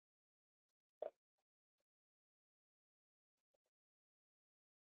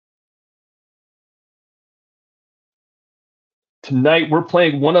Tonight we're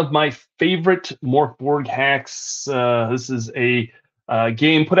playing one of my favorite Morph Borg hacks. This is a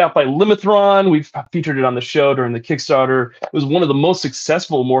game put out by Limithron. We've featured it on the show during the Kickstarter. It was one of the most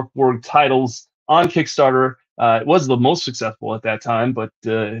successful Morph Borg titles on Kickstarter. It was the most successful at that time, but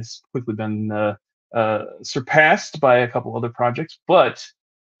it's quickly been surpassed by a couple other projects. But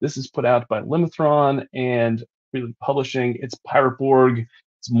this is put out by Limithron and really publishing. It's Pirate Borg.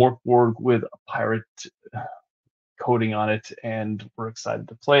 It's Morph Borg with a pirate coding on it, and we're excited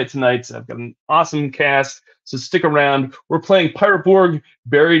to play it tonight. So I've got an awesome cast, so stick around. We're playing Pirate Borg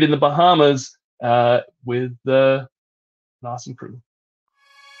Buried in the Bahamas with an awesome crew.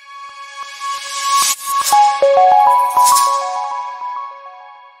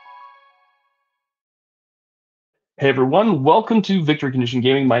 Hey everyone, welcome to Victory Condition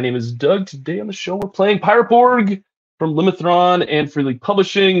Gaming. My name is Doug. Today on the show we're playing Pirate Borg from Limithron and Free League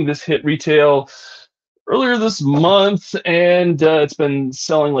Publishing. This hit retail earlier this month, and it's been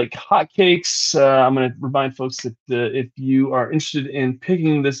selling like hotcakes. I'm going to remind folks that if you are interested in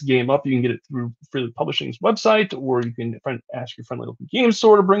picking this game up, you can get it through Free League Publishing's website, or you can ask your friendly local game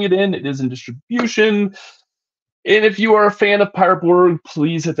store to bring it in. It is in distribution. And if you are a fan of Pirate Borg,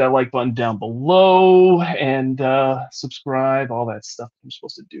 please hit that like button down below and subscribe, all that stuff I'm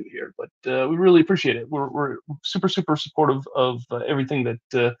supposed to do here. But we really appreciate it. We're super, super supportive of everything that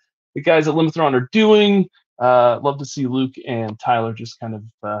the guys at Limithron are doing. Love to see Luke and Tyler just kind of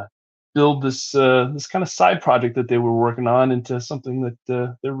build this this kind of side project that they were working on into something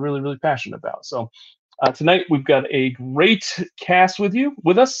that they're really, really passionate about. So tonight we've got a great cast with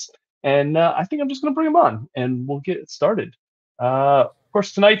us. And I think I'm just going to bring him on, and we'll get it started. Of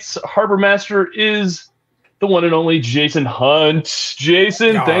course, tonight's Harbor Master is the one and only Jason Hunt.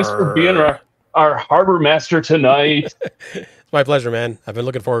 Jason, thanks for being our Harbor Master tonight. It's my pleasure, man. I've been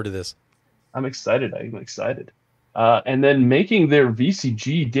looking forward to this. I'm excited. And then making their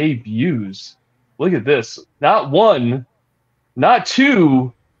VCG debuts. Look at this. Not one, not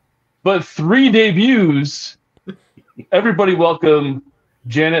two, but 3 debuts. Everybody welcome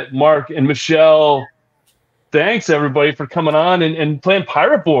Janet, Mark, and Michelle. Thanks, everybody, for coming on and playing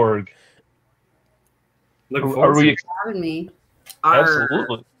Pirate Borg. Looking forward to having me.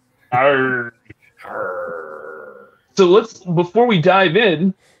 Absolutely. So before we dive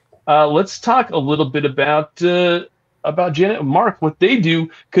in, let's talk a little bit about Janet and Mark, what they do,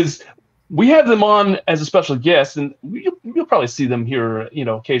 because we have them on as a special guest, and you'll probably see them here,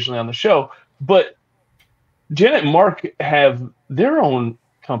 occasionally on the show. But Janet and Mark have their own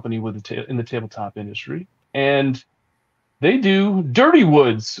company in the tabletop industry, and they do Dirty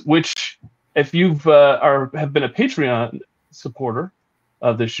Woods, which, if you've have been a Patreon supporter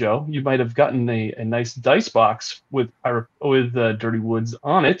of this show, you might have gotten a nice dice box with Dirty Woods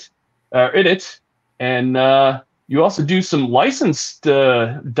on it, in it, and you also do some licensed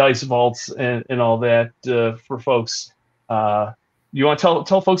dice vaults and all that for folks. You want to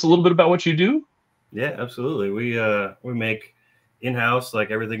tell folks a little bit about what you do? Yeah, absolutely. We make in-house,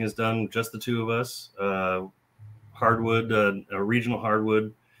 like everything is done, just the two of us. Hardwood, regional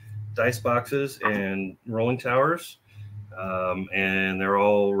hardwood dice boxes and rolling towers, and they're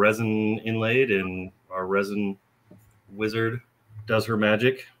all resin inlaid, and our resin wizard does her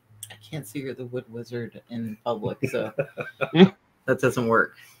magic. I can't see you're the wood wizard in public, so that doesn't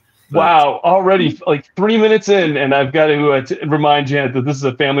work. Wow, already like 3 minutes in, and I've got to remind Janet that this is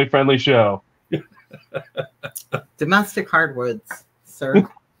a family-friendly show. Domestic hardwoods, sir.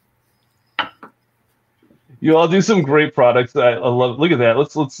 You all do some great products. I love. Look at that.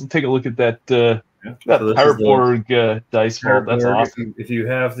 Let's take a look at that. That Pirate Borg dice vault. That's awesome. If you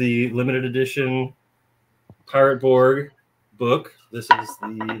have the limited edition Pirate Borg book, this is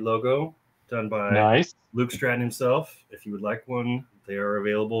the logo done by Luke Stratton himself. If you would like one, they are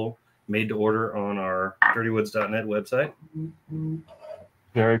available, made to order on our dirtywoods.net website.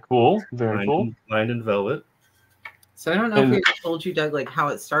 Very cool. Very cool. Lined in velvet. So I don't know if we told you, Doug, like how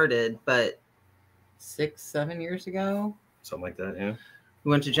it started, but 6-7 years ago, something like that. Yeah.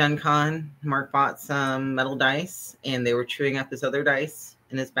 We went to Gen Con. Mark bought some metal dice, and they were chewing up his other dice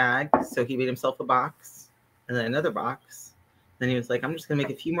in his bag. So he made himself a box, and then another box. Then he was like, "I'm just gonna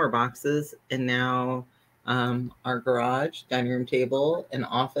make a few more boxes." And now our garage, dining room table, and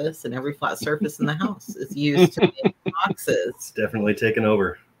office, and every flat surface in the house is used to make boxes. It's definitely taken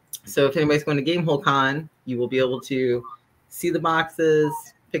over. So if anybody's going to Gamehole Con, you will be able to see the boxes,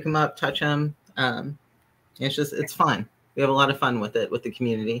 pick them up, touch them. It's fun. We have a lot of fun with it, with the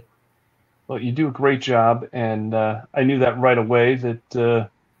community. Well, you do a great job, and I knew that right away. Yeah,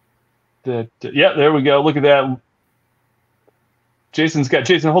 there we go. Look at that. Jason,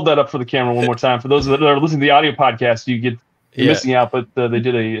 hold that up for the camera one more time. For those that are listening to the audio podcast, you get you're missing out. But they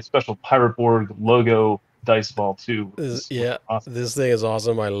did a special Pirate Borg logo dice vault too. Yeah, awesome. This thing is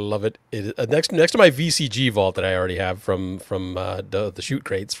awesome. I love it. Next to my VCG vault that I already have from the shoot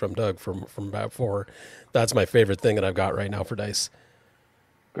crates from Doug from about 4. That's my favorite thing that I've got right now for dice.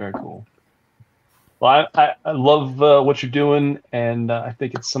 Very cool. Well, I love what you're doing, and I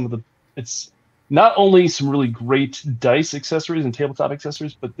think it's not only some really great dice accessories and tabletop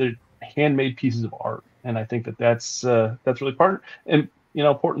accessories, but they're handmade pieces of art, and I think that's really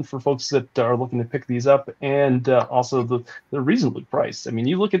important for folks that are looking to pick these up, and also they're reasonably priced. I mean,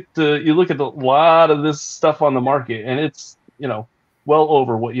 you look at a lot of this stuff on the market, and it's well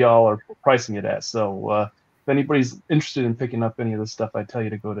over what y'all are pricing it at. So if anybody's interested in picking up any of this stuff, I'd tell you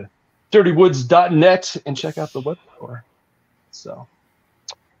to go to dirtywoods.net and check out the web store. So,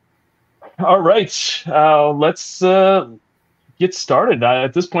 all right, let's get started.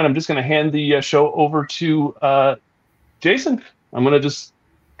 At this point, I'm just going to hand the show over to Jason. I'm going to just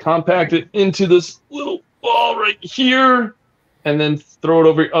compact it into this little ball right here and then throw it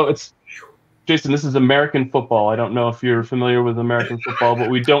over. Oh, it's Jason, this is American football. I don't know if you're familiar with American football, but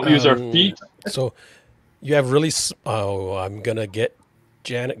we don't use our feet. So you have really... Oh, I'm going to get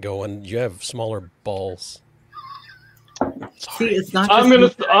Janet going. You have smaller balls. See, it's not. I'm gonna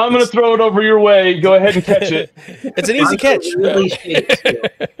throw it over your way. Go ahead and catch it. It's an easy catch.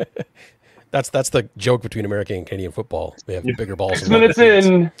 That's the joke between American and Canadian football. They have bigger balls. 6 minutes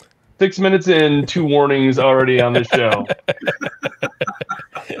in. 6 minutes in. 2 warnings already on the show.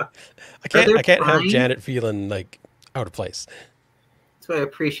 I can't have Janet feeling like out of place. That's what I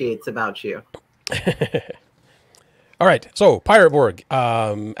appreciate about you. All right, so Pirate Borg,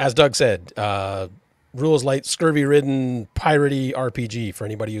 as Doug said, rules light, scurvy-ridden, piratey RPG for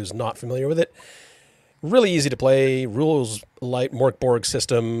anybody who's not familiar with it. Really easy to play. Rules light Mork Borg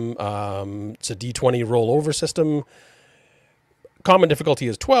system. It's a D20 rollover system. Common difficulty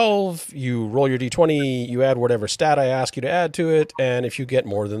is 12. You roll your D20, you add whatever stat I ask you to add to it, and if you get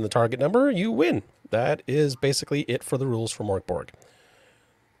more than the target number, you win. That is basically it for the rules for Mork Borg.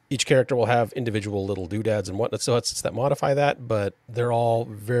 Each character will have individual little doodads and whatnot, so it's that modify that, but they're all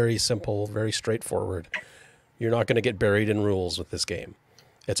very simple, very straightforward. You're not going to get buried in rules with this game.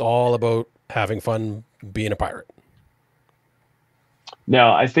 It's all about having fun being a pirate.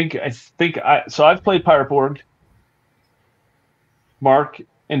 Now, so I've played Pirate Borg. Mark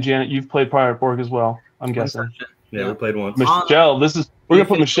and Janet, you've played Pirate Borg as well, I'm guessing. Yeah, we played once. Michelle, we're gonna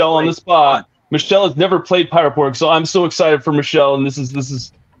put Michelle on the spot. Michelle has never played Pirate Borg, so I'm so excited for Michelle, and this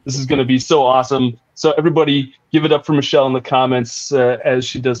is going to be so awesome. So everybody, give it up for Michelle in the comments as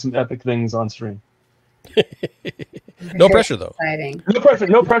she does some epic things on stream. No pressure, though. Exciting.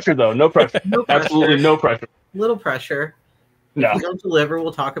 No pressure, though. No pressure. Absolutely no pressure. Little pressure. No. If you don't deliver,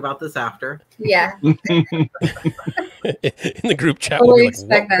 we'll talk about this after. Yeah. In the group chat, we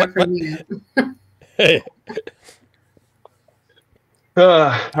expect that from you.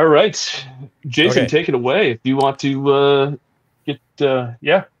 All right. Jason, take it away if you want to get,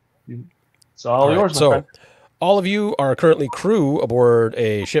 it's all yours. So, all of you are currently crew aboard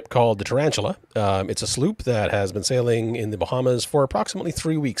a ship called the Tarantula. It's a sloop that has been sailing in the Bahamas for approximately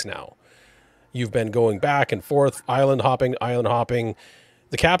 3 weeks now. You've been going back and forth, island hopping.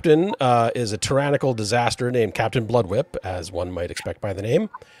 The captain is a tyrannical disaster named Captain Bloodwhip, as one might expect by the name.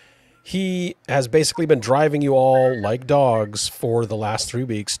 He has basically been driving you all like dogs for the last 3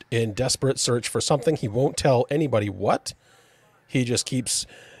 weeks in desperate search for something. He won't tell anybody what. He just keeps...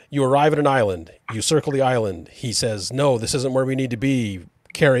 You arrive at an island. You circle the island. He says, no, this isn't where we need to be.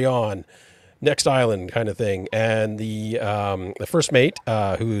 Carry on. Next island kind of thing. And the first mate,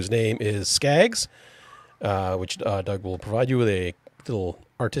 whose name is Skaggs, which Doug will provide you with a little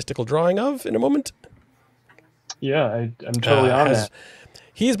artistical drawing of in a moment. Yeah, I'm totally on that.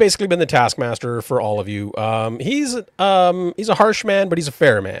 He's basically been the taskmaster for all of you. He's a harsh man, but he's a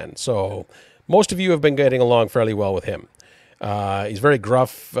fair man. So most of you have been getting along fairly well with him. He's very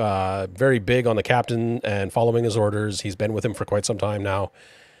gruff, very big on the captain and following his orders. He's been with him for quite some time now.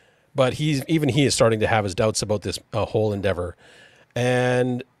 But he is starting to have his doubts about this whole endeavor.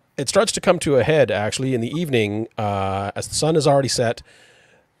 And it starts to come to a head, actually, in the evening, as the sun is already set.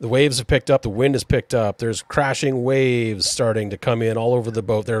 The waves have picked up. The wind has picked up. There's crashing waves starting to come in all over the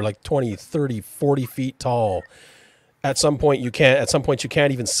boat. They're like 20, 30, 40 feet tall. At some point, you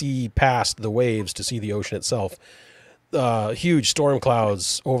can't even see past the waves to see the ocean itself. Huge storm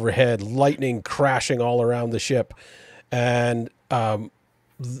clouds overhead, lightning crashing all around the ship. And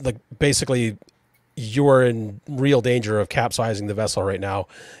basically, you are in real danger of capsizing the vessel right now.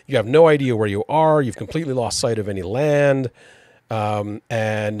 You have no idea where you are. You've completely lost sight of any land.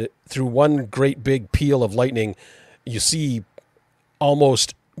 And through one great big peal of lightning, You see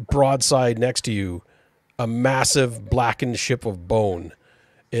almost broadside next to you a massive blackened ship of bone.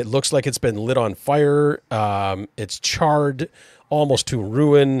 It looks like it's been lit on fire. It's charred almost to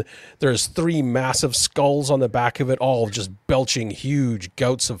ruin. There's 3 massive skulls on the back of it, all just belching huge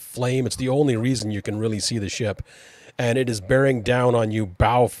gouts of flame. It's the only reason you can really see the ship. And it is bearing down on you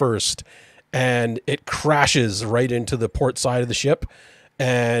bow first. And it crashes right into the port side of the ship.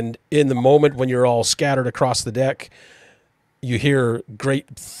 And in the moment when you're all scattered across the deck, you hear great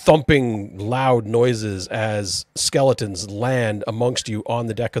thumping, loud noises as skeletons land amongst you on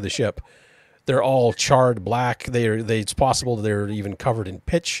the deck of the ship. They're all charred black. It's possible they're even covered in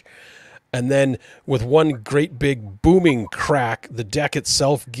pitch. And then with one great big booming crack, the deck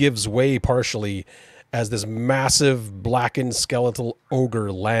itself gives way partially as this massive blackened skeletal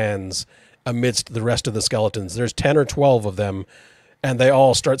ogre lands amidst the rest of the skeletons. There's 10 or 12 of them, and they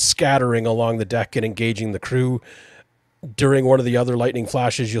all start scattering along the deck and engaging the crew. During one of the other lightning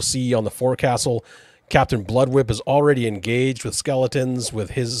flashes, you'll see on the forecastle, Captain Bloodwhip is already engaged with skeletons,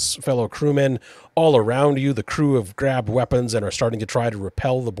 with his fellow crewmen. All around you, the crew have grabbed weapons and are starting to try to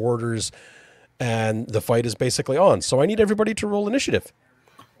repel the boarders, and the fight is basically on. So I need everybody to roll initiative.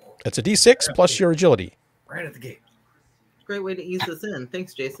 It's a D6 plus your agility. Right at the gate. Great way to ease this in.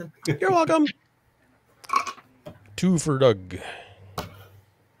 Thanks, Jason. You're welcome. 2 for Doug.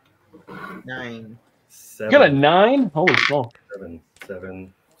 9. 7. You got a 9? Holy small.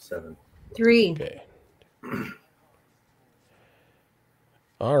 7. 3. Okay.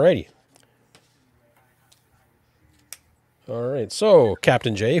 All righty. All right. So,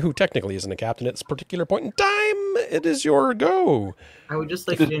 Captain J, who technically isn't a captain at this particular point in time, it is your go. I would just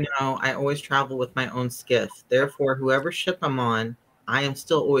like you to know I always travel with my own skiff. Therefore, whoever ship I'm on, I am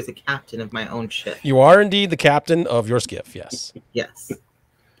still always a captain of my own ship. You are indeed the captain of your skiff, yes. Yes.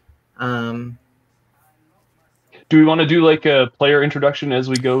 Do we want to do like a player introduction as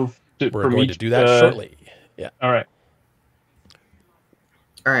we go? We're going to do that shortly. Yeah. All right.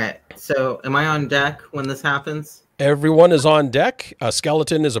 All right. So, am I on deck when this happens? Everyone is on deck. A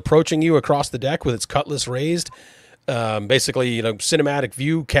skeleton is approaching you across the deck with its cutlass raised. Basically, cinematic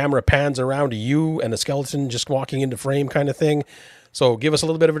view, camera pans around to you and the skeleton just walking into frame kind of thing. So give us a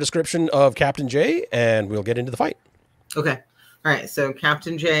little bit of a description of Captain J, and we'll get into the fight. Okay. All right. So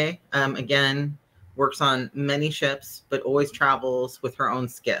Captain J, again, works on many ships, but always travels with her own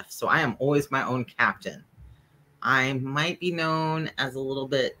skiff. So I am always my own captain. I might be known as a little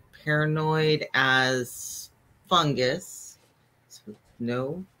bit paranoid as fungus. So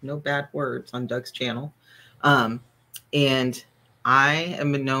no bad words on Doug's channel. And I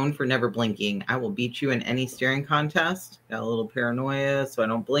am known for never blinking. I will beat you in any staring contest. Got a little paranoia, so I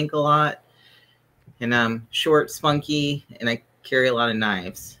don't blink a lot. And I'm short, spunky, and I carry a lot of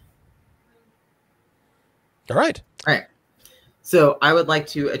knives. All right. All right. So I would like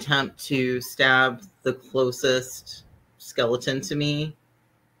to attempt to stab the closest skeleton to me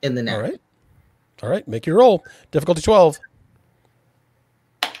in the neck. All right. All right. Make your roll. Difficulty 12.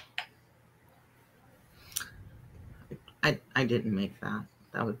 I didn't make that.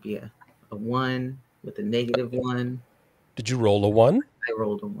 That would be a 1 with a -1. Did you roll a 1? I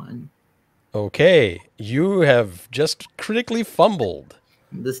rolled a 1. Okay. You have just critically fumbled.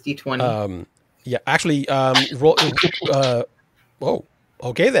 This D20. Yeah, actually, roll. Whoa.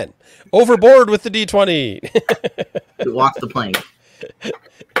 Okay, then. Overboard with the D20. It walks the plank.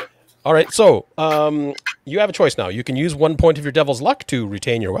 All right, so you have a choice now. You can use 1 point of your devil's luck to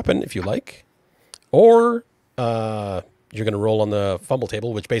retain your weapon if you like, or you're going to roll on the fumble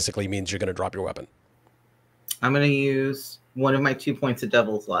table, which basically means you're going to drop your weapon. I'm going to use one of my 2 points of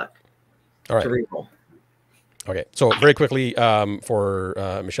devil's luck to reroll. Okay, so very quickly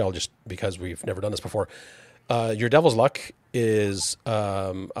for Michelle, just because we've never done this before, your devil's luck is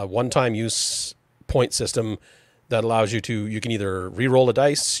a one-time use point system that allows you can either re-roll a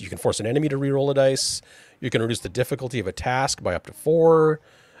dice, you can force an enemy to re-roll a dice, you can reduce the difficulty of a task by up to 4,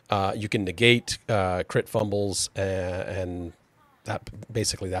 you can negate crit fumbles, and that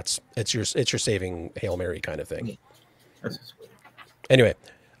basically it's your saving Hail Mary kind of thing. Anyway,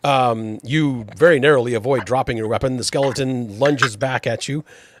 you very narrowly avoid dropping your weapon. The skeleton lunges back at you.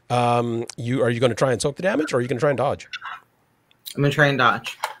 Are you going to try and soak the damage, or are you going to try and dodge? I'm going to try and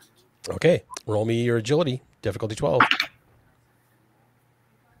dodge. Okay, roll me your agility. Difficulty 12.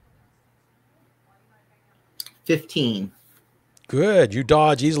 15. Good. You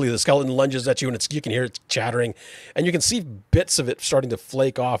dodge easily. The skeleton lunges at you, and you can hear it chattering, and you can see bits of it starting to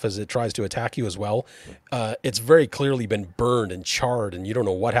flake off as it tries to attack you as well. It's very clearly been burned and charred, and you don't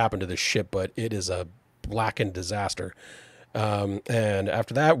know what happened to this ship, but it is a blackened disaster. And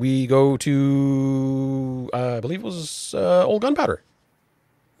after that, we go to, I believe it was old gunpowder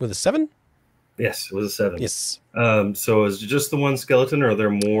with a 7. Yes, it was a 7. Yes. So is it just the one skeleton, or are there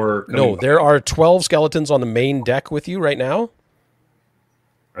more? No, there are 12 skeletons on the main deck with you right now.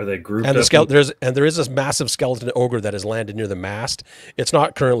 Are they grouped and up? There is this massive skeleton ogre that has landed near the mast. It's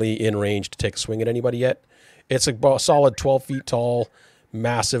not currently in range to take a swing at anybody yet. It's a solid 12 feet tall,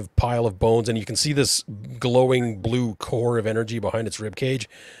 massive pile of bones, and you can see this glowing blue core of energy behind its rib cage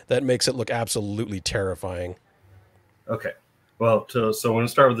that makes it look absolutely terrifying. Okay. Well, so I'm going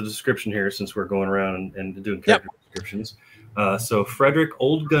to start with the description here, since we're going around and doing character descriptions. So Frederick,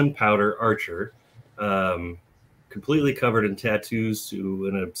 old gunpowder archer, completely covered in tattoos to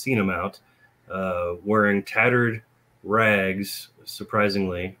an obscene amount, wearing tattered rags,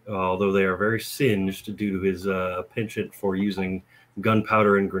 surprisingly, although they are very singed due to his penchant for using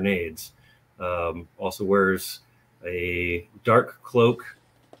gunpowder and grenades. Also wears a dark cloak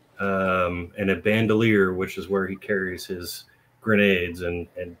and a bandolier, which is where he carries his grenades and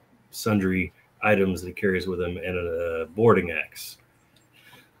sundry items that he carries with him, and a boarding axe.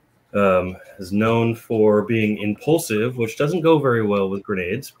 Is known for being impulsive, which doesn't go very well with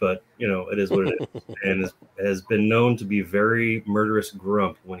grenades, but you know, it is what it is. And has been known to be very murderous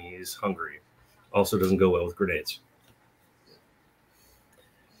grump when he's hungry. Also doesn't go well with grenades.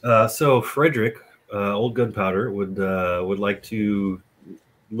 So Frederick, old gunpowder, would like to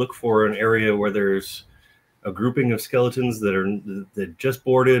look for an area where there's a grouping of skeletons that just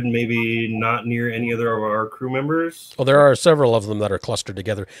boarded, maybe not near any other of our crew members. Well, there are several of them that are clustered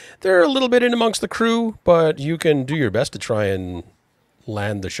together. They're a little bit in amongst the crew, but you can do your best to try and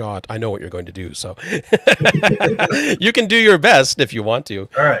land the shot. I know what you're going to do, so you can do your best if you want to.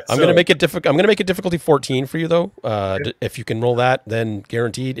 All right, I'm going to make it difficult. I'm going to make it difficulty 14 for you, though. Okay. If you can roll that, then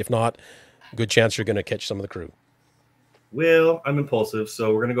guaranteed. If not, good chance you're going to catch some of the crew. Well, I'm impulsive,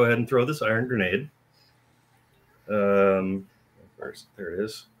 so we're going to go ahead and throw this iron grenade. There it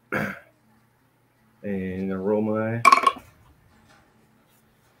is. And I roll my.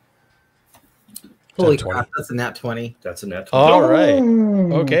 Holy crap, that's a nat 20. That's a nat 20. All right.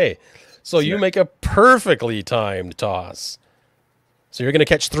 Okay. So you make a perfectly timed toss. So you're going to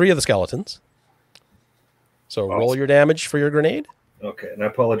catch 3 of the skeletons. So awesome. Roll your damage for your grenade. Okay, and I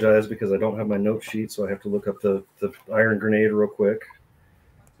apologize because I don't have my note sheet, so I have to look up the iron grenade real quick.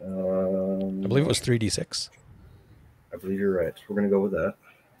 I believe it was 3d6. I believe you're right. We're going to go with that,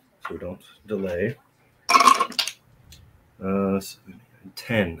 so we don't delay.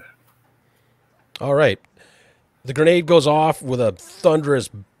 10. All right. The grenade goes off with a thunderous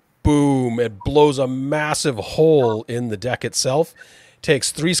boom. It blows a massive hole in the deck itself.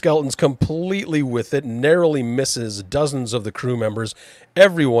 Takes 3 skeletons completely with it, narrowly misses dozens of the crew members.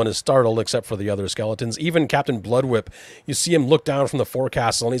 Everyone is startled except for the other skeletons. Even Captain Bloodwhip, you see him look down from the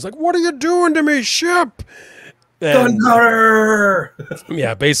forecastle, and he's like, "What are you doing to me, ship?" Gunpowder!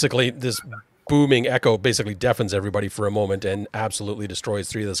 Yeah, basically, this booming echo basically deafens everybody for a moment and absolutely destroys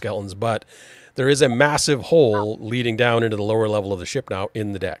 3 of the skeletons. But there is a massive hole leading down into the lower level of the ship now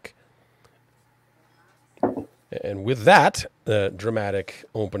in the deck. And with that dramatic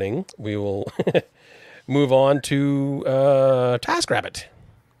opening, we will move on to TaskRabbit.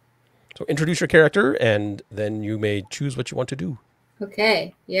 So introduce your character, and then you may choose what you want to do.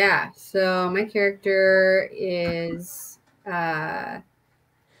 Okay, yeah. So my character is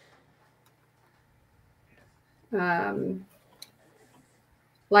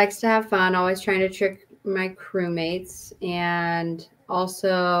likes to have fun, always trying to trick my crewmates, and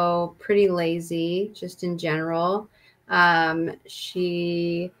also pretty lazy just in general.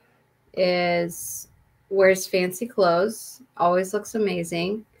 She wears fancy clothes, always looks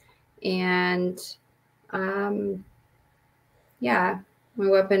amazing, and yeah, my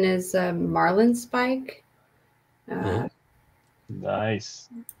weapon is a marlin spike. Nice.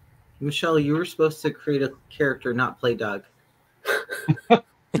 Michelle, you were supposed to create a character, not play Doug.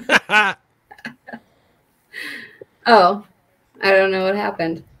 Oh, I don't know what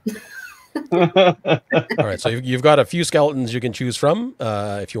happened. All right, so you've got a few skeletons you can choose from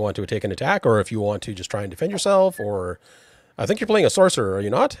if you want to take an attack, or if you want to just try and defend yourself, or I think you're playing a sorcerer, are you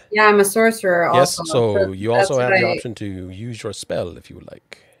not? Yeah, I'm a sorcerer also. Yes, so you also have the option to use your spell if you would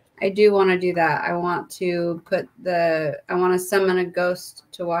like. I do want to do that. I want to summon a ghost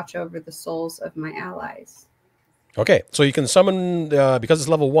to watch over the souls of my allies. Okay, so you can summon, because it's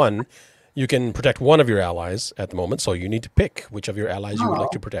level 1, you can protect one of your allies at the moment, so you need to pick which of your allies you would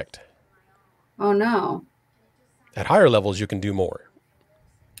like to protect. Oh, no. At higher levels, you can do more.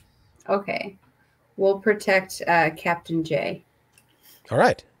 Okay. We'll protect Captain J. All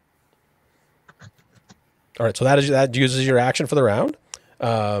right. All right, so that uses your action for the round.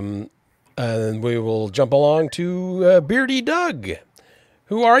 And we will jump along to Beardy Doug.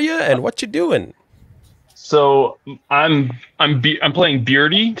 Who are you and what you doing? So I'm playing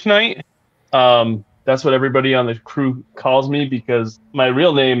Beardy tonight. That's what everybody on the crew calls me because my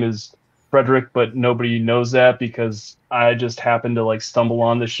real name is Frederick, but nobody knows that because I just happened to like stumble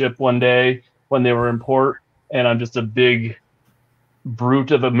on the ship one day when they were in port, and I'm just a big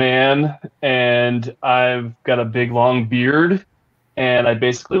brute of a man, and I've got a big long beard, and I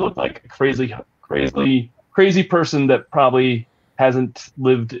basically look like a crazy person that probably hasn't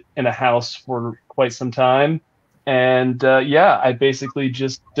lived in a house for quite some time. And I basically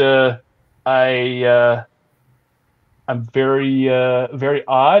just I'm very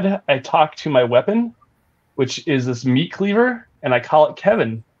odd. I talk to my weapon, which is this meat cleaver, and I call it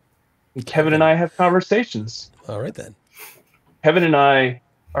Kevin. And Kevin and I have conversations. All right then. Kevin and I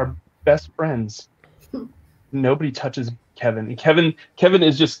are best friends. Nobody touches Kevin. And Kevin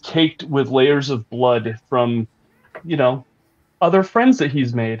is just caked with layers of blood from, other friends that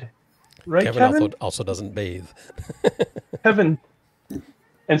he's made. Right, Kevin? Also doesn't bathe. Kevin.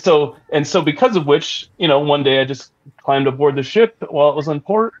 And so because of which, one day I just climbed aboard the ship while it was in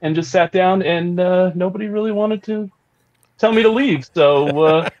port and just sat down, and nobody really wanted to tell me to leave.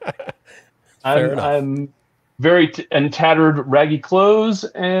 So I'm very in tattered, raggy clothes,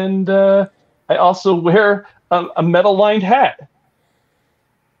 and I also wear a metal-lined hat.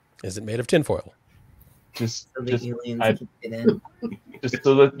 Is it made of tinfoil? Just so the aliens can get in. Just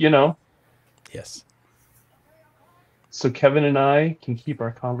so that Yes. So Kevin and I can keep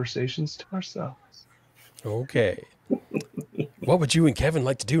our conversations to ourselves. Okay. What would you and Kevin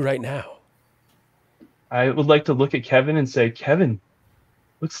like to do right now? I would like to look at Kevin and say, Kevin,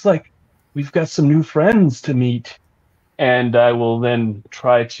 looks like we've got some new friends to meet. And I will then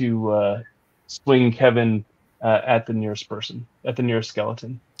try to swing Kevin at the nearest person, at the nearest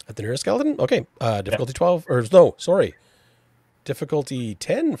skeleton. At the nearest skeleton? Okay. Difficulty 12, or no, sorry. Difficulty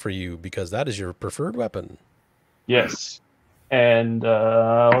 10 for you, because that is your preferred weapon. Yes. And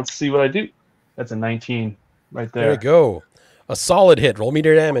let's see what I do. That's a 19 right there. There you go. A solid hit. Roll me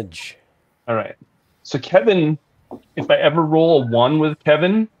your damage. All right. So Kevin, if I ever roll a 1 with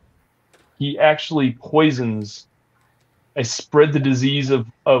Kevin, he actually poisons. I spread the disease of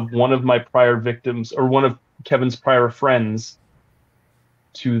one of my prior victims, or one of Kevin's prior friends,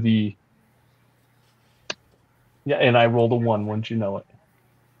 to the... Yeah, and I rolled a 1, wouldn't you know it?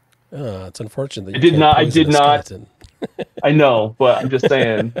 It's unfortunate that I did not. Skeleton. I know, but I'm just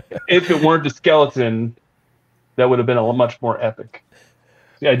saying, if it weren't the skeleton, that would have been a much more epic.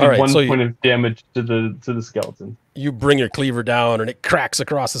 Yeah, I did 1 point of damage to the skeleton. You bring your cleaver down, and it cracks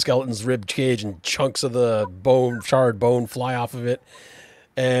across the skeleton's rib cage, and chunks of the charred bone fly off of it.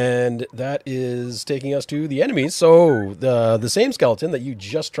 And that is taking us to the enemies. So the same skeleton that you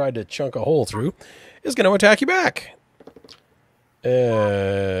just tried to chunk a hole through is going to attack you back.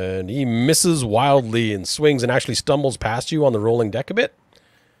 And he misses wildly and swings and actually stumbles past you on the rolling deck a bit.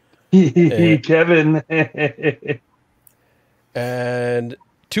 Kevin. And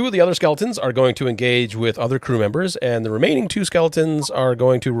 2 of the other skeletons are going to engage with other crew members, and the remaining 2 skeletons are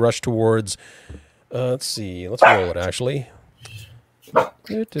going to rush towards... let's see. Let's roll it, actually. One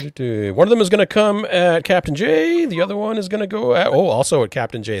of them is going to come at Captain J. The other one is going to go at... also at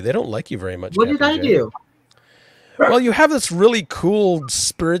Captain J. They don't like you very much. What did I do? Well, you have this really cool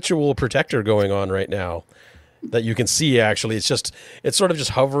spiritual protector going on right now that you can see, actually. It's sort of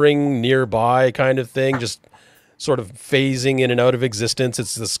just hovering nearby kind of thing, just sort of phasing in and out of existence.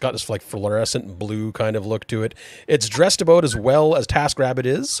 It's got this like fluorescent blue kind of look to it. It's dressed about as well as TaskRabbit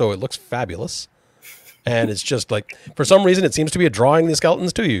is, so it looks fabulous. And it's just like, for some reason, it seems to be drawing the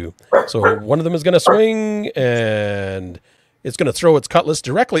skeletons to you. So one of them is going to swing, and it's going to throw its cutlass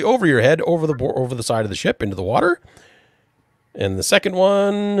directly over your head, over the side of the ship into the water. And the second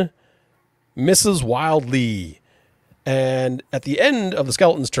one misses wildly. And at the end of the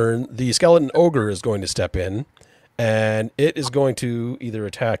skeleton's turn, the skeleton ogre is going to step in, and it is going to either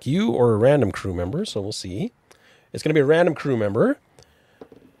attack you or a random crew member. So we'll see. It's going to be a random crew member.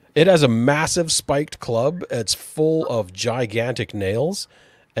 It has a massive spiked club. It's full of gigantic nails.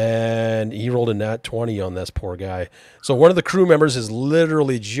 And he rolled a nat 20 on this poor guy. So one of the crew members is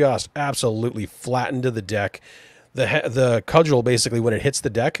literally just absolutely flattened to the deck. The cudgel, basically, when it hits the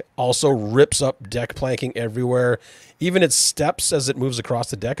deck, also rips up deck planking everywhere. Even its steps as it moves across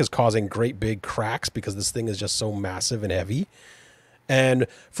the deck is causing great big cracks because this thing is just so massive and heavy. And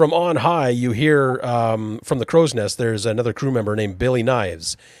from on high, you hear from the crow's nest, there's another crew member named Billy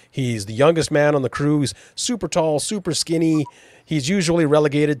Knives. He's the youngest man on the crew. He's super tall, super skinny. He's usually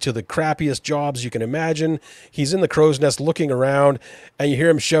relegated to the crappiest jobs you can imagine. He's in the crow's nest looking around, and you hear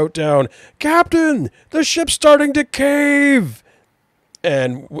him shout down, "Captain, the ship's starting to cave!"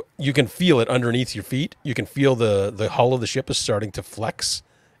 And you can feel it underneath your feet. You can feel the hull of the ship is starting to flex,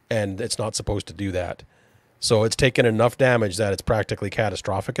 and it's not supposed to do that. So it's taken enough damage that it's practically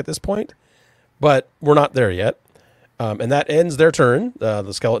catastrophic at this point. But we're not there yet. And that ends their turn.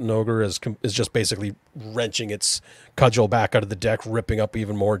 The skeleton ogre is just basically wrenching its cudgel back out of the deck, ripping up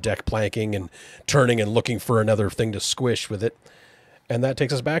even more deck planking and turning and looking for another thing to squish with it. And that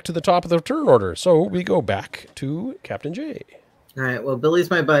takes us back to the top of the turn order. So we go back to Captain J. All right. Well, Billy's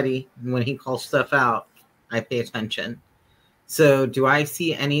my buddy. And when he calls stuff out, I pay attention. So do I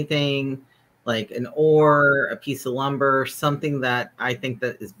see anything like an oar, a piece of lumber, something that I think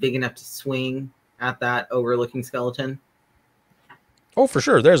that is big enough to swing at that overlooking skeleton? Oh, for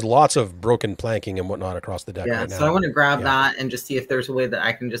sure. There's lots of broken planking and whatnot across the deck right now. So I want to grab that and just see if there's a way that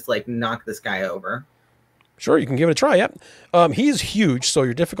I can just like knock this guy over. Sure, you can give it a try, yep. He's huge, so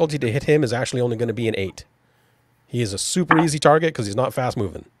your difficulty to hit him is actually only going to be an 8. He is a super easy target because he's not fast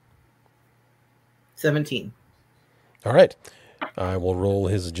moving. 17. All right. I will roll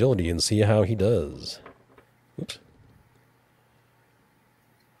his agility and see how he does. Oops.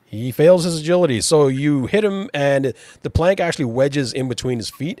 He fails his agility, so you hit him, and the plank actually wedges in between his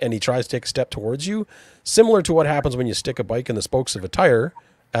feet, and he tries to take a step towards you, similar to what happens when you stick a bike in the spokes of a tire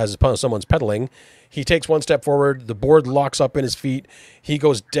as someone's pedaling. He takes one step forward, the board locks up in his feet, he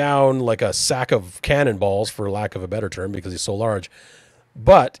goes down like a sack of cannonballs, for lack of a better term, because he's so large,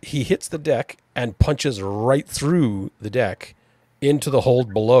 but he hits the deck and punches right through the deck into the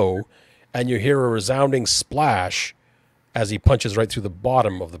hold below, and you hear a resounding splash as he punches right through the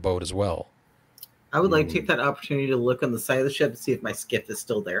bottom of the boat as well. I would like to take that opportunity to look on the side of the ship to see if my skiff is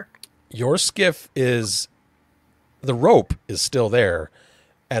still there. Your skiff is... the rope is still there,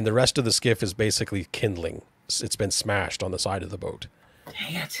 and the rest of the skiff is basically kindling. It's been smashed on the side of the boat.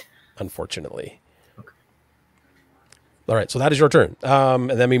 Dang it. Unfortunately. Okay. All right, so that is your turn.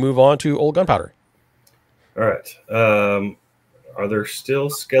 And then we move on to Old Gunpowder. All right. Are there still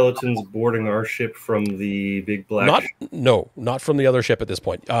skeletons boarding our ship from the big black? No, not from the other ship at this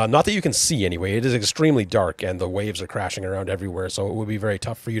point. Not that you can see anyway. It is extremely dark, and the waves are crashing around everywhere, so it would be very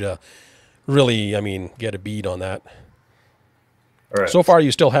tough for you to really, get a bead on that. All right. So far,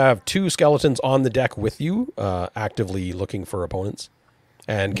 you still have 2 skeletons on the deck with you, actively looking for opponents.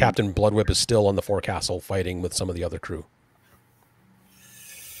 And Captain Bloodwhip is still on the forecastle fighting with some of the other crew.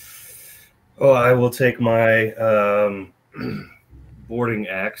 Oh, I will take my... boarding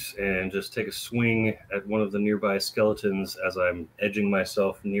axe and just take a swing at one of the nearby skeletons as I'm edging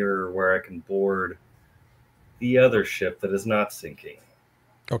myself nearer where I can board the other ship that is not sinking.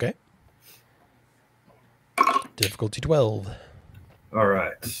 Okay. Difficulty 12. All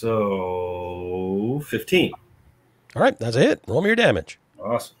right, so 15. All right, that's a hit. Roll me your damage.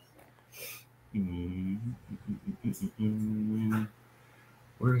 Awesome.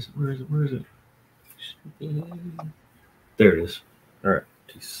 Where is it? There it is. All right,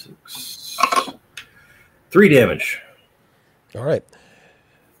 D6. 3 damage. All right.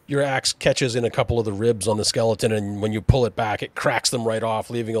 Your axe catches in a couple of the ribs on the skeleton, and when you pull it back, it cracks them right off,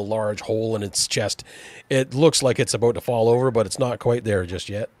 leaving a large hole in its chest. It looks like it's about to fall over, but it's not quite there just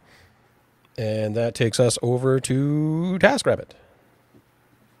yet. And that takes us over to TaskRabbit.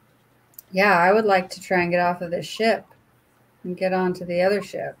 Yeah, I would like to try and get off of this ship and get onto the other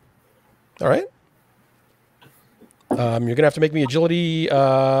ship. All right. You're going to have to make me agility.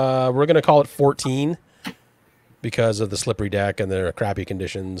 We're going to call it 14 because of the slippery deck and the crappy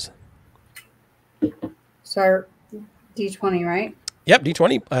conditions. So D20, right? Yep,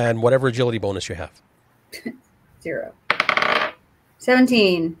 D20 and whatever agility bonus you have. 0.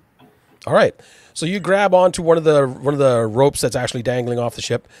 17. All right. So you grab onto one of the ropes that's actually dangling off the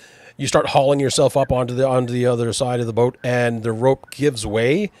ship. You start hauling yourself up onto the other side of the boat, and the rope gives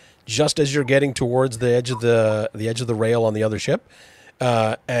way just as you're getting towards the edge of the rail on the other ship,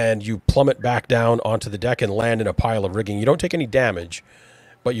 and you plummet back down onto the deck and land in a pile of rigging. You don't take any damage,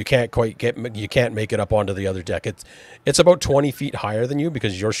 but you can't make it up onto the other deck. It's about 20 feet higher than you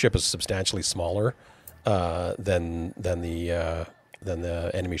because your ship is substantially smaller than the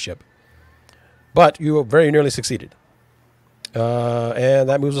enemy ship. But you very nearly succeeded, and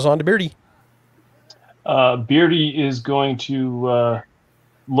that moves us on to Beardy. Beardy is going to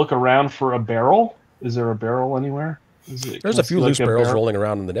look around for a barrel. Is there a barrel anywhere? There's a few loose barrels rolling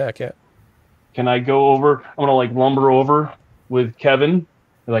around on the deck, yeah. Can I go over? I'm going to lumber over with Kevin.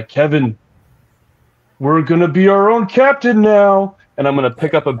 Like, Kevin, we're going to be our own captain now. And I'm going to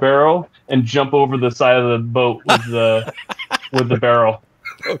pick up a barrel and jump over the side of the boat with the with the barrel.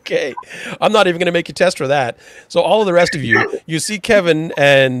 Okay, I'm not even going to make you test for that. So all of the rest of you, you see Kevin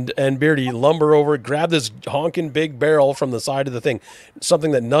and Beardy lumber over, grab this honking big barrel from the side of the thing,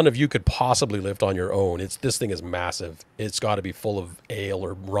 something that none of you could possibly lift on your own. This thing is massive. It's got to be full of ale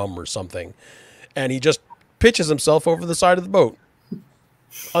or rum or something, and he just pitches himself over the side of the boat,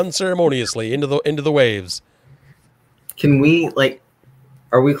 unceremoniously into the waves. Can we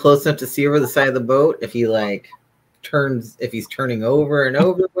are we close enough to see over the side of the boat if he turns, if he's turning over and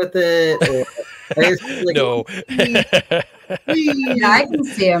over with it? Or, no. Yeah, I can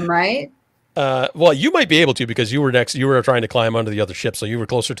see him, right? Well, you might be able to because you were trying to climb onto the other ship, so you were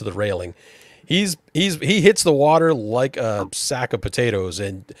closer to the railing. He hits the water like a sack of potatoes,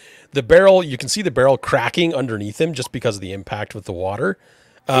 and the barrel, you can see the barrel cracking underneath him just because of the impact with the water.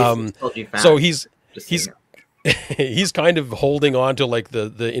 So he's kind of holding on to like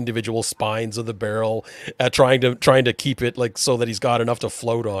the individual spines of the barrel, trying to keep it so that he's got enough to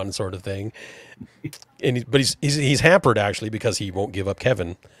float on, sort of thing. But he's hampered actually because he won't give up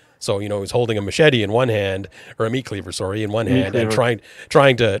Kevin. So he's holding a machete in one hand, or a meat cleaver, sorry, in one hand, and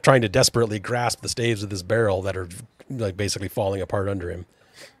trying to desperately grasp the staves of this barrel that are basically falling apart under him.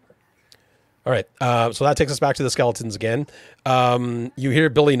 All right, so that takes us back to the skeletons again. You hear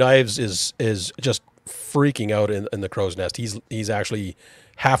Billy Knives is just freaking out in the crow's nest. He's actually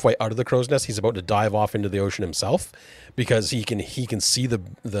halfway out of the crow's nest. He's about to dive off into the ocean himself because he can see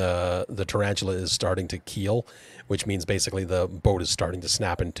the tarantula is starting to keel, which means basically the boat is starting to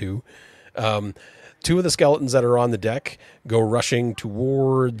snap in two. Two of the skeletons that are on the deck go rushing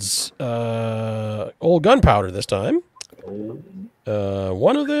towards old Gunpowder this time.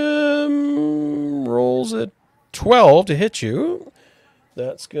 One of them rolls a 12 to hit you.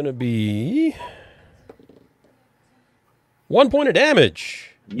 That's going to be 1 point of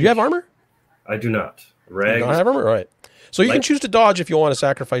damage. Do you have armor? I do not. Rags. You don't have armor? All right. So you can choose to dodge if you want to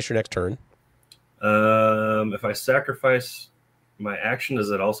sacrifice your next turn. If I sacrifice my action,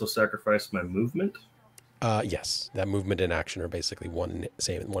 does it also sacrifice my movement? Yes. That movement and action are basically one and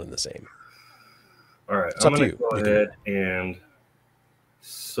the same. All right. It's I'm up to going to you. go ahead and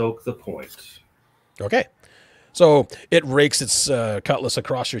soak the point. Okay. So it rakes its cutlass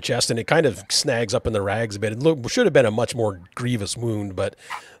across your chest, and it kind of snags up in the rags a bit. It should have been a much more grievous wound, but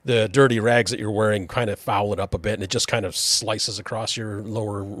the dirty rags that you're wearing kind of foul it up a bit, and it just kind of slices across your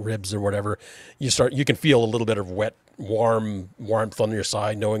lower ribs or whatever. You can feel a little bit of wet, warmth on your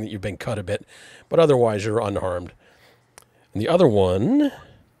side, knowing that you've been cut a bit, but otherwise you're unharmed. And the other one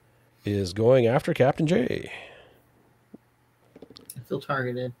is going after Captain J. I feel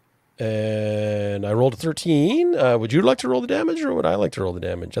targeted. And I rolled a 13. Would you like to roll the damage, or would I like to roll the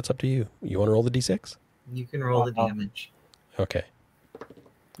damage? That's up to you. You want to roll the d6? You can roll the damage. Okay.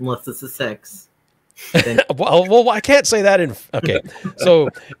 Unless it's a 6. well, I can't say that. Okay. So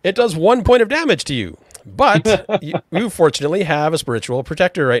it does 1 point of damage to you. But you fortunately have a spiritual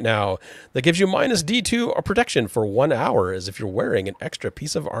protector right now that gives you minus D2 protection for 1 hour, as if you're wearing an extra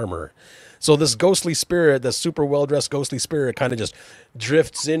piece of armor. So this ghostly spirit, this super well-dressed ghostly spirit, kind of just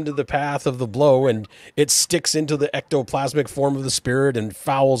drifts into the path of the blow, and it sticks into the ectoplasmic form of the spirit and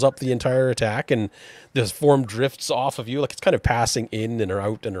fouls up the entire attack, and this form drifts off of you like it's kind of passing in and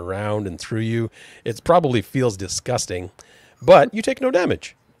out and around and through you. It probably feels disgusting, but you take no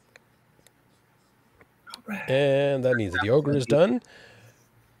damage. And that means that the ogre is done.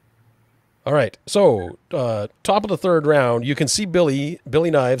 All right, so top of the third round, you can see Billy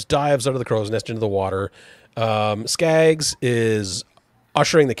Knives dives out of the crow's nest into the water. Skaggs is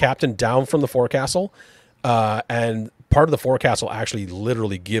ushering the captain down from the forecastle, and part of the forecastle actually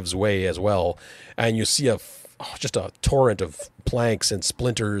literally gives way as well. And you see just a torrent of planks and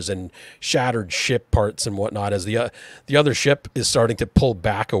splinters and shattered ship parts and whatnot as the other ship is starting to pull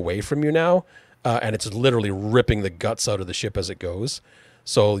back away from you now, and it's literally ripping the guts out of the ship as it goes.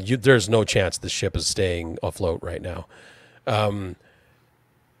 So there's no chance the ship is staying afloat right now. And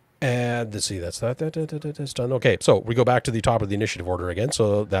let's see, that's done. Okay, so we go back to the top of the initiative order again.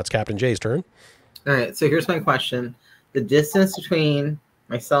 So that's Captain J's turn. All right, so here's my question. The distance between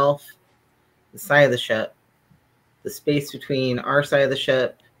myself, the side of the ship, the space between our side of the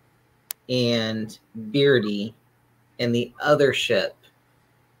ship and Beardy and the other ship,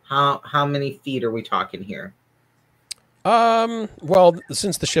 how many feet are we talking here? Well,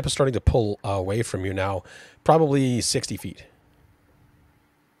 since the ship is starting to pull away from you now, probably 60 feet.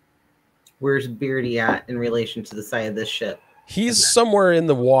 Where's Beardy at in relation to the side of this ship? He's somewhere in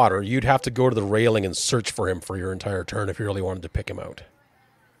the water. You'd have to go to the railing and search for him for your entire turn if you really wanted to pick him out.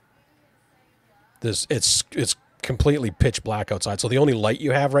 It's completely pitch black outside. So the only light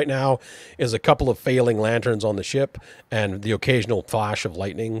you have right now is a couple of failing lanterns on the ship and the occasional flash of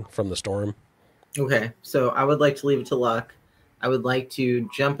lightning from the storm. Okay, so I would like to leave it to luck. I would like to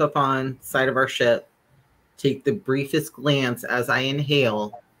jump up on the side of our ship, take the briefest glance as I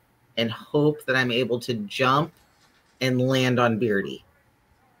inhale, and hope that I'm able to jump and land on Beardy.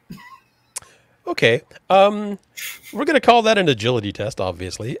 Okay. We're going to call that an agility test,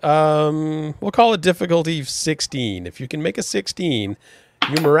 obviously. We'll call it difficulty 16. If you can make a 16,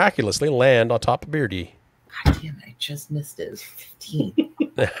 you miraculously land on top of Beardy. God damn it, I just missed it. It was 15.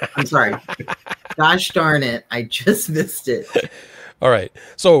 I'm sorry. Gosh darn it, I just missed it. All right.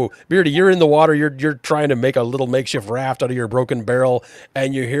 So, Beardy, you're in the water. You're trying to make a little makeshift raft out of your broken barrel,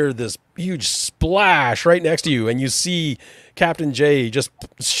 and you hear this huge splash right next to you, and you see Captain J just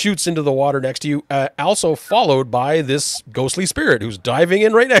shoots into the water next to you, also followed by this ghostly spirit who's diving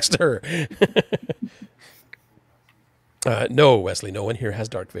in right next to her. No, Wesley, no one here has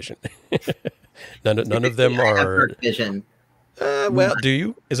dark vision. None of them are. I have dark vision. Well, do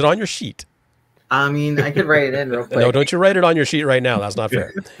you? Is it on your sheet? I mean, I could write it in real quick. No, don't you write it on your sheet right now. That's not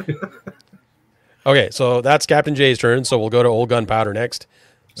fair. Okay, so that's Captain J's turn, so we'll go to Old Gunpowder next.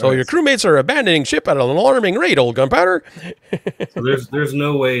 So your crewmates are abandoning ship at an alarming rate, Old Gunpowder. So there's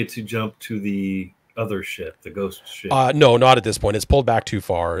no way to jump to the other ship, the ghost ship? No, not at this point. It's pulled back too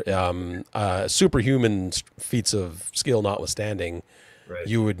far. Superhuman feats of skill notwithstanding, Right.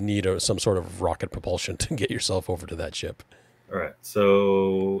 you would need some sort of rocket propulsion to get yourself over to that ship. All right.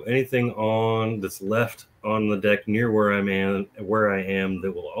 So anything that's left on the deck near where I am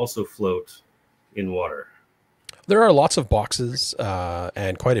that will also float in water. There are lots of boxes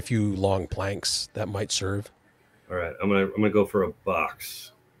and quite a few long planks that might serve. All right. I'm gonna go for a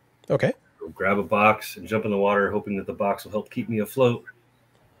box. Okay. Go grab a box and jump in the water, hoping that the box will help keep me afloat.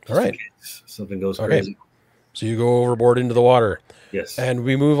 All right. Something goes crazy. So you go overboard into the water. Yes. And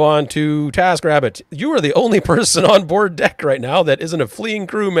we move on to TaskRabbit. You are the only person on board deck right now that isn't a fleeing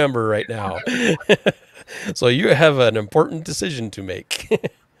crew member right now. So you have an important decision to make.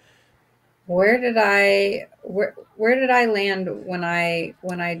 Where did I land when I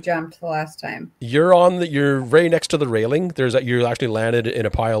jumped the last time? You're right next to the railing. You actually landed in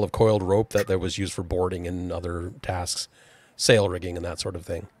a pile of coiled rope that was used for boarding and other tasks, sail rigging and that sort of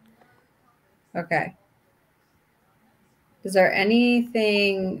thing. Okay. Is there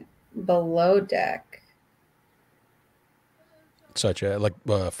anything below deck? Such a I want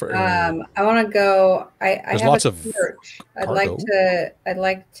to go. I have lots a of torch. cargo. I'd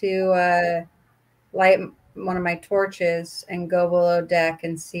like to light one of my torches and go below deck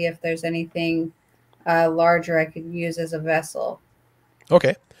and see if there's anything larger I could use as a vessel.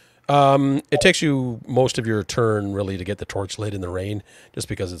 Okay. It takes you most of your turn really to get the torch lit in the rain, just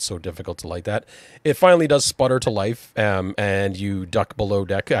because it's so difficult to light that. It finally does sputter to life, and you duck below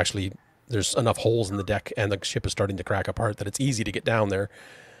deck. Actually, there's enough holes in the deck, and the ship is starting to crack apart that it's easy to get down there.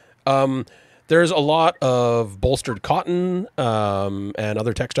 There's a lot of bolstered cotton and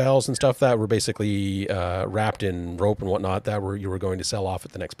other textiles and stuff that were basically wrapped in rope and whatnot that you were going to sell off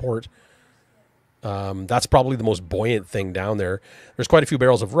at the next port. That's probably the most buoyant thing down there. There's quite a few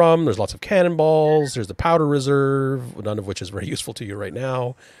barrels of rum. There's lots of cannonballs. There's the powder reserve, none of which is very useful to you right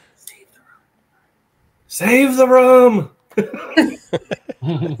now. Save the rum!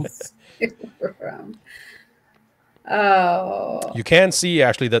 Save the rum. Oh. You can see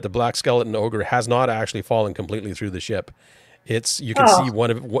actually that the black skeleton ogre has not actually fallen completely through the ship. You can see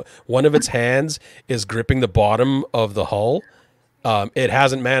one of its hands is gripping the bottom of the hull. It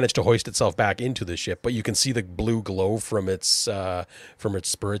hasn't managed to hoist itself back into the ship, but you can see the blue glow from its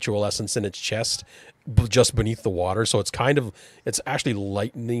spiritual essence in its chest, just beneath the water. So it's actually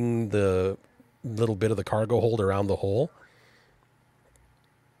lightening the little bit of the cargo hold around the hole.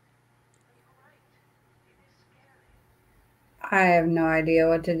 I have no idea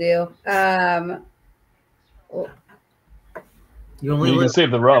what to do. You can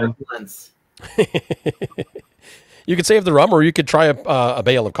save the rum. You could save the rum, or you could try a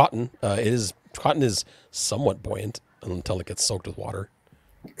bale of cotton. Cotton is somewhat buoyant until it gets soaked with water.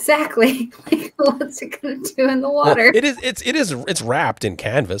 Exactly. Like, what's it going to do in the water? Well, it's wrapped in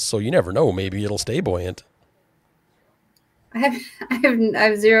canvas, so you never know. Maybe it'll stay buoyant. I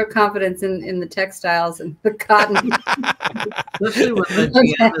have zero confidence in the textiles and the cotton. Especially when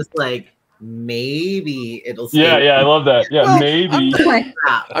the GM is like, maybe it'll stay. Yeah, I love that. Yeah, well, maybe.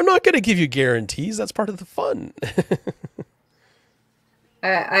 I'm not going to give you guarantees. That's part of the fun.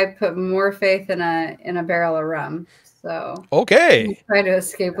 I put more faith in a barrel of rum. So okay, try to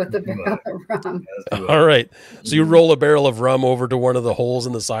escape with the barrel of rum. all right. So you roll a barrel of rum over to one of the holes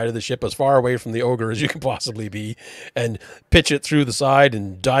in the side of the ship, as far away from the ogre as you can possibly be, and pitch it through the side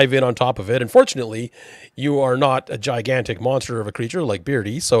and dive in on top of it. Unfortunately, you are not a gigantic monster of a creature like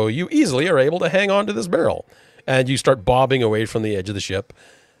Beardy, so you easily are able to hang on to this barrel, and you start bobbing away from the edge of the ship.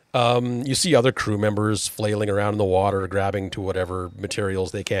 You see other crew members flailing around in the water, grabbing to whatever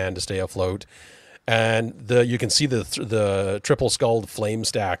materials they can to stay afloat. And you can see the triple-skulled flame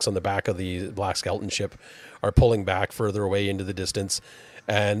stacks on the back of the Black Skeleton ship are pulling back further away into the distance.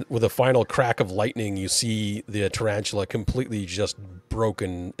 And with a final crack of lightning, you see the tarantula completely just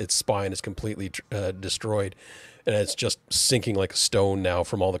broken. Its spine is completely destroyed. And it's just sinking like a stone now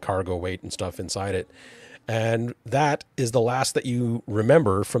from all the cargo weight and stuff inside it. And that is the last that you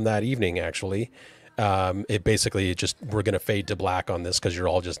remember from that evening, actually. It basically just, we're going to fade to black on this because you're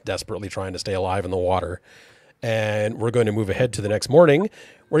all just desperately trying to stay alive in the water. And we're going to move ahead to the next morning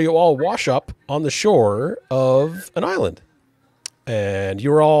where you all wash up on the shore of an island. And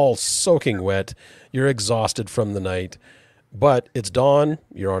you're all soaking wet. You're exhausted from the night. But it's dawn.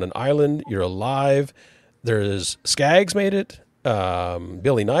 You're on an island. You're alive. There's Skaggs made it.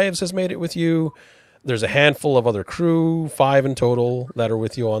 Billy Knives has made it with you. There's a handful of other crew, 5 in total, that are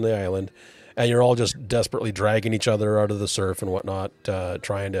with you on the island. And you're all just desperately dragging each other out of the surf and whatnot,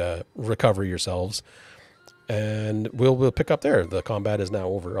 trying to recover yourselves. And we'll pick up there. The combat is now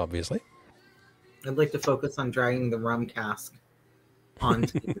over, obviously. I'd like to focus on dragging the rum cask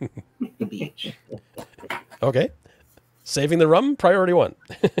onto the beach. Okay. Saving the rum, priority 1.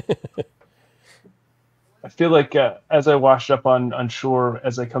 I feel like as I washed up on shore,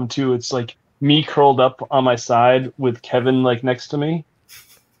 as I come to, it's like me curled up on my side with Kevin like next to me,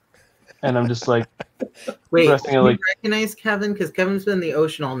 and I'm just like, wait, do you recognize Kevin? Because Kevin's been in the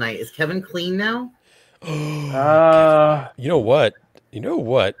ocean all night. Is Kevin clean now? You know what?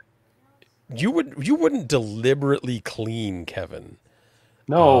 You wouldn't deliberately clean Kevin.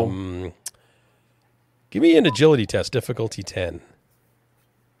 No. Give me an agility test, difficulty 10.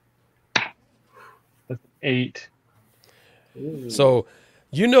 That's 8. Ooh. So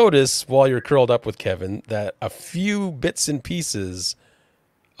you notice while you're curled up with Kevin that a few bits and pieces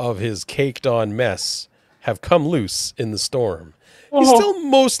of his caked on mess have come loose in the storm. He's still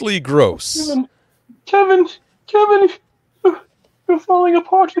mostly gross. Kevin, you're falling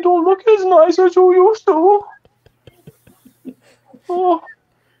apart. You don't look as nice as you used to. Oh.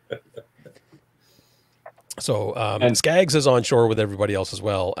 So and Skaggs is on shore with everybody else as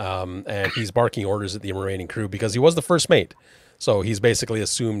well, and he's barking orders at the remaining crew because he was the first mate. So he's basically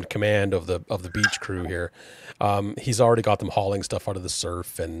assumed command of the beach crew here. He's already got them hauling stuff out of the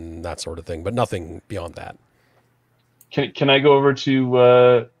surf and that sort of thing, but nothing beyond that. Can I go over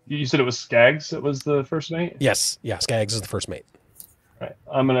to? You said it was Skaggs that was the first mate. Yes, yeah, Skaggs is the first mate. Right,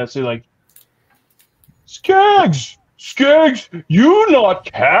 I'm gonna say like, Skaggs, you not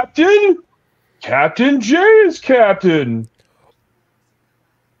captain. Captain J is captain.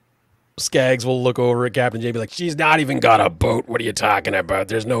 Skaggs will look over at Captain J and be like, she's not even got a boat. What are you talking about?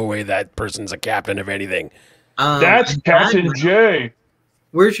 There's no way that person's a captain of anything. That's Captain J.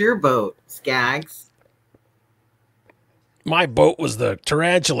 Where's your boat, Skaggs? My boat was the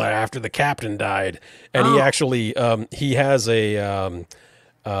tarantula after the captain died. And he actually, he has a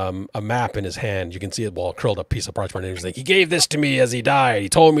map in his hand. You can see it, well, curled up piece of parchment. And he's like, he gave this to me as he died. He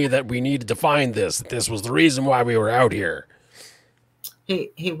told me that we needed to find this. That this was the reason why we were out here.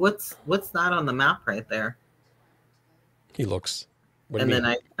 Hey, what's that on the map right there? He looks. And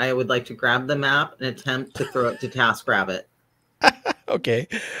then I would like to grab the map and attempt to throw it to TaskRabbit. Okay.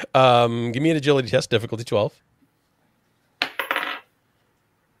 Give me an agility test, difficulty 12.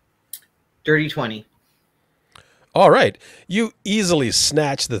 Dirty 20. All right. You easily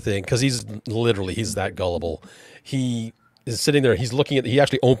snatch the thing because he's that gullible. He is sitting there. He's looking at, he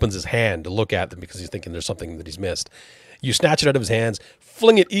actually opens his hand to look at them because he's thinking there's something that he's missed. You snatch it out of his hands,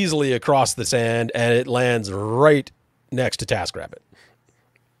 fling it easily across the sand, and it lands right next to TaskRabbit.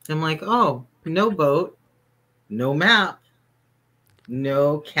 I'm like, oh, no boat, no map,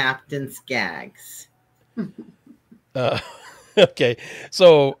 no Captain Skaggs. Okay.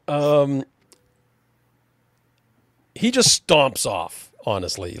 So, he just stomps off,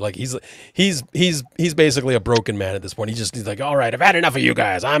 honestly. Like he's basically a broken man at this point. He's like, all right, I've had enough of you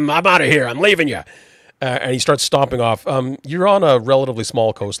guys. I'm out of here. I'm leaving you. And he starts stomping off. You're on a relatively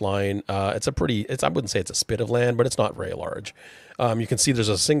small coastline. I wouldn't say it's a spit of land, but it's not very large. You can see there's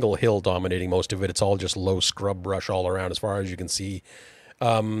a single hill dominating most of it. It's all just low scrub brush all around as far as you can see.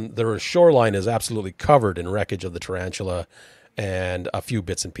 The shoreline is absolutely covered in wreckage of the tarantula. and a few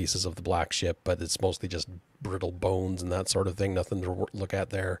bits and pieces of the black ship, but it's mostly just brittle bones and that sort of thing. Nothing to look at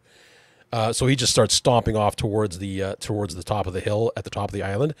there. So he just starts stomping off towards the top of the hill at the top of the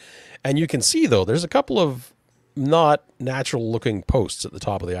island, and you can see though there's a couple of not natural looking posts at the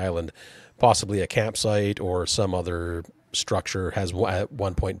top of the island, possibly a campsite or some other structure has at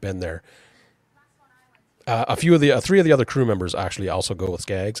one point been there. Three of the other crew members actually also go with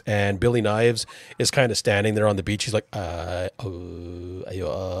Skaggs, and Billy Knives is kind of standing there on the beach. He's like, who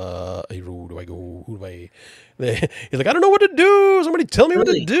do I go? Who do I? He's like, I don't know what to do. Somebody tell me what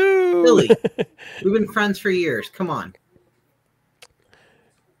to do. Billy, we've been friends for years. Come on.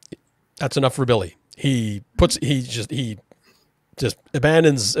 That's enough for Billy. He just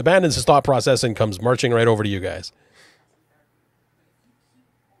abandons his thought process and comes marching right over to you guys.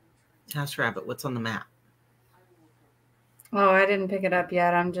 Task Rabbit, what's on the map? Oh, I didn't pick it up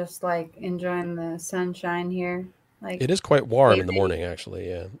yet. I'm just like enjoying the sunshine here. Like it is quite warm in the morning, actually.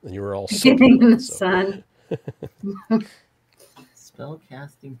 Yeah, and you were all soaked in the sun. Spell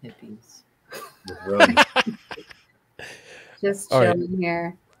casting hippies. Just All right. chilling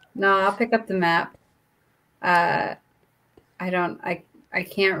here. No, I'll pick up the map. I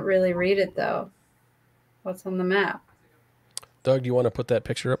can't really read it though. What's on the map? Doug, do you want to put that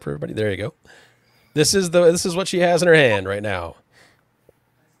picture up for everybody? There you go. This is what she has in her hand right now.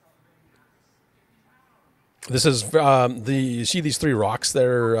 This is you see these three rocks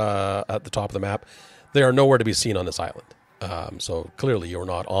there at the top of the map. They are nowhere to be seen on this island. So clearly you're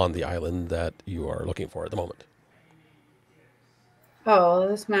not on the island that you are looking for at the moment. Oh,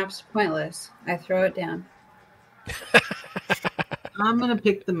 this map's pointless. I throw it down. I'm gonna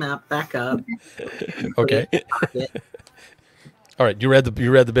pick the map back up. Okay. All right. You read the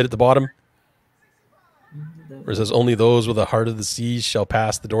bit at the bottom, where it says, "Only those with a heart of the seas shall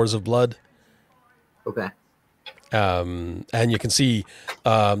pass the doors of blood." Okay. And you can see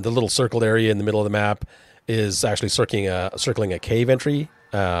the little circled area in the middle of the map is actually circling a cave entry.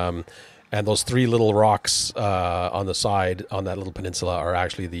 And those three little rocks on the side on that little peninsula are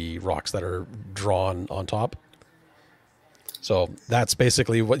actually the rocks that are drawn on top. So that's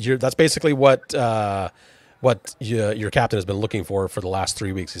basically what your captain has been looking for the last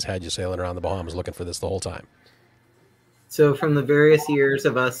 3 weeks. He's had you sailing around the Bahamas looking for this the whole time. So from the various years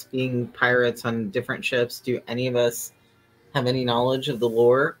of us being pirates on different ships, do any of us have any knowledge of the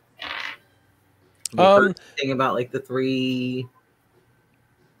lore? Thing about like the three.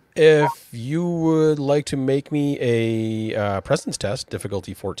 If you would like to make me a presence test,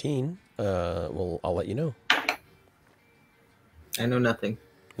 difficulty 14, I'll let you know. I know nothing.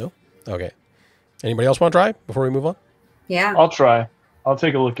 No? Okay. Anybody else want to try before we move on? Yeah. I'll try. I'll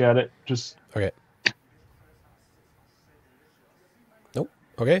take a look at it. Just okay. Nope.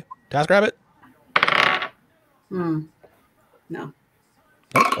 Okay. Task Rabbit? No. Nope.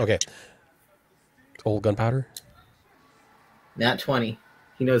 Okay. Old gunpowder? Nat 20.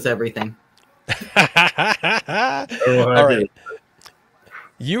 He knows everything. All right.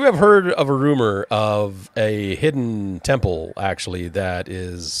 You have heard of a rumor of a hidden temple, actually, that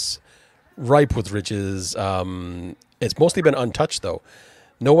is ripe with riches. It's mostly been untouched, though.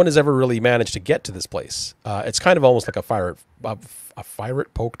 No one has ever really managed to get to this place. It's kind of almost like a pirate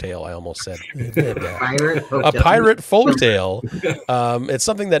folktale, I almost said. A pirate folktale. It's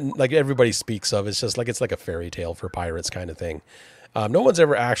something that like everybody speaks of. It's like a fairy tale for pirates kind of thing. No one's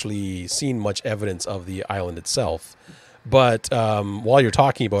ever actually seen much evidence of the island itself. But while you're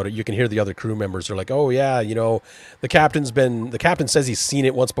talking about it, you can hear the other crew members are like, "Oh yeah, you know, the captain says he's seen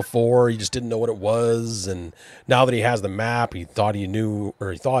it once before. He just didn't know what it was, and now that he has the map, he thought he knew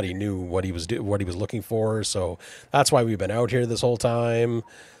what he was looking for. So that's why we've been out here this whole time.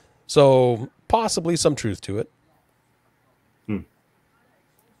 So possibly some truth to it.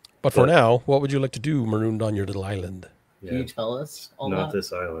 But for now, what would you like to do, marooned on your little island? Can you tell us all Not that?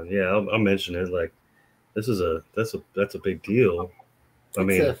 this island. Yeah, I'll mention it. Like, that's a big deal. It's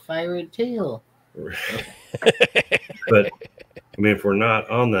a fiery tale. But I mean, if we're not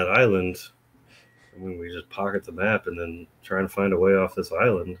on that island, I mean, we just pocket the map and then try and find a way off this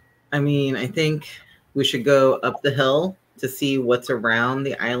island. I mean, I think we should go up the hill to see what's around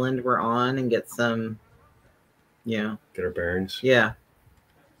the island we're on and get some, Get our bearings. Yeah.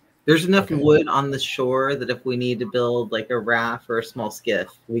 There's enough wood on the shore that if we need to build like a raft or a small skiff,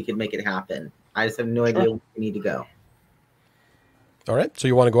 we could make it happen. I just have no idea where we need to go. All right. So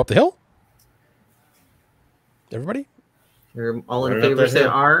you want to go up the hill? Everybody? You're all in favor, say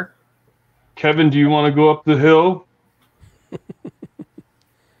R. Kevin, do you want to go up the hill?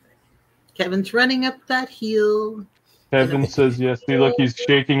 Kevin's running up that hill. Kevin says yes. See, look, he's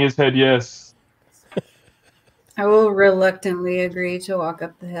shaking his head yes. I will reluctantly agree to walk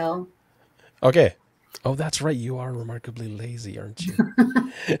up the hill. Okay. Oh, that's right. You are remarkably lazy, aren't you?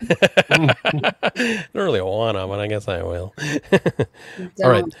 I don't really want to, but I guess I will. All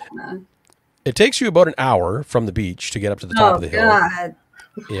right. It takes you about an hour from the beach to get up to the top of the hill. God.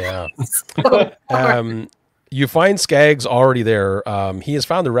 Yeah. You find Skaggs already there. He has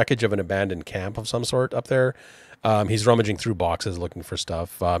found the wreckage of an abandoned camp of some sort up there. He's rummaging through boxes looking for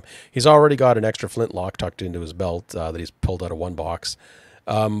stuff. He's already got an extra flintlock tucked into his belt that he's pulled out of one box.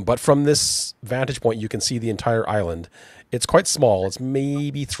 But from this vantage point, you can see the entire island. It's quite small. It's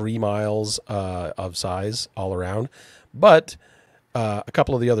maybe 3 miles of size all around. But a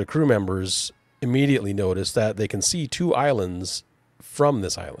couple of the other crew members immediately notice that they can see 2 islands from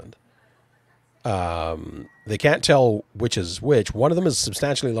this island. They can't tell which is which. One of them is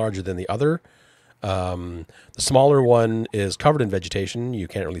substantially larger than the other. The smaller one is covered in vegetation. You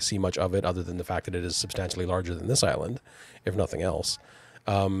can't really see much of it other than the fact that it is substantially larger than this island, if nothing else.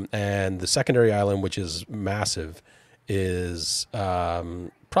 And the secondary island, which is massive, is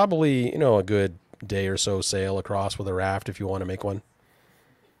probably, a good day or so sail across with a raft if you want to make one.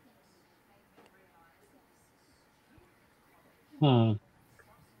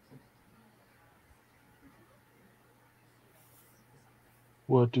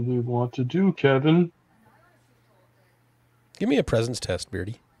 What do we want to do, Kevin? Give me a presence test,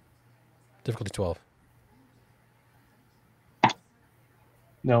 Beardy. Difficulty 12.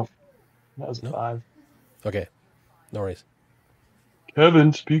 No. That was 5. Okay. No worries.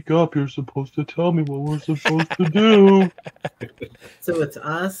 Kevin, speak up. You're supposed to tell me what we're supposed to do. So it's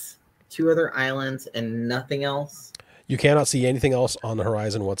us, 2 other islands, and nothing else? You cannot see anything else on the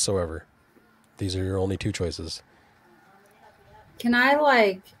horizon whatsoever. These are your only 2 choices. Can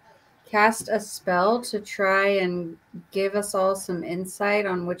I, cast a spell to try and give us all some insight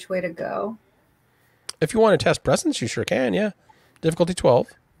on which way to go? If you want to test presence, you sure can, yeah. Difficulty 12.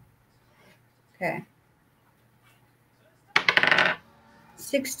 Okay.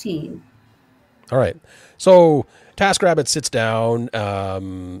 16. All right. So TaskRabbit sits down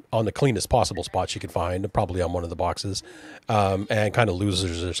on the cleanest possible spot she could find, probably on one of the boxes, and kind of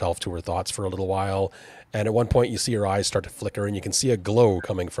loses herself to her thoughts for a little while. And at one point, you see her eyes start to flicker, and you can see a glow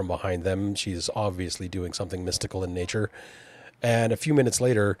coming from behind them. She's obviously doing something mystical in nature. And a few minutes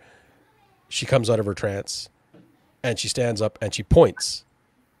later, she comes out of her trance, and she stands up, and she points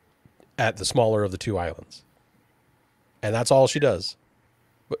at the smaller of the 2 islands. And that's all she does.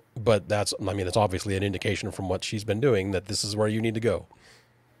 But it's obviously an indication from what she's been doing that this is where you need to go.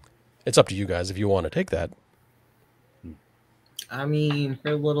 It's up to you guys if you want to take that. I mean,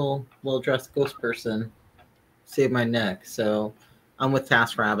 her little well-dressed ghost person saved my neck, so I'm with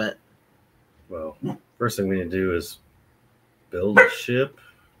TaskRabbit. Well, first thing we need to do is build a ship.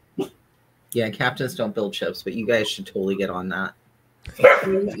 Yeah, captains don't build ships, but you guys should totally get on that.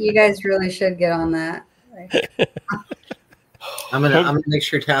 You guys really should get on that. I'm gonna make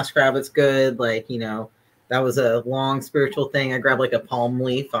sure TaskRabbit's good. That was a long spiritual thing. I grabbed a palm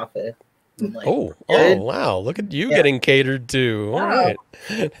leaf off it. Oh wow! Look at you getting catered to. All right.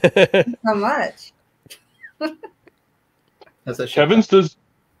 How much? Kevin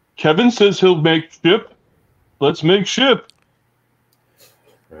says he'll make ship. Let's make ship.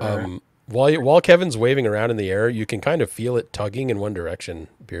 While Kevin's waving around in the air, you can kind of feel it tugging in one direction,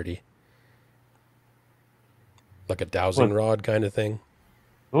 Beardy. Like a dowsing rod kind of thing.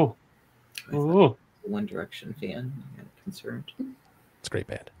 Oh. One Direction fan. I'm concerned. It's a great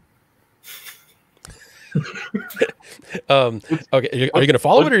band. Okay, are you going to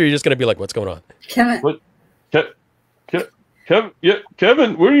follow it, or are you just going to be like, "What's going on?" Kevin,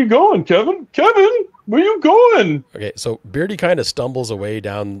 Kevin, where are you going? Kevin, where are you going? Okay, so Beardy kind of stumbles away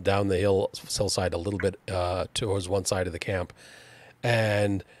down the hillside a little bit towards one side of the camp,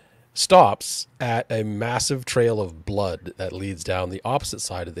 and stops at a massive trail of blood that leads down the opposite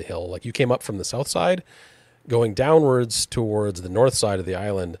side of the hill. Like, you came up from the south side, going downwards towards the north side of the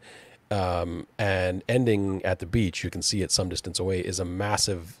island, and ending at the beach. You can see it some distance away is a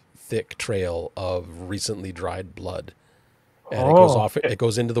massive, thick trail of recently dried blood, and it goes off. It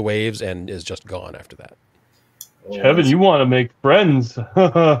goes into the waves and is just gone after that. Kevin, you want to make friends?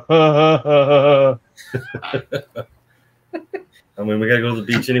 I mean, we gotta go to the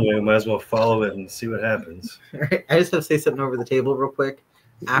beach anyway. We might as well follow it and see what happens. All right. I just have to say something over the table real quick.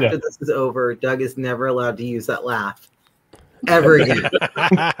 After this is over, Doug is never allowed to use that laugh ever again.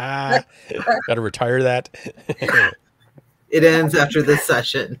 Got to retire that. It ends after this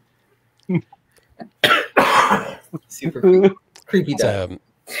session. Super creepy Doug.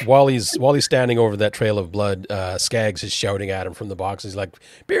 While he's standing over that trail of blood, Skaggs is shouting at him from the box. He's like,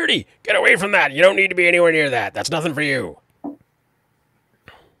 "Beardy, get away from that! You don't need to be anywhere near that. That's nothing for you."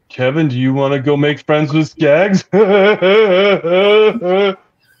 Kevin, do you want to go make friends with Skaggs? All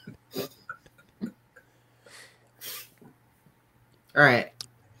right.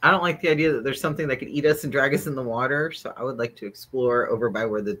 I don't like the idea that there's something that could eat us and drag us in the water, so I would like to explore over by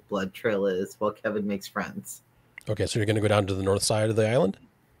where the blood trail is while Kevin makes friends. Okay, so you're going to go down to the north side of the island?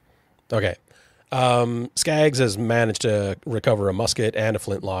 Okay. Skaggs has managed to recover a musket and a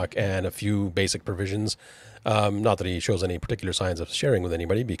flintlock and a few basic provisions. Not that he shows any particular signs of sharing with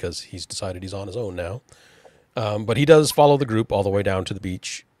anybody because he's decided he's on his own now. But he does follow the group all the way down to the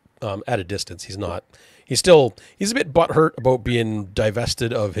beach at a distance. He's a bit butthurt about being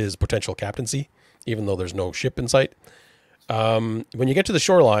divested of his potential captaincy, even though there's no ship in sight. When you get to the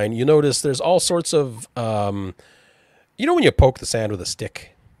shoreline, you notice there's all sorts of, when you poke the sand with a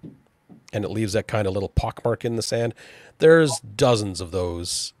stick and it leaves that kind of little pockmark in the sand, there's dozens of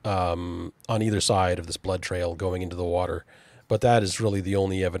those on either side of this blood trail going into the water. But that is really the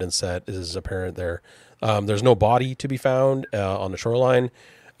only evidence that is apparent there. There's no body to be found on the shoreline.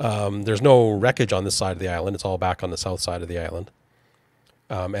 There's no wreckage on this side of the island. It's all back on the south side of the island.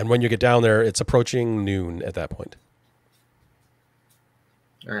 And when you get down there, it's approaching noon at that point.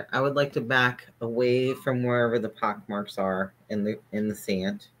 All right. I would like to back away from wherever the pockmarks are in the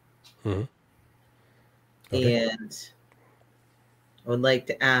sand. Mm-hmm. Okay. And I would like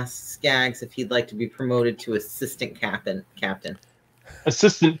to ask Skaggs if he'd like to be promoted to assistant captain.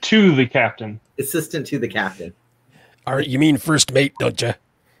 Assistant to the captain. Assistant to the captain. All right, you mean first mate, don't you?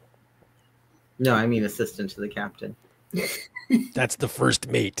 No, I mean assistant to the captain. That's the first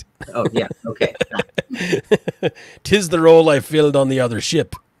mate. Oh, yeah. Okay. 'Tis the role I filled on the other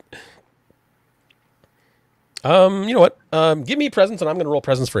ship. You know what? Give me presents, and I'm going to roll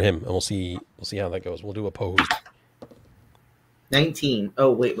presents for him, and we'll see how that goes. We'll do opposed. 19.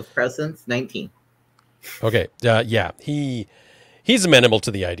 Oh, wait, with presents? 19. Okay. Yeah. He's amenable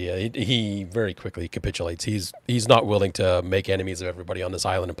to the idea. He very quickly capitulates. He's not willing to make enemies of everybody on this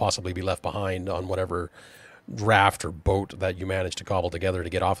island and possibly be left behind on whatever raft or boat that you manage to cobble together to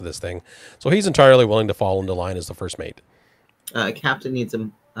get off of this thing. So he's entirely willing to fall into line as the first mate. Captain needs a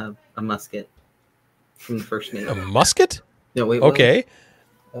musket from the first mate. A musket? No, wait. Okay.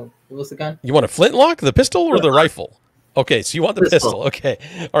 What was the gun? You want a flintlock, the pistol, or the rifle? Okay, so you want the pistol. Okay.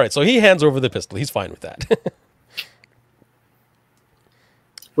 All right, so he hands over the pistol. He's fine with that.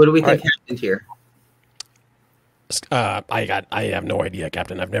 What do we think happened here? I have no idea,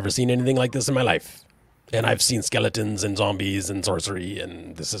 Captain. I've never seen anything like this in my life. And I've seen skeletons and zombies and sorcery,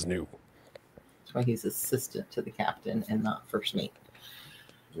 and this is new. That's why he's assistant to the captain and not first mate.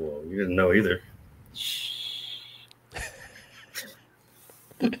 Well, you didn't know either.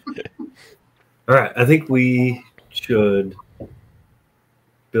 All right, I think we should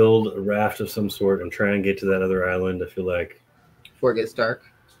build a raft of some sort and try and get to that other island. I feel like before it gets dark.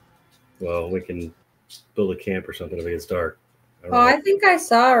 Well, we can build a camp or something if it gets dark. I think I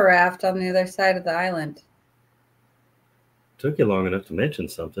saw a raft on the other side of the island. Took you long enough to mention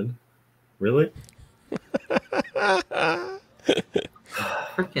something. Really?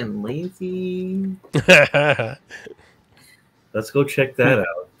 Freaking lazy. Let's go check that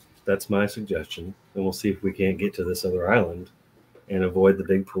out. That's my suggestion. And we'll see if we can't get to this other island and avoid the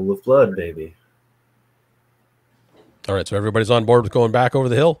big pool of blood, baby. All right, so everybody's on board with going back over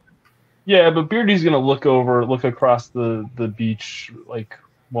the hill? Yeah, but Beardy's going to look across the beach like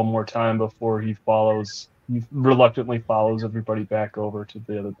one more time before he reluctantly follows everybody back over to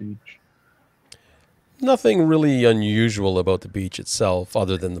the other beach. Nothing really unusual about the beach itself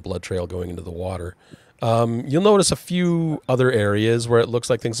other than the blood trail going into the water. You'll notice a few other areas where it looks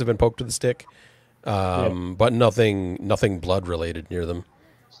like things have been poked with a stick, but nothing blood related near them.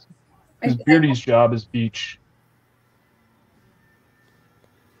 Beardy's job is beach.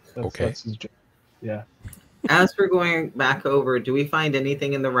 That's his job. Yeah. As we're going back over, do we find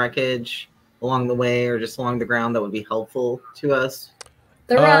anything in the wreckage along the way or just along the ground that would be helpful to us?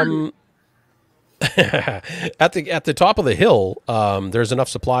 At the top of the hill, there's enough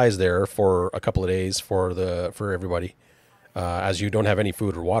supplies there for a couple of days for everybody. As you don't have any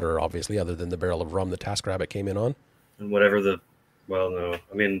food or water, obviously, other than the barrel of rum the TaskRabbit came in on. And whatever I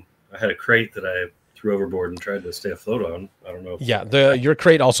had a crate that I threw overboard and tried to stay afloat on. I don't know. Yeah, your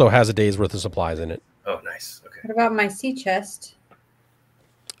crate also has a day's worth of supplies in it. Oh, nice. Okay. What about my sea chest?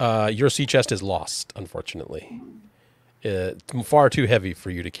 Your sea chest is lost, unfortunately. It's far too heavy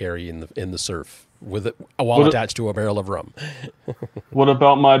for you to carry in the surf while attached to a barrel of rum. What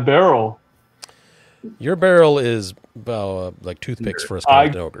about my barrel? Your barrel is like toothpicks for a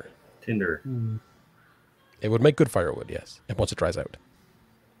skeleton ogre. Tinder. It would make good firewood, yes, and once it dries out.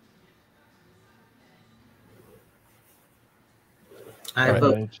 I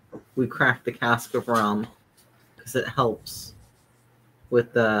vote we craft the cask of rum because it helps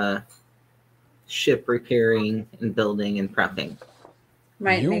with the ship repairing and building and prepping.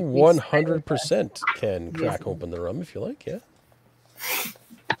 Might you make me 100% can crack open the rum if you like, yeah.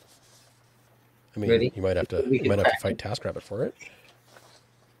 I mean, Ready? you might have to fight TaskRabbit for it.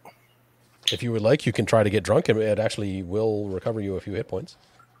 If you would like, you can try to get drunk, and it actually will recover you a few hit points.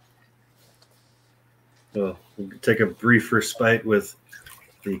 Well, we'll take a brief respite with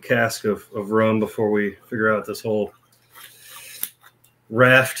the cask of rum before we figure out this whole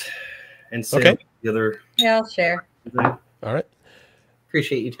raft and sail together. Yeah, I'll share. All right.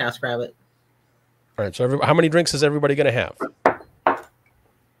 Appreciate you, TaskRabbit. All right. So, how many drinks is everybody going to have?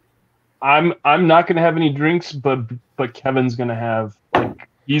 I'm not gonna have any drinks, but Kevin's gonna have.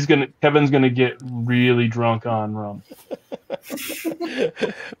 Kevin's gonna get really drunk on rum.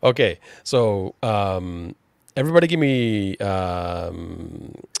 Okay, so everybody give me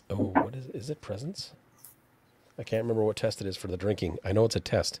what is it? Presents? I can't remember what test it is for the drinking. I know it's a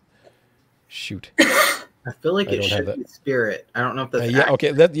test. Shoot. I feel like it should be spirit. I don't know if that's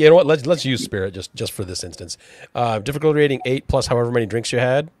okay. You know what? Let's use spirit just for this instance. Difficulty rating 8 plus however many drinks you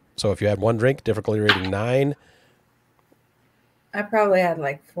had. So if you had 1 drink, difficulty rating 9. I probably had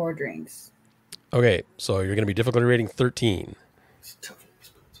like 4 drinks. Okay, so you're going to be difficulty rating 13.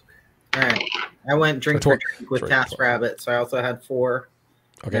 All right. I went drink for drink with TaskRabbit, so I also had 4.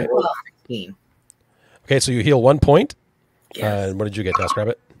 Okay. 16. Okay, so you heal 1 point. Yes. And what did you get,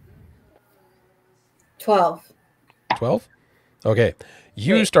 TaskRabbit? 12. 12? Okay.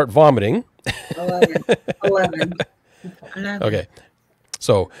 You start vomiting. 11. 11. Okay.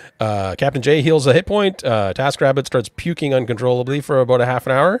 So Captain J heals a hit point. TaskRabbit starts puking uncontrollably for about a half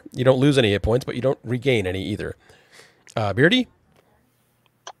an hour. You don't lose any hit points, but you don't regain any either. Beardy?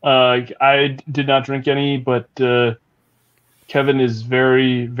 I did not drink any, but Kevin is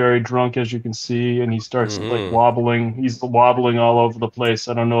very, very drunk, as you can see, and he starts like wobbling. He's wobbling all over the place.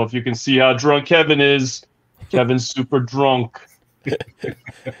 I don't know if you can see how drunk Kevin is. Kevin's super drunk.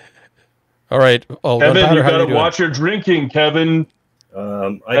 All right. Kevin, you gotta watch your drinking, Kevin.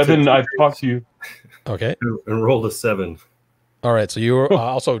 Kevin, I've talked to you. Okay. And rolled a 7. All right. So you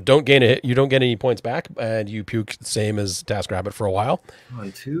also don't gain a hit. You don't get any points back, and you puke the same as TaskRabbit for a while.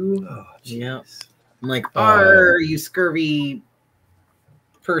 On 2. Oh, yeah. I'm like, you scurvy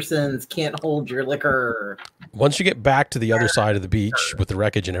persons can't hold your liquor. Once you get back to the other side of the beach with the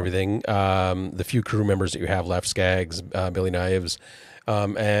wreckage and everything, the few crew members that you have left, Skags, Billy Knives,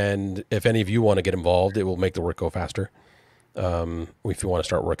 and if any of you want to get involved, it will make the work go faster. If you want to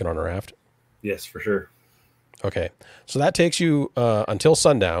start working on a raft. Yes, for sure. Okay. So that takes you until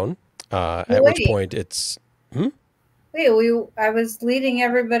sundown, at which point it's... Wait, I was leading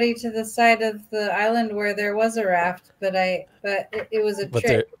everybody to the side of the island where there was a raft, but it was a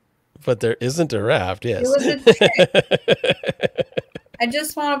trick. But there isn't a raft, yes. It was a trick. I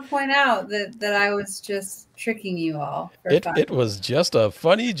just want to point out that I was just tricking you all. It was just a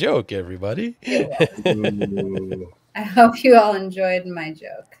funny joke, everybody. I hope you all enjoyed my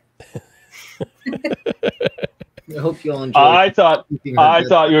joke. I hope you all enjoyed. I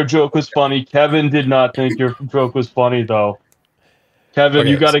thought your joke was funny. Kevin did not think your joke was funny, though. Kevin,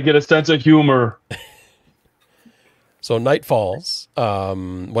 you got to get a sense of humor. So night falls.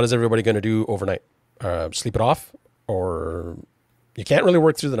 What is everybody going to do overnight? Sleep it off, or you can't really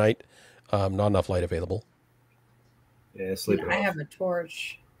work through the night. Not enough light available. Yeah, sleep it off. I have a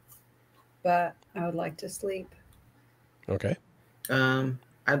torch, but I would like to sleep. Okay.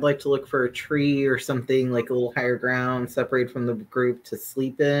 I'd like to look for a tree or something like a little higher ground, separate from the group to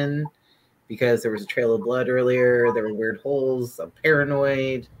sleep in, because there was a trail of blood earlier. There were weird holes. I'm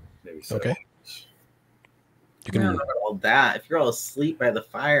paranoid. Maybe so. Okay. You can remember all that. If you're all asleep by the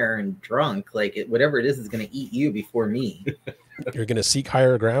fire and drunk, whatever it is going to eat you before me. You're going to seek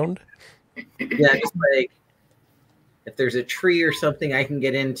higher ground? Yeah, just like if there's a tree or something I can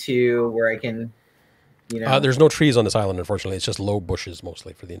get into where I can, there's no trees on this island, unfortunately. It's just low bushes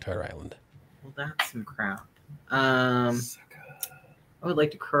mostly for the entire island. Well, that's some crap. I would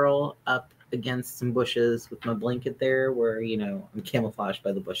like to curl up against some bushes with my blanket there where, I'm camouflaged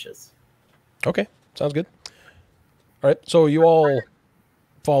by the bushes. Okay, sounds good. All right, so you all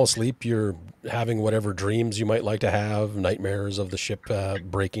fall asleep. You're having whatever dreams you might like to have, nightmares of the ship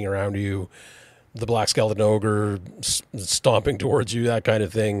breaking around you, the black skeleton ogre stomping towards you, that kind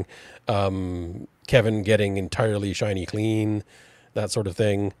of thing. Kevin getting entirely shiny clean, that sort of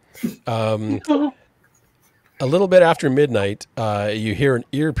thing. A little bit after midnight, you hear an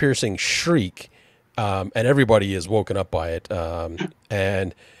ear-piercing shriek, and everybody is woken up by it.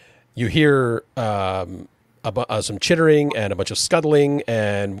 And you hear some chittering and a bunch of scuttling,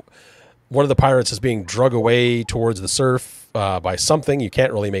 and one of the pirates is being drug away towards the surf by something. You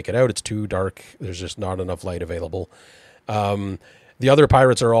can't really make it out. It's too dark. There's just not enough light available. The other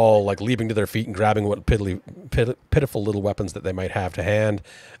pirates are all like leaping to their feet and grabbing what pitiful little weapons that they might have to hand,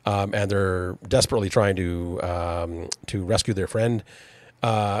 and they're desperately trying to rescue their friend.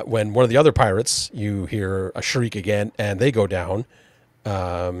 When one of the other pirates, you hear a shriek again, and they go down.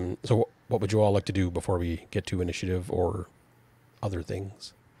 So what would you all like to do before we get to initiative or other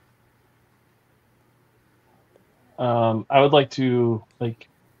things? I would like to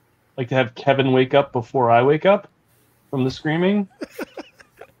have Kevin wake up before I wake up from the screaming.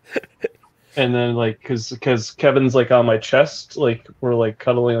 And then because Kevin's like on my chest, like we're like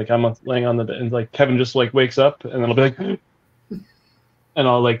cuddling, like I'm laying on the bed, and like Kevin just like wakes up, and then I'll be like, and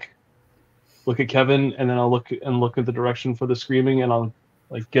I'll like look at Kevin, and then I'll look at the direction for the screaming, and I'll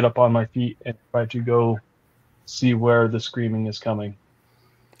like get up on my feet and try to go see where the screaming is coming.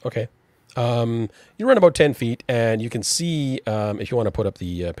 Okay. You run about 10 feet, and you can see, if you want to put up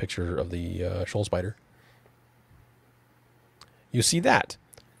the picture of the shoal spider, you see that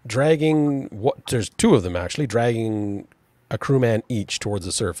dragging there's two of them actually dragging a crewman each towards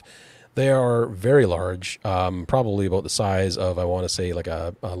the surf. They are very large, probably about the size of, I want to say, like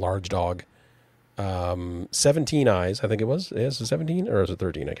a large dog. 17 eyes, I think it was. Is it 17 or is it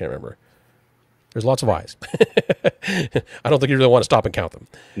 13? I can't remember. There's lots of eyes. I don't think you really want to stop and count them.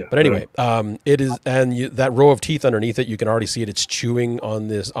 Yeah, but anyway, right. It is, and that row of teeth underneath it, you can already see it. It's chewing on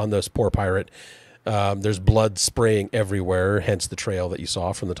this poor pirate. There's blood spraying everywhere, hence the trail that you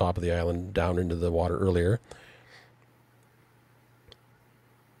saw from the top of the island down into the water earlier.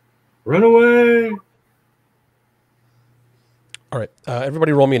 Run away! All right,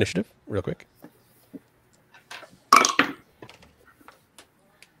 everybody roll me initiative real quick.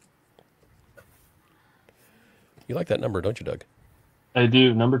 You like that number, don't you, Doug? I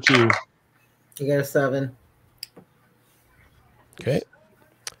do. Number 2. You got a 7. Okay.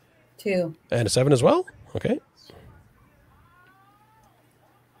 2. And a 7 as well? Okay.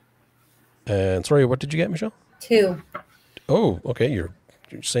 And sorry, what did you get, Michelle? 2. Oh, okay. You're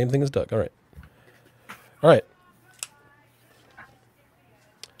same thing as Doug. All right. All right.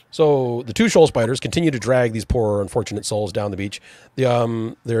 So the two shoal spiders continue to drag these poor, unfortunate souls down the beach.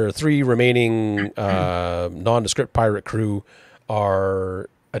 There are 3 remaining nondescript pirate crew are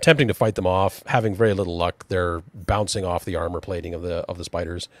attempting to fight them off, having very little luck. They're bouncing off the armor plating of the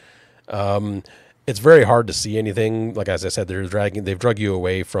spiders. It's very hard to see anything. Like as I said, they've drug you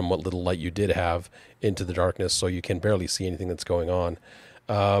away from what little light you did have into the darkness, so you can barely see anything that's going on.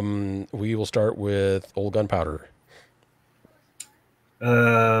 We will start with old gunpowder.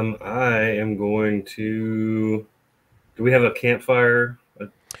 I am going to. Do we have a campfire?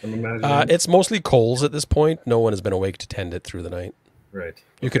 I'm imagining. It's mostly coals at this point. No one has been awake to tend it through the night. Right.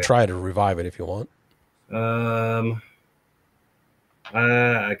 You could try to revive it if you want. Can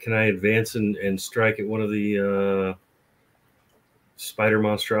I advance and strike at one of the spider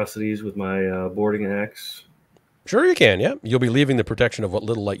monstrosities with my boarding axe? Sure, you can. Yeah, you'll be leaving the protection of what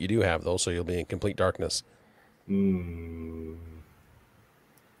little light you do have, though, so you'll be in complete darkness. I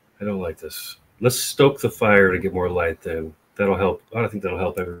don't like this. Let's stoke the fire to get more light then. That'll help. I don't think that'll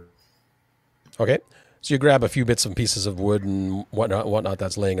help everyone. Okay. So you grab a few bits and pieces of wood and whatnot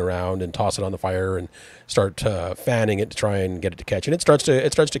that's laying around and toss it on the fire and start fanning it to try and get it to catch. And it starts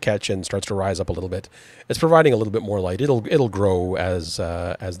to catch and starts to rise up a little bit. It's providing a little bit more light. It'll grow as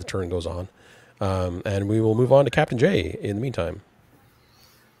the turn goes on. And we will move on to Captain J in the meantime.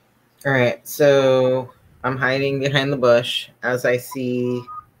 All right. So I'm hiding behind the bush as I see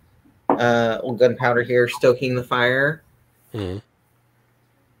old gunpowder here stoking the fire. Mm-hmm.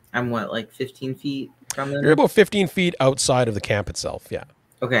 I'm like 15 feet from them? You're about 15 feet outside of the camp itself, yeah.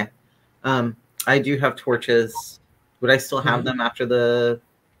 Okay. I do have torches. Would I still have them after the...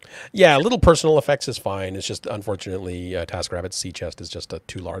 Yeah, little personal effects is fine. It's just, unfortunately, TaskRabbit's sea chest is just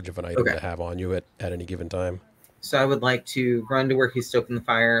too large of an item to have on you at any given time. So I would like to run to where he's stoking the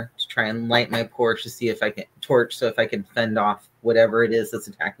fire to try and light my torch to see if I can so if I can fend off whatever it is that's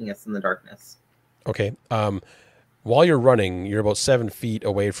attacking us in the darkness. Okay. While you're running, you're about 7 feet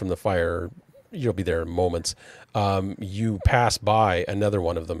away from the fire. You'll be there in moments. You pass by another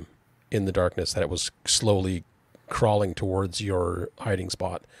one of them in the darkness that it was slowly crawling towards your hiding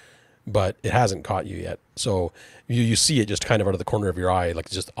spot. but it hasn't caught you yet. So you see it just kind of out of the corner of your eye, like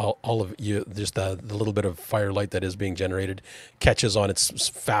just all of you, just the little bit of firelight that is being generated catches on its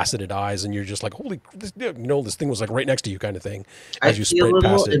faceted eyes, and you're just like, holy, this thing was like right next to you, kind of thing. As you sprint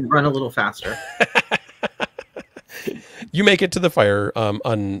past it and run a little faster. You make it to the fire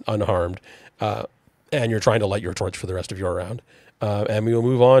unharmed, and you're trying to light your torch for the rest of your round. And we will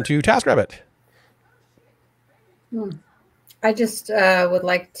move on to TaskRabbit. I just would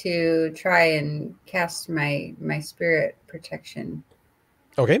like to try and cast my spirit protection.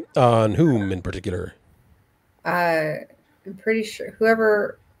 Okay. On whom in particular? I'm pretty sure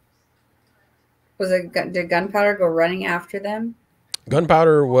whoever was it. Did Gunpowder go running after them?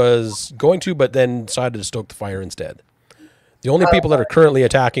 Gunpowder was going to, but then decided to stoke the fire instead. The only people that are currently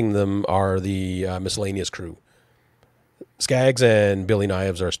attacking them are the miscellaneous crew. Skags and Billy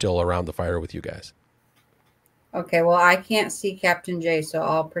Knives are still around the fire with you guys. Okay, well, I can't see Captain J, so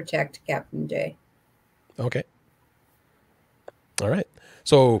I'll protect Captain J. Okay. All right.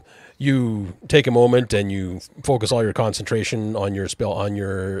 So you take a moment and you focus all your concentration on your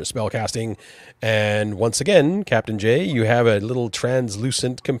spell casting, and once again, Captain J, you have a little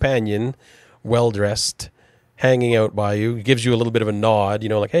translucent companion, well dressed, hanging out by you. He gives you a little bit of a nod,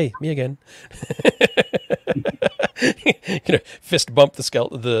 like, "Hey, me again." Fist bump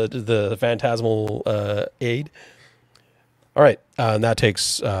the phantasmal aid. All right, and that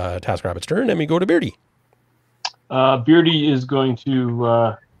takes TaskRabbit's turn, and we go to Beardy. Beardy is going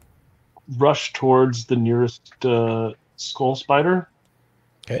to rush towards the nearest skull spider,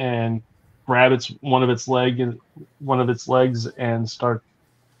 and grab one of its legs and start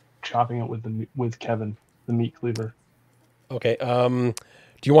chopping it with Kevin, the meat cleaver. Okay. Do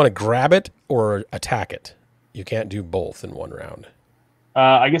you want to grab it or attack it? You can't do both in one round.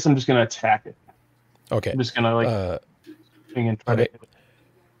 I guess I'm just going to attack it. Okay. I'm just going to swing and try to hit it.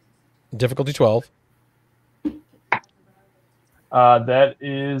 Difficulty 12. That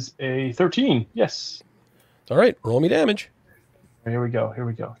is a 13. Yes. All right. Roll me damage. Here we go.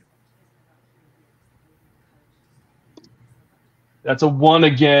 That's a 1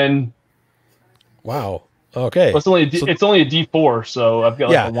 again. Wow. Okay. Well, it's only a D4, so I've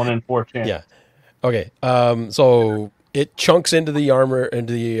got a 1 in 4 chance. Yeah. Okay. So it chunks into the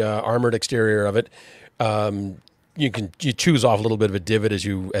armored exterior of it. You choose off a little bit of a divot as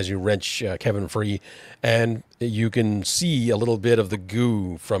you wrench Kevin free, and you can see a little bit of the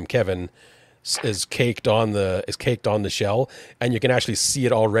goo from Kevin is caked on the shell, and you can actually see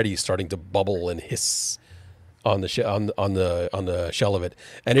it already starting to bubble and hiss on the shell of it,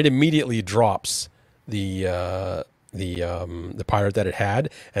 and it immediately drops the pirate that it had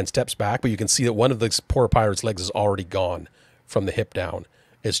and steps back, but you can see that one of the poor pirate's legs is already gone from the hip down.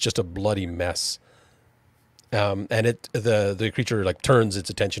 It's just a bloody mess. And the creature turns its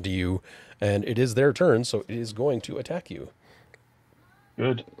attention to you, and it is their turn, so it is going to attack you.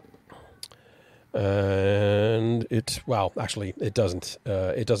 Good. And it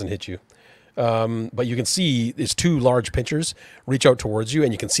doesn't hit you. But you can see these two large pinchers reach out towards you,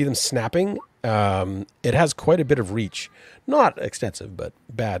 and you can see them snapping. It has quite a bit of reach, not extensive, but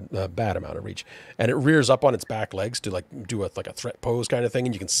bad amount of reach. And it rears up on its back legs to do a threat pose kind of thing,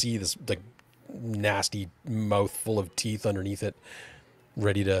 and you can see this nasty mouth full of teeth underneath it,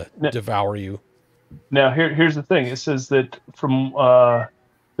 ready to devour you. Now here's the thing. It says that from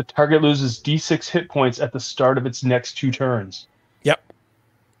the target loses D6 hit points at the start of its next 2 turns. Yep.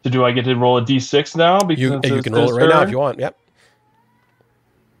 So do I get to roll a D6 now? Because you can roll it right now if you want. Yep.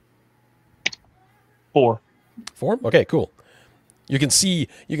 4. 4? Okay, cool. You can see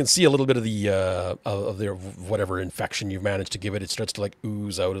a little bit of the whatever infection you've managed to give it. It starts to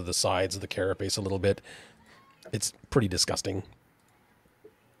ooze out of the sides of the carapace a little bit. It's pretty disgusting.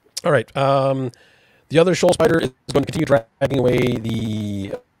 All right. The other shoal spider is going to continue dragging away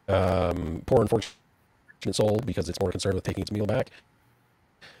the poor unfortunate soul because it's more concerned with taking its meal back.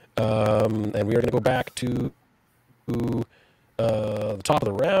 And we are going to go back to the top of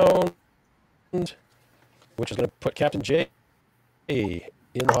the round, which is going to put Captain J in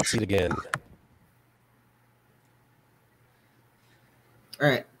the hot seat again. All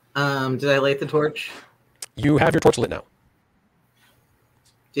right. Did I light the torch? You have your torch lit now.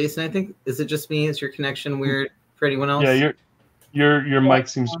 Jason, I think, is it just me? Is your connection weird for anyone else? Yeah, your mic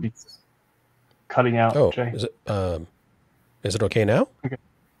seems to be cutting out. Oh, Jay. Is it okay now? Okay.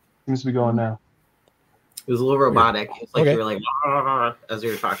 Seems to be going now. It was a little robotic. It's like Okay. you were like as you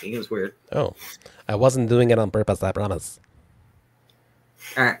were talking. It was weird. Oh, I wasn't doing it on purpose, I promise.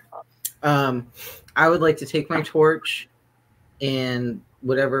 All right. I would like to take my torch and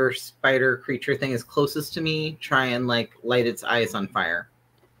whatever spider creature thing is closest to me, try and light its eyes on fire.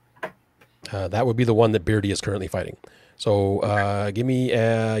 That would be the one that Beardy is currently fighting. So give me,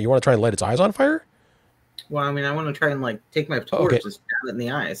 you want to try and light its eyes on fire? Well, I mean, I want to try and like take my torch and stab it in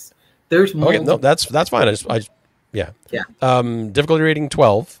the eyes. There's more. Okay, no, that's fine. Yeah. Difficulty rating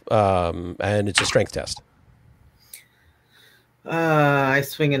 12, and it's a strength test. I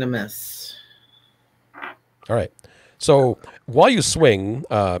swing and a miss. All right. So while you swing,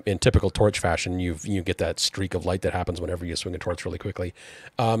 in typical torch fashion, you get that streak of light that happens whenever you swing a torch really quickly.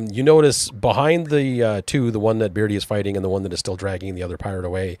 You notice behind the two, the one that Beardy is fighting and the one that is still dragging the other pirate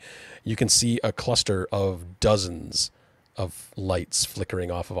away, you can see a cluster of dozens of lights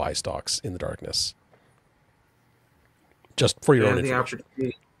flickering off of eye stalks in the darkness. Just for your own information. The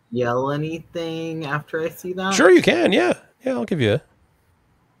opportunity to yell anything after I see that? Sure, you can. Yeah, I'll give you a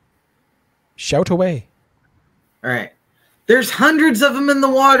shout away. All right. There's hundreds of them in the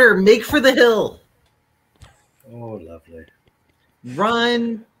water. Make for the hill. Oh, lovely.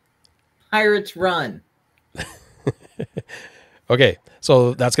 Run, pirates, run. Okay,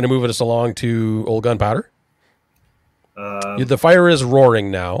 so that's going to move us along to Old Gunpowder. The fire is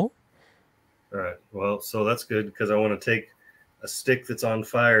roaring now. All right. Well, so that's good because I want to take a stick that's on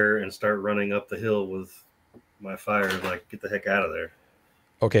fire and start running up the hill with my fire. Like, get the heck out of there.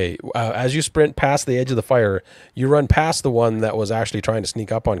 Okay, as you sprint past the edge of the fire, you run past the one that was actually trying to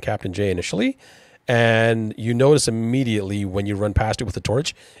sneak up on Captain J initially, and you notice immediately when you run past it with the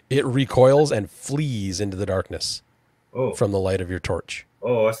torch, it recoils and flees into the darkness from the light of your torch.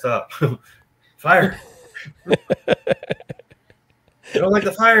 Oh, I stopped. Fire! I don't like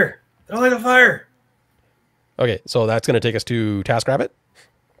the fire. I don't like the fire. Okay, so that's going to take us to TaskRabbit.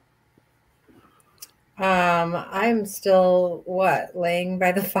 I'm still laying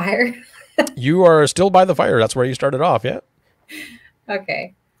by the fire? You are still by the fire. That's where you started off, yeah?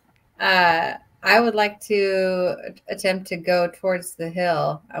 Okay. I would like to attempt to go towards the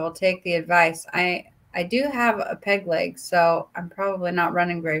hill. I will take the advice. I do have a peg leg, so I'm probably not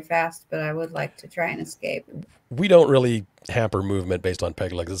running very fast, but I would like to try and escape. We don't really hamper movement based on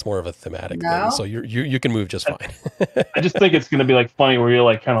peg legs. It's more of a thematic thing, so you can move just fine. I just think it's going to be like funny where you're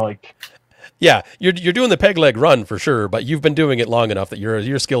like kind of like. Yeah, you're doing the peg leg run for sure, but you've been doing it long enough that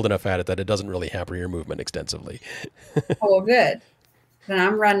you're skilled enough at it that it doesn't really hamper your movement extensively. Oh, good. Then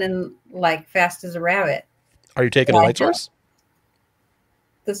I'm running like fast as a rabbit. Are you taking a light source?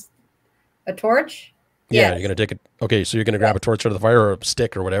 A torch? Yeah, yes. You're gonna take it. Okay, so you're gonna grab a torch out of the fire or a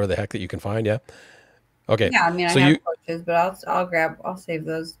stick or whatever the heck that you can find. Yeah. Okay. Yeah, I mean, I have torches, but I'll save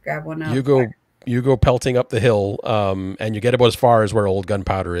those. Grab one out. You go pelting up the hill, and you get about as far as where Old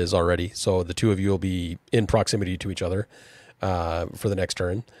Gunpowder is already. So the two of you will be in proximity to each other for the next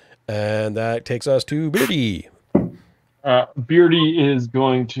turn. And that takes us to Beardy. Beardy is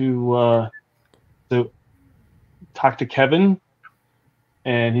going to talk to Kevin,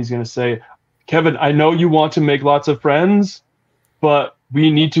 and he's going to say, Kevin, I know you want to make lots of friends, but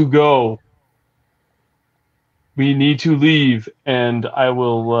we need to go. We need to leave, and I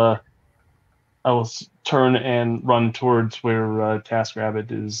will turn and run towards where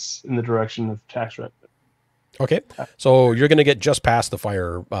TaskRabbit is in the direction of TaskRabbit. Okay, so you're going to get just past the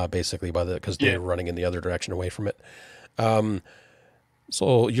fire, basically, because they're running in the other direction away from it.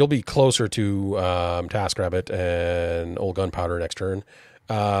 So you'll be closer to TaskRabbit and Old Gunpowder next turn.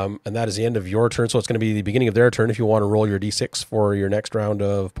 And that is the end of your turn, so it's going to be the beginning of their turn if you want to roll your d6 for your next round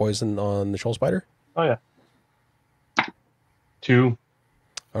of poison on the shoal spider. Oh, yeah. 2.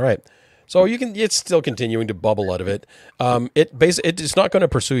 All right. So it's still continuing to bubble out of it. It's not going to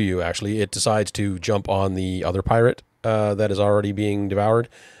pursue you, actually. It decides to jump on the other pirate that is already being devoured,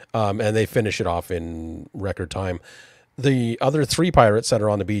 and they finish it off in record time. The other 3 pirates that are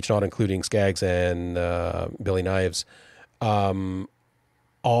on the beach, not including Skaggs and Billy Knives,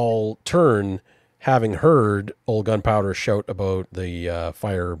 all turn, having heard Old Gunpowder shout about the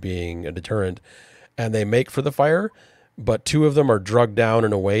fire being a deterrent, and they make for the fire, but 2 of them are drugged down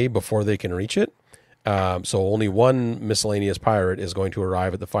and away before they can reach it. So only one miscellaneous pirate is going to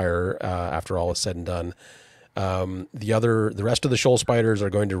arrive at the fire after all is said and done. The rest of the shoal spiders are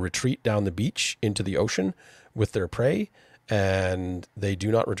going to retreat down the beach into the ocean with their prey, and they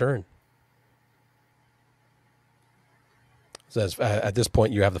do not return. So at this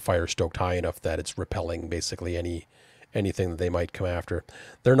point, you have the fire stoked high enough that it's repelling basically anything that they might come after.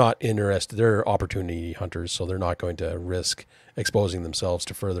 They're not interested. They're opportunity hunters, so they're not going to risk exposing themselves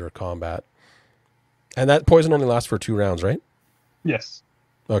to further combat. And that poison only lasts for 2 rounds, right? Yes.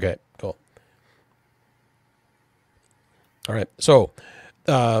 Okay, cool. All right, so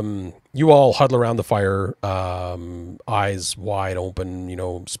you all huddle around the fire, eyes wide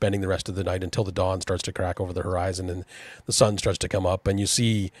open, spending the rest of the night until the dawn starts to crack over the horizon and the sun starts to come up, and you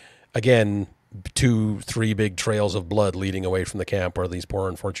see again, 2-3 big trails of blood leading away from the camp where these poor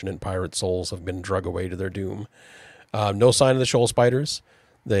unfortunate pirate souls have been drug away to their doom. No sign of the shoal spiders.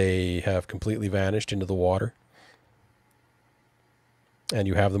 They have completely vanished into the water. And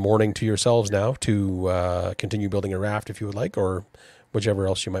you have the morning to yourselves now to continue building a raft if you would like, or whichever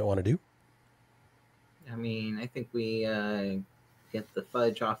else you might want to do. I mean, I think we get the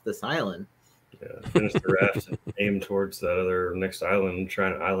fudge off this island. Yeah, finish the raft and aim towards that other next island and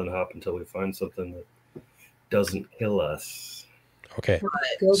try an island hop until we find something that doesn't kill us. Okay.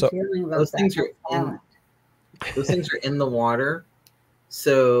 So, those things are in the water,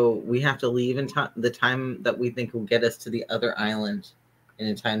 so we have to leave in the time that we think will get us to the other island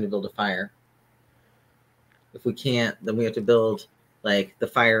in time to build a fire. If we can't, then we have to build like the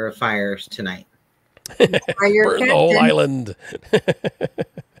fire of fires tonight. Burn the whole island.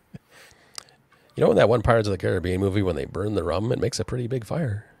 You know, in that one Pirates of the Caribbean movie, when they burn the rum, it makes a pretty big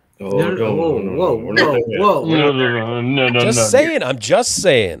fire. No. Just saying. I'm just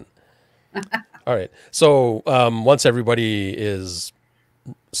saying. All right. So once everybody is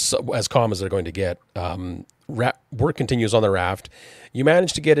as calm as they're going to get, work continues on the raft. You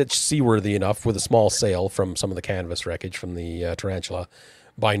manage to get it seaworthy enough with a small sail from some of the canvas wreckage from the Tarantula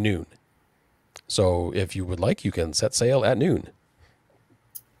by noon. So if you would like, you can set sail at noon.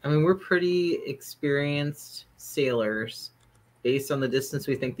 I mean, we're pretty experienced sailors. Based on the distance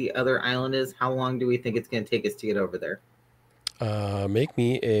we think the other island is, how long do we think it's going to take us to get over there? Make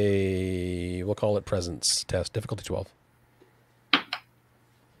me a, we'll call it presence test, difficulty 12.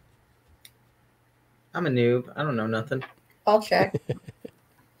 I'm a noob. I don't know nothing. I'll check.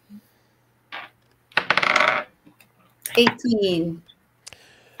 18.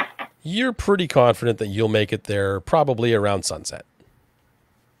 You're pretty confident that you'll make it there probably around sunset.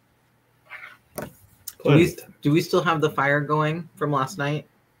 Do we still have the fire going from last night?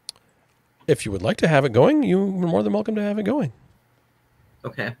 If you would like to have it going, you're more than welcome to have it going.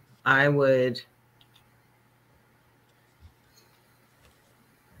 Okay. I would...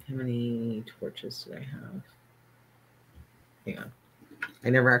 How many torches did I have? Hang on.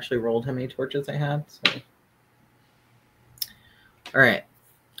 I never actually rolled how many torches I had. So. All right.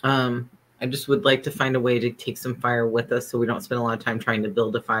 I just would like to find a way to take some fire with us so we don't spend a lot of time trying to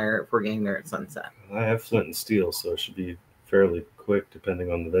build a fire if we're getting there at sunset. I have flint and steel, so it should be fairly quick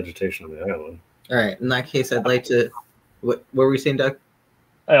depending on the vegetation on the island. All right. In that case, I'd like to... What were we saying, Doug?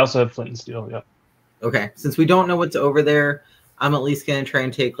 I also have flint and steel, yeah. Okay. Since we don't know what's over there, I'm at least going to try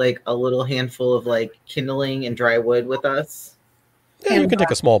and take like a little handful of like kindling and dry wood with us. Yeah, you can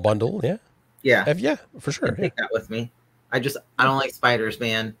take a small bundle, yeah. Yeah. Yeah, for sure. Take that with me. I don't like spiders,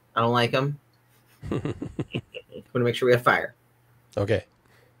 man. I don't like them. Want to make sure we have fire. Okay.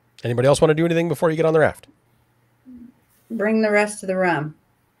 Anybody else want to do anything before you get on the raft? Bring the rest of the rum.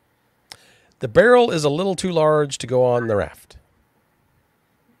 The barrel is a little too large to go on the raft.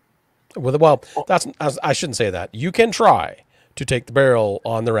 Well, I shouldn't say that. You can try to take the barrel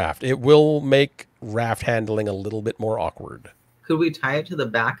on the raft. It will make raft handling a little bit more awkward. Could we tie it to the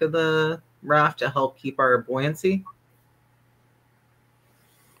back of the raft to help keep our buoyancy?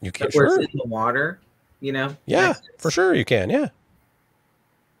 You can, sure. Sure. In the water, you know? Yeah, for sure you can, yeah.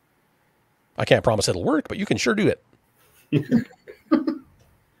 I can't promise it'll work, but you can sure do it.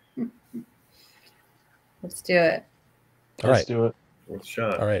 Let's do it. Let's do it. Let's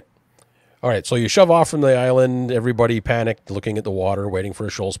shot. All right. So you shove off from the island. Everybody panicked, looking at the water, waiting for a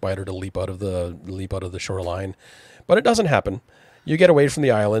shoal spider to leap out of the shoreline, but it doesn't happen. You get away from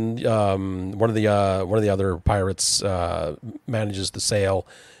the island. One of the other pirates manages the sail,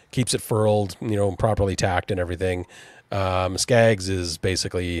 keeps it furled, properly tacked and everything. Skaggs is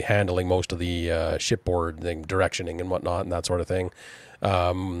basically handling most of the shipboard thing, directioning and whatnot, and that sort of thing.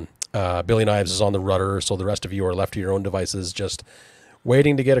 Billy Knives is on the rudder, so the rest of you are left to your own devices, just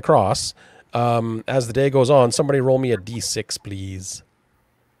waiting to get across. As the day goes on, somebody roll me a d6, please.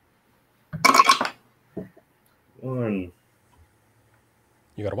 1.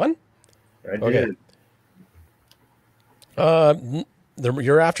 You got a 1? I did. Okay.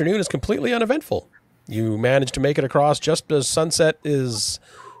 Your afternoon is completely uneventful. You manage to make it across just as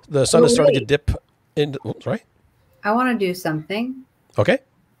the sun is starting to dip into. Sorry? I want to do something. Okay.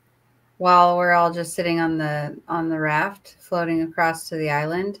 While we're all just sitting on the raft, floating across to the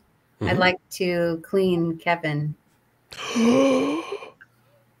island, I'd like to clean Kevin. Are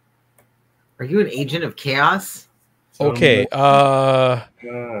you an agent of chaos? Okay. How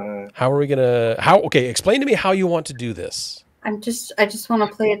are we gonna? Okay, explain to me how you want to do this. I just want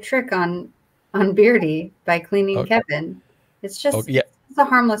to play a trick on Beardy by cleaning Kevin. It's just it's a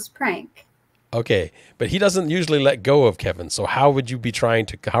harmless prank. Okay, but he doesn't usually let go of Kevin. So how would you be trying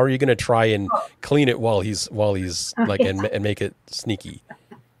to? How are you going to try and clean it while he's like and make it sneaky?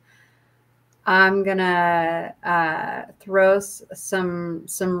 I'm gonna throw some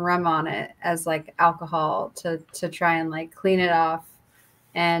rum on it as like alcohol to try and like clean it off,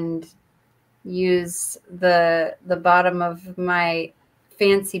 and use the bottom of my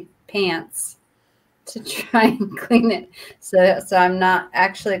fancy pants to try and clean it, so I'm not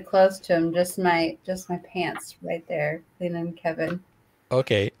actually close to him, just my pants right there cleaning Kevin.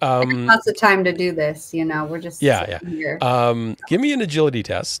 Okay. Lots of time to do this, we're just yeah. Here. Give me an agility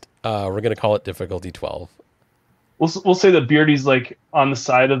test. We're gonna call it difficulty 12. We'll say that Beardy's like on the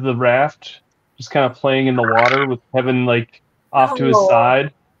side of the raft, just kind of playing in the water with Kevin like off to his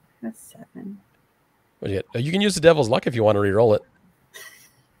side. That's 7. What do you get? You can use the devil's luck if you want to re-roll it.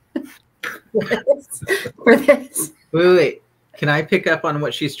 For this. Wait. Can I pick up on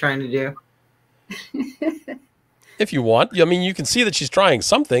what she's trying to do? If you want. I mean, you can see that she's trying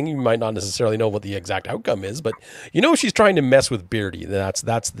something. You might not necessarily know what the exact outcome is, but she's trying to mess with Beardy. That's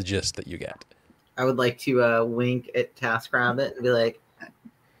the gist that you get. I would like to wink at TaskRabbit and be like,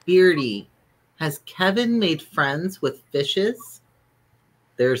 Beardy, has Kevin made friends with fishes?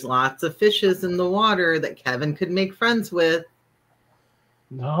 There's lots of fishes in the water that Kevin could make friends with.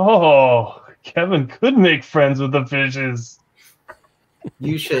 No, Kevin could make friends with the fishes.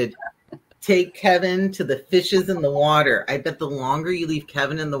 You should take Kevin to the fishes in the water. I bet the longer you leave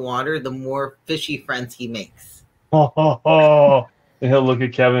Kevin in the water, the more fishy friends he makes. And he'll look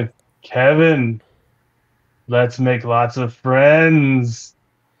at Kevin. Kevin, let's make lots of friends.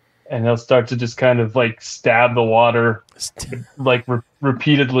 And he'll start to just kind of like stab the water like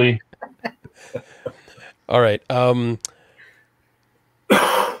repeatedly. All right.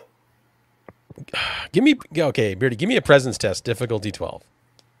 Beardy, give me a presence test, difficulty 12.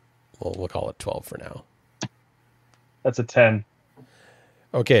 We'll call it 12 for now. That's a 10.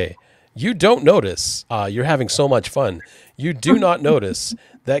 Okay. You don't notice, you're having so much fun. You do not notice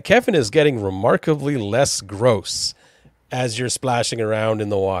that Kevin is getting remarkably less gross as you're splashing around in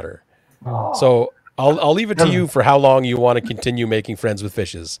the water. Oh. So I'll leave it to you for how long you want to continue making friends with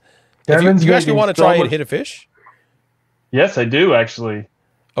fishes. Do you actually want to try and hit a fish? Yes, I do actually.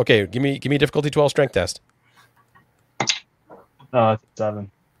 Okay, give me a difficulty 12 strength test. It's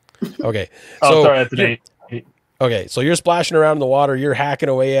 7. Okay. So sorry, that's an 8. Okay, so you're splashing around in the water, you're hacking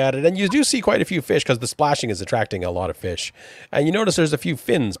away at it, and you do see quite a few fish because the splashing is attracting a lot of fish. And you notice there's a few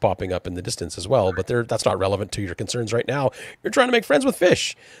fins popping up in the distance as well, but that's not relevant to your concerns right now. You're trying to make friends with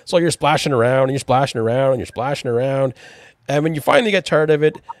fish. So you're splashing around, and you're splashing around, and you're splashing around. And when you finally get tired of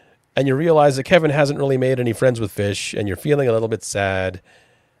it, and you realize that Kevin hasn't really made any friends with fish, and you're feeling a little bit sad,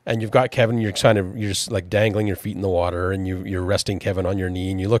 and you've got Kevin, you're just like dangling your feet in the water, and you're resting Kevin on your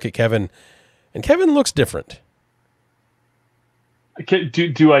knee, and you look at Kevin, and Kevin looks different. Okay,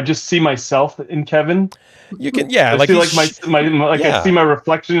 do I just see myself in Kevin? You can, yeah. I see my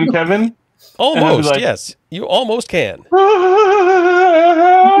reflection in Kevin. Almost, like, yes. You almost can.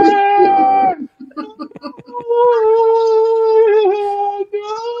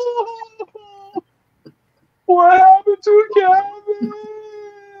 What happened to Kevin?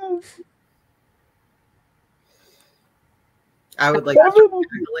 I would like to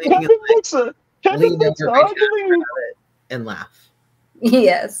lean over my and laugh.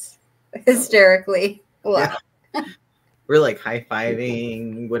 Yes, hysterically. Wow. Yeah. We're like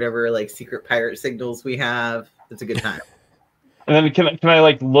high-fiving, whatever like secret pirate signals we have. It's a good time. And then can I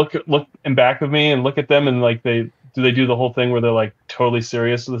like look in back of me and look at them and like they do the whole thing where they're like totally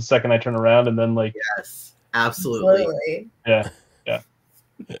serious the second I turn around and then like yes, absolutely. Yeah.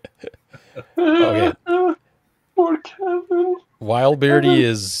 Okay. Poor Kevin. While Beardy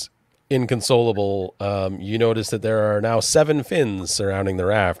is inconsolable, you notice that there are now 7 fins surrounding the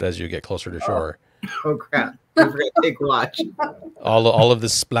raft as you get closer to shore. Oh crap! I forgot to take watch. All of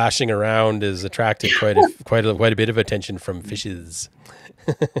this splashing around is attracting quite a bit of attention from fishes.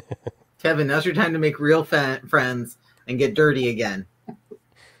 Kevin, now's your time to make real friends and get dirty again.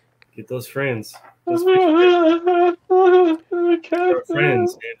 Get those friends. Those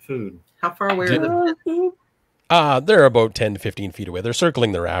friends and food. How far away are the fins? They're about 10 to 15 feet away. They're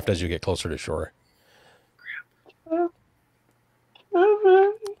circling the raft as you get closer to shore. Do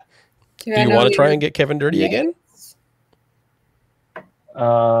you want to try and get Kevin dirty again?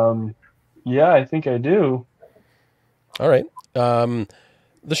 Yeah, I think I do. All right.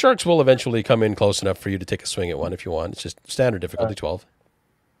 The sharks will eventually come in close enough for you to take a swing at one if you want. It's just standard difficulty 12.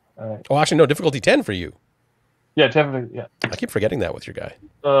 All right. Oh, actually, no, difficulty 10 for you. Yeah, definitely. Yeah. I keep forgetting that with your guy.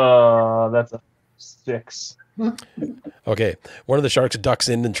 That's a 6. Okay. One of the sharks ducks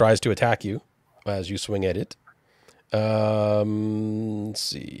in and tries to attack you. as you swing at it. Let's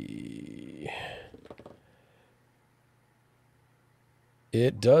see.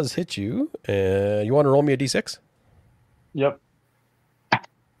 It does hit you. You want to roll me a d6? Yep.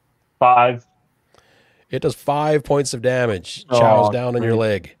 5. It does 5 points of damage. Chows down on your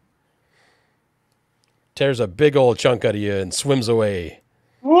leg. Tears a big old chunk out of you and swims away.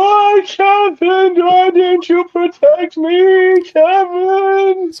 Why, Kevin? Why didn't you protect me,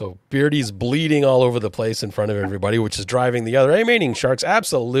 Kevin? So Beardy's bleeding all over the place in front of everybody, which is driving the other remaining sharks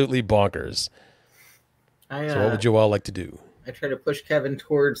absolutely bonkers. So what would you all like to do? I try to push Kevin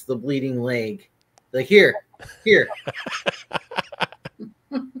towards the bleeding leg. Like, here. Are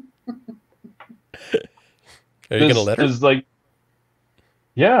you going to let her? Like,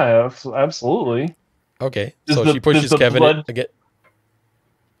 yeah, absolutely. Okay, so she pushes Kevin again.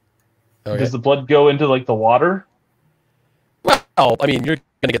 Okay. Does the blood go into, like, the water? Well, I mean, you're going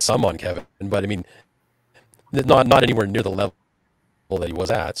to get some on Kevin, but I mean, not anywhere near the level that he was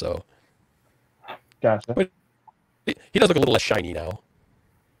at, so. Gotcha. But he does look a little less shiny now.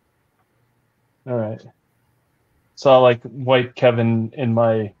 All right. So I, like, wipe Kevin in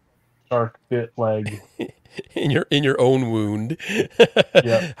my shark bit leg. in your own wound.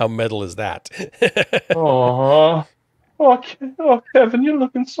 Yeah. How metal is that? Oh, Kevin, you're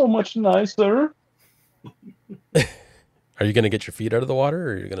looking so much nicer. Are you going to get your feet out of the water,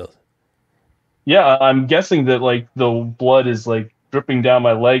 or are you going to? Yeah, I'm guessing that, like, the blood is, like, dripping down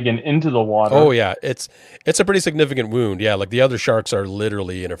my leg and into the water. Oh yeah, it's a pretty significant wound. Yeah, like the other sharks are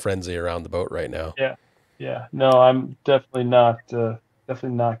literally in a frenzy around the boat right now. Yeah. No, I'm definitely not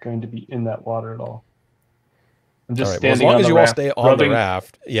going to be in that water at all. I'm just standing on the raft. As long as you all stay on the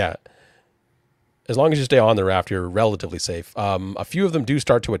raft, yeah. As long as you stay on the raft, you're relatively safe. A few of them do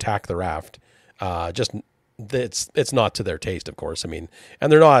start to attack the raft. Just it's not to their taste, of course. I mean,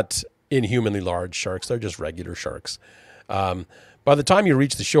 and they're not inhumanly large sharks. They're just regular sharks. By the time you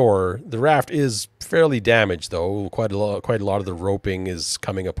reach the shore, the raft is fairly damaged, though. Quite a lot of the roping is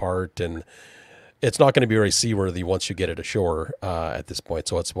coming apart, and it's not going to be very seaworthy once you get it ashore at this point.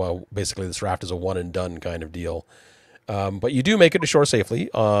 So basically this raft is a one and done kind of deal. But you do make it ashore safely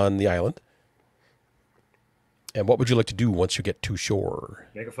on the island. And what would you like to do once you get to shore?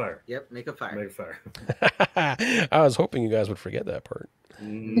 Make a fire. Yep, make a fire. Make a fire. I was hoping you guys would forget that part.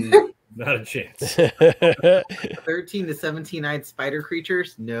 Not a chance. 13 to 17-eyed spider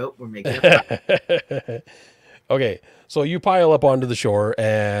creatures? Nope, we're making a fire. Okay, so you pile up onto the shore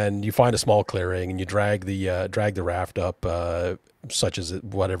and you find a small clearing and you drag the raft up, such as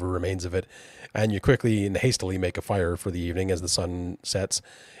whatever remains of it, and you quickly and hastily make a fire for the evening as the sun sets.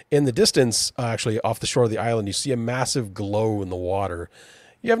 In the distance, actually off the shore of the island, you see a massive glow in the water.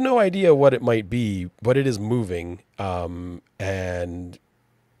 You have no idea what it might be, but it is moving. And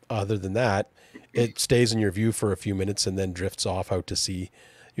other than that, it stays in your view for a few minutes and then drifts off out to sea.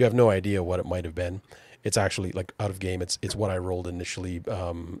 You have no idea what it might have been. It's actually, like, out of game. It's what I rolled initially,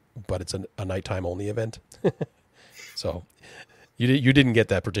 but it's a nighttime only event. So you didn't get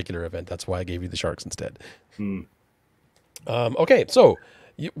that particular event. That's why I gave you the sharks instead. Okay, so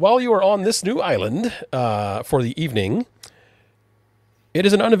while you are on this new island for the evening, it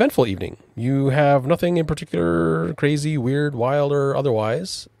is an uneventful evening. You have nothing in particular crazy, weird, wild, or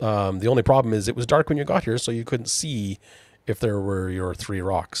otherwise. The only problem is it was dark when you got here, so you couldn't see if there were your 3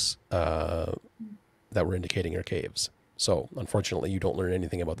 rocks that were indicating your caves. So, unfortunately, you don't learn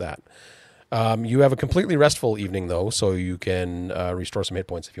anything about that. You have a completely restful evening, though, so you can restore some hit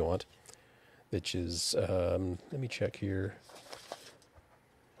points if you want. Which is, let me check here.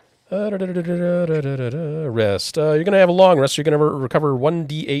 Rest. You're going to have a long rest. So you're going to recover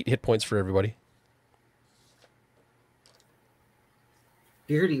 1d8 hit points for everybody.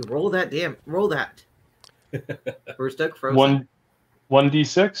 Beardy, roll that. Where's Doug frozen?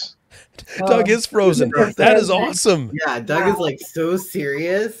 1d6? Doug is frozen. That is awesome. Yeah, Doug is like so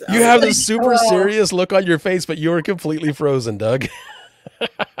serious. You have this super serious look on your face, but you are completely frozen, Doug.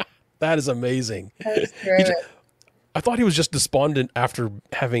 That is amazing. I thought he was just despondent after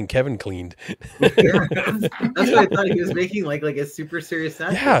having Kevin cleaned. Yeah, that's what I thought. He was making like a super serious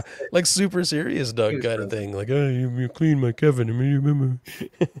sound. Yeah, like super serious Doug kind of thing. Like, oh, you cleaned my Kevin.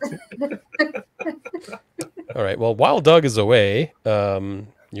 All right. Well, while Doug is away,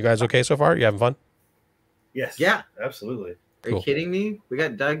 you guys okay so far? You having fun? Yes. Yeah. Absolutely. Are you kidding me? We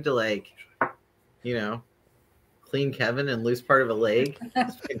got Doug to clean Kevin and lose part of a leg.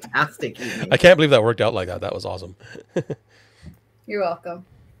 It's fantastic evening. I can't believe that worked out like that. That was awesome. You're welcome.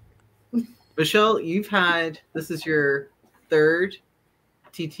 Michelle, this is your 3rd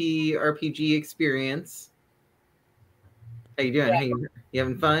ttrpg experience. How you doing? Yeah. You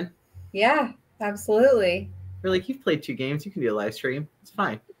having fun? Yeah, Absolutely. We're like, you've played 2 games. You can do a live stream. It's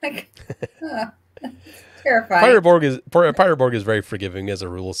fine. Like, terrifying. Pirate Borg is very forgiving as a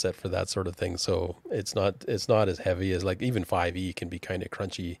rule set for that sort of thing. So it's not as heavy as like even 5e can be kind of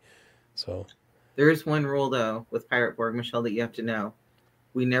crunchy. So there's one rule though with Pirate Borg, Michelle, that you have to know.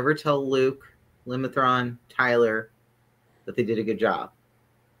 We never tell Luke, Limithron, Tyler that they did a good job.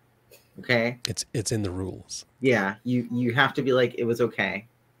 Okay? It's in the rules. Yeah, you have to be like, it was okay.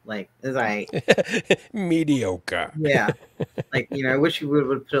 Like, as I mediocre. Yeah. Like, I wish we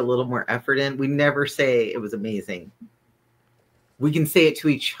would put a little more effort in. We never say it was amazing. We can say it to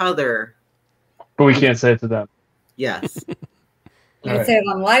each other, but we can't say it to them. Yes. You can say it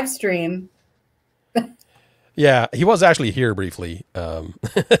on live stream. Yeah, he was actually here briefly. Yeah.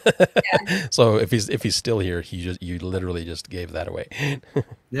 So if he's still here, you literally just gave that away.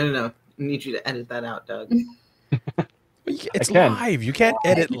 No. I need you to edit that out, Doug. It's live. You can't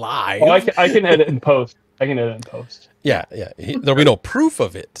edit live. Oh, I can edit in post. Yeah. There'll be no proof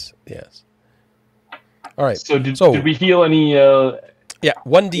of it. Yes. All right. So did we heal any? Yeah,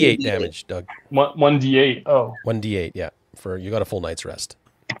 1d8 damage, Doug. 1d8. Oh. 1d8. Yeah. You got a full night's rest.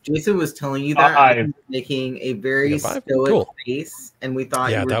 Jason was telling you that, making a very stoic face, and we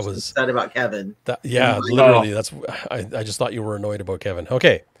thought you were upset about Kevin. Literally. That's. I just thought you were annoyed about Kevin.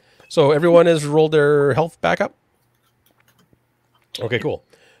 Okay, so everyone has rolled their health back up. Okay, cool.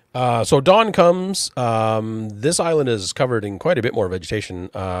 So dawn comes. This island is covered in quite a bit more vegetation.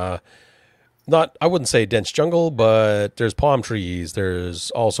 I wouldn't say dense jungle, but there's palm trees.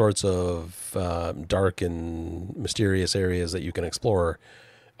 There's all sorts of dark and mysterious areas that you can explore.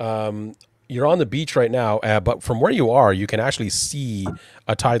 You're on the beach right now, but from where you are, you can actually see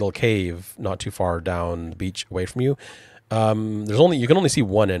a tidal cave not too far down the beach away from you. You can only see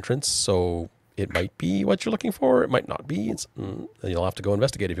one entrance, so it might be what you're looking for. It might not be. You'll have to go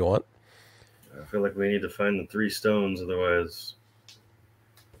investigate if you want. I feel like we need to find the 3 stones, otherwise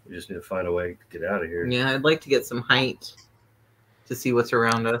we just need to find a way to get out of here. Yeah, I'd like to get some height to see what's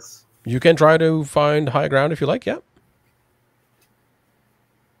around us. You can try to find high ground if you like, yeah.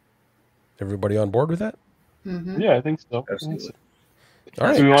 Everybody on board with that? Mm-hmm. Yeah, I think so. Absolutely. All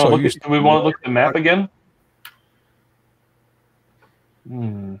right. Do we want to look at the map again?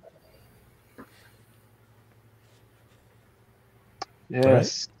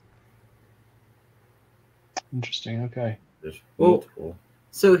 Yes. Right. Interesting. Okay. Well,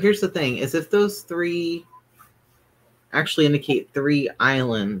 so here's the thing: is if those 3 actually indicate 3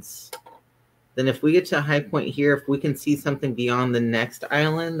 islands, then if we get to a high point here, if we can see something beyond the next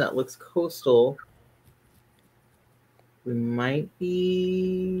island that looks coastal, we might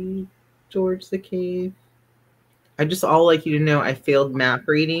be towards the cave. I just all like you to know I failed map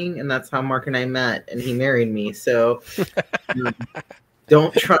reading, and that's how Mark and I met, and he married me. So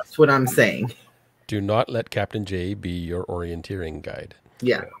don't trust what I'm saying. Do not let Captain J be your orienteering guide.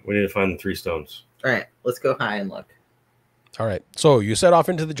 Yeah. We need to find the 3 stones. All right, let's go high and look. All right. So you set off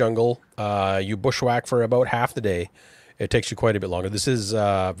into the jungle. You bushwhack for about half the day. It takes you quite a bit longer. This is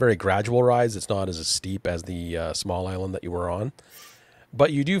a very gradual rise. It's not as steep as the small island that you were on.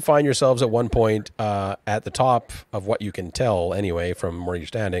 But you do find yourselves at one point at the top of what you can tell anyway from where you're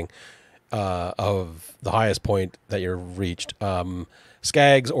standing of the highest point that you've reached.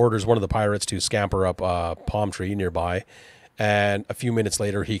 Skaggs orders one of the pirates to scamper up a palm tree nearby. And a few minutes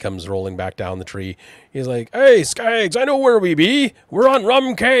later, he comes rolling back down the tree. He's like, "Hey, Skaggs, I know where we be. We're on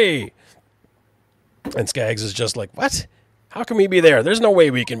Rum Cay." And Skaggs is just like, "What? How can we be there? There's no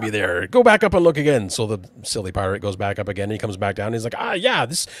way we can be there. Go back up and look again." So the silly pirate goes back up again. And he comes back down. And he's like, "Yeah,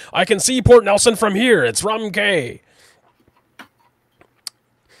 I can see Port Nelson from here. It's Rum Cay."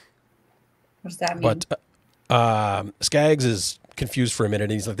 What does that mean? But Skaggs is confused for a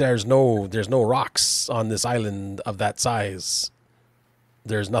minute. He's like, there's no rocks on this island of that size.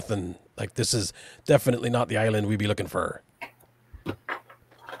 There's nothing. Like, this is definitely not the island we'd be looking for.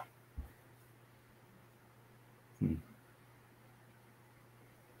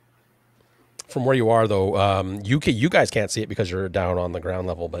 From where you are, though, you guys can't see it because you're down on the ground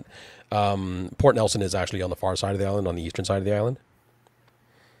level, but Port Nelson is actually on the far side of the island, on the eastern side of the island.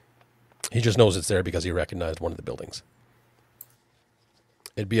 He just knows it's there because he recognized one of the buildings.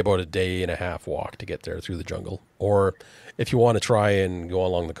 It'd be about a 1.5-day walk to get there through the jungle. Or if you want to try and go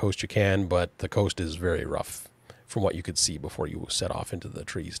along the coast, you can, but the coast is very rough from what you could see before you set off into the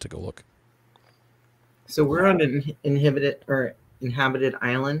trees to go look. So we're on an inhabited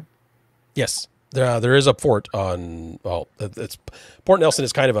island? Yes. There is a fort on, it's Port Nelson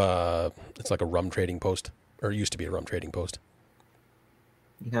is kind of it's like a rum trading post, or it used to be a rum trading post.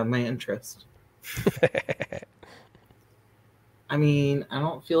 You have my interest. I mean, I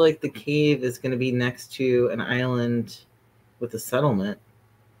don't feel like the cave is going to be next to an island with a settlement.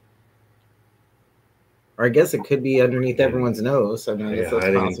 Or I guess it could be underneath everyone's nose. I mean, I guess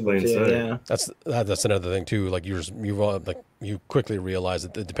that's possible too. Yeah, that's another thing too. Like you quickly realize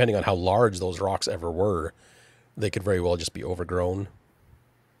that depending on how large those rocks ever were, they could very well just be overgrown.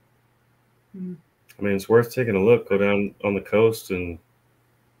 I mean, it's worth taking a look. Go down on the coast, and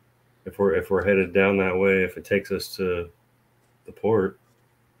if we're headed down that way, if it takes us to the port,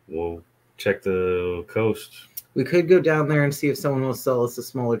 we'll check the coast. We could go down there and see if someone will sell us a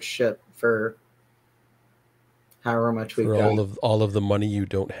smaller ship for however much we've got. All of the money you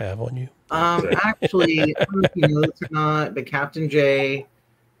don't have on you. Actually, I don't know if you know this or not, but Captain J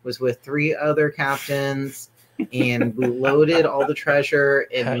was with 3 other captains, and we loaded all the treasure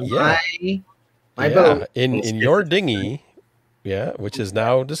in my boat. In your dinghy, which is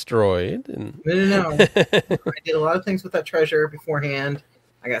now destroyed. And... No. I did a lot of things with that treasure beforehand.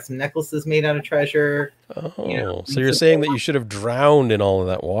 I got some necklaces made out of treasure. Oh, so you're saying that you should have drowned in all of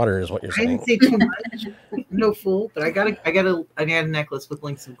that water, is what you're saying? I didn't say too much. No fool, but I got a necklace with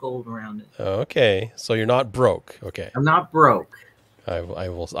links of gold around it. Okay, so you're not broke. Okay, I'm not broke. I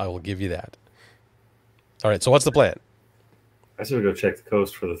will give you that. All right, so what's the plan? I said we go check the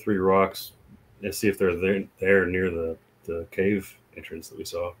coast for the 3 rocks and see if they're there near the cave entrance that we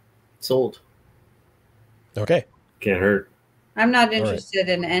saw. Sold. Okay. Can't hurt. I'm not interested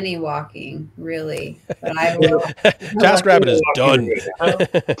in any walking, really, but I will. TaskRabbit is done.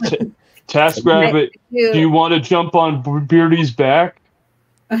 TaskRabbit, do you want to jump on Beardy's back?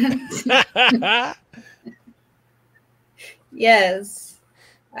 Yes,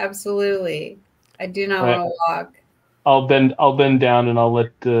 absolutely. I do not want to walk. I'll bend down and I'll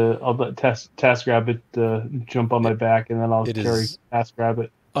let TaskRabbit jump on my back, and then I'll carry TaskRabbit.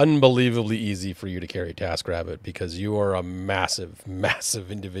 Unbelievably easy for you to carry TaskRabbit because you are a massive,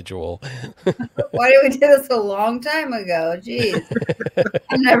 massive individual. Why did we do this a long time ago? Jeez.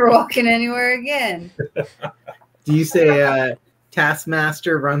 I'm never walking anywhere again. Do you say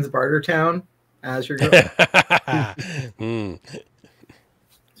Taskmaster runs Bartertown as you're going?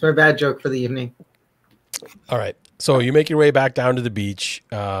 It's my bad joke for the evening. All right. So you make your way back down to the beach.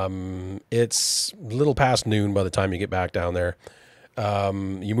 It's a little past noon by the time you get back down there.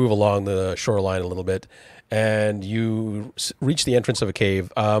 You move along the shoreline a little bit, and you reach the entrance of a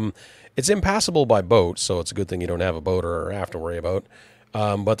cave. It's impassable by boat, so it's a good thing you don't have a boat or a raft to worry about.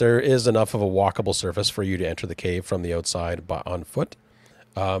 But there is enough of a walkable surface for you to enter the cave from the outside on foot.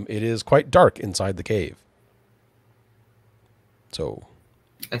 It is quite dark inside the cave. So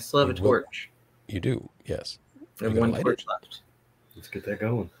I still have a torch. You do, yes. I have 1 torch left. Let's get that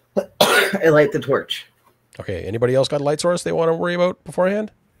going. I light the torch. Okay, anybody else got a light source they want to worry about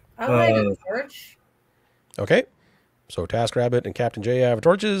beforehand? I light a torch. Okay, so TaskRabbit and Captain J have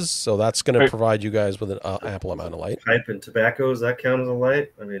torches, so that's going to provide you guys with an ample amount of light. Pipe and tobacco, does that count as a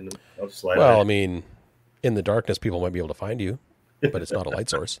light? I mean, I'll just light it. Well, I mean, in the darkness, people might be able to find you, but it's not a light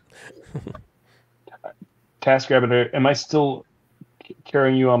source. TaskRabbit, am I still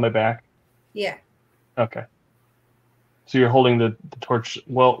carrying you on my back? Yeah. Okay. So you're holding the torch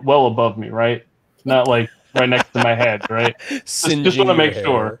well above me, right? Not like right next to my head, right? Just want to make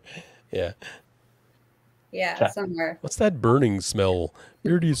sure. Yeah. Yeah, somewhere. What's that burning smell?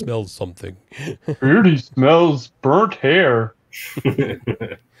 Beardy smells something. Beardy smells burnt hair.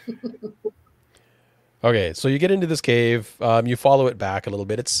 Okay, so you get into this cave. You follow it back a little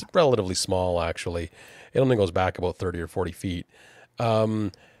bit. It's relatively small, actually. It only goes back about 30 or 40 feet.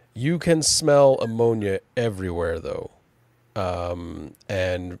 You can smell ammonia everywhere, though.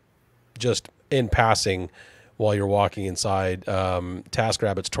 And just in passing, while you're walking inside,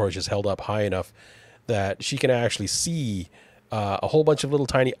 TaskRabbit's torch is held up high enough that she can actually see a whole bunch of little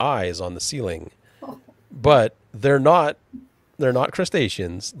tiny eyes on the ceiling. But they're not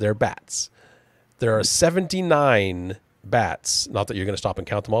crustaceans, they're bats. There are 79 bats, not that you're going to stop and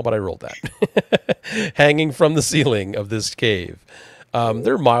count them all, but I rolled that, hanging from the ceiling of this cave.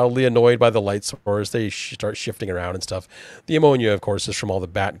 They're mildly annoyed by the light source. They start shifting around and stuff. The ammonia, of course, is from all the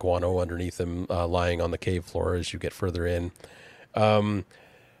bat guano underneath them lying on the cave floor as you get further in.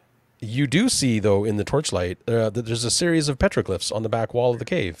 You do see, though, in the torchlight, that there's a series of petroglyphs on the back wall of the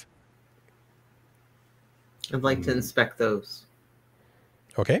cave. I'd like to inspect those.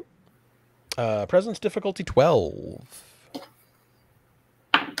 Okay. Presence difficulty 12.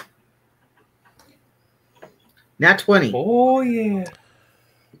 Nat 20. Oh, yeah.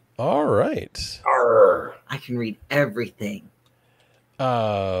 All right. Arr. I can read everything.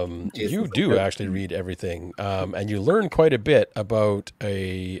 You do actually read everything, and you learn quite a bit about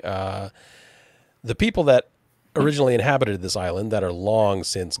the people that originally inhabited this island that are long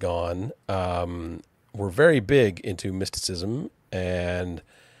since gone were very big into mysticism, and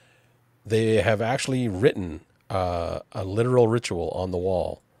they have actually written a literal ritual on the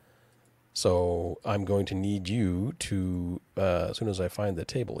wall. So I'm going to need you to, as soon as I find the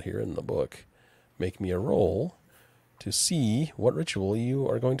table here in the book, make me a roll to see what ritual you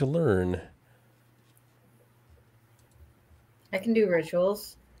are going to learn. I can do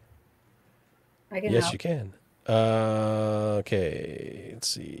rituals. I can Yes, help. you can. Okay, let's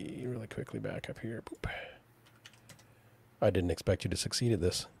see really quickly back up here. Boop. I didn't expect you to succeed at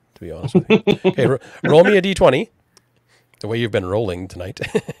this, to be honest with you. Okay, roll me a d20, the way you've been rolling tonight.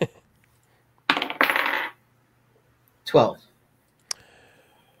 12.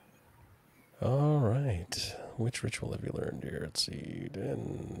 All right. Which ritual have you learned here? Let's see.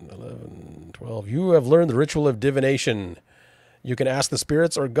 10, 11, 12. You have learned the ritual of divination. You can ask the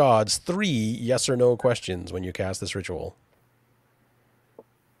spirits or gods 3 yes or no questions when you cast this ritual.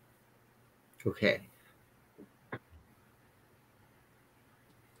 Okay.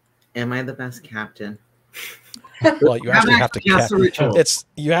 Am I the best captain? Well, you actually have to cast the ritual.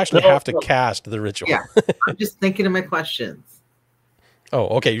 You actually have to cast the ritual. Yeah, I'm just thinking of my questions. Oh,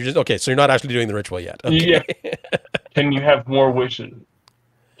 okay. So you're not actually doing the ritual yet. Okay. Yeah. Can you have more wishes?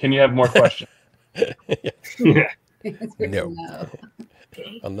 Can you have more questions? No.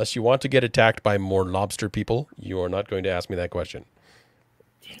 Unless you want to get attacked by more lobster people, you are not going to ask me that question.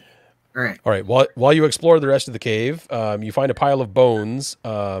 All right. All right. While you explore the rest of the cave, you find a pile of bones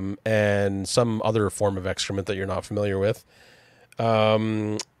and some other form of excrement that you're not familiar with.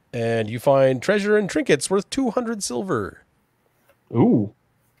 And you find treasure and trinkets worth 200 silver. Ooh.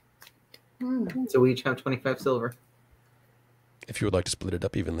 So we each have 25 silver. If you would like to split it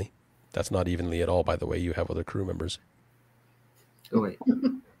up evenly. That's not evenly at all, by the way. You have other crew members. Oh, wait.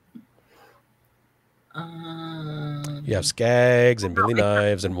 You have Skags and Billy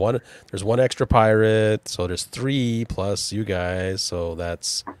Knives and there's one extra pirate, so there's 3 plus you guys, so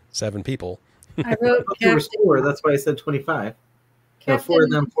that's 7 people. I wrote There was 4, that's why I said 25. No, 4 of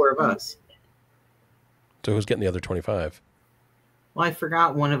them, 4 of us. So who's getting the other 25? Well, I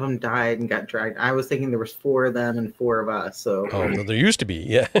forgot one of them died and got dragged. I was thinking there was 4 of them and 4 of us. So no, there used to be,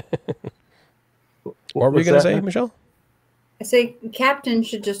 yeah. What were you going to say, Michelle? I say captain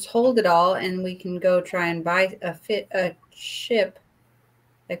should just hold it all, and we can go try and buy a ship,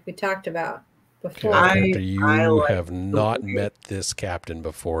 like we talked about before. You have not met this captain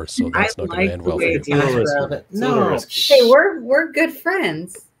before, so that's not going to end well for you. No, hey, we're good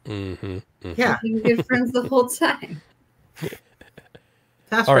friends. Mm-hmm. Yeah, we've been good friends the whole time.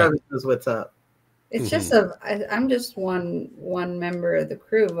 Task Rabbit knows what's up. It's just I'm just one member of the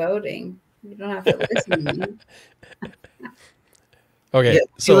crew voting. You don't have to listen to me. Okay, yeah,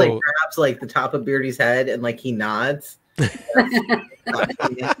 so he grabs the top of Beardy's head and he nods. And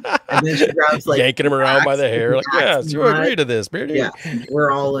then she grabs yanking him around by the hair. Yes, you agree to this, Beardy. Yeah,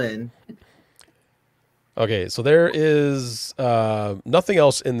 we're all in. Okay, so there is nothing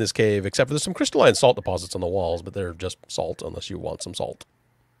else in this cave except for there's some crystalline salt deposits on the walls, but they're just salt unless you want some salt.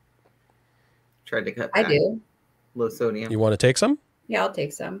 Tried to cut back. I do. Low sodium. You want to take some? Yeah, I'll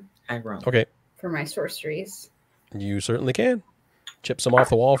take some. Okay. For my sorceries. You certainly can. Chip some off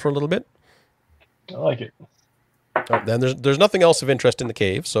the wall for a little bit. I like it. Then there's nothing else of interest in the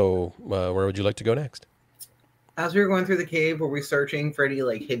cave, so where would you like to go next? As we were going through the cave, were we searching for any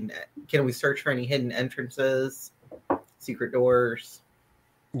hidden? Can we search for any hidden entrances, secret doors?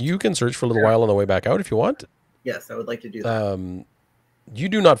 You can search for a little while on the way back out if you want. Yes, I would like to do that. You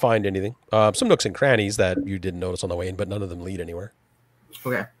do not find anything. Some nooks and crannies that you didn't notice on the way in, but none of them lead anywhere.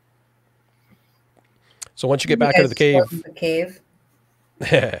 Okay. So once you get back out of the cave.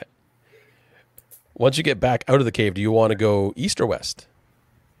 Once you get back out of the cave, do you want to go east or west?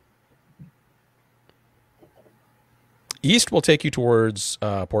 East will take you towards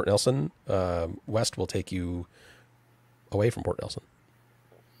Port Nelson. West will take you away from Port Nelson.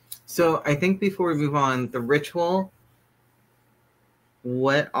 So I think before we move on, the ritual,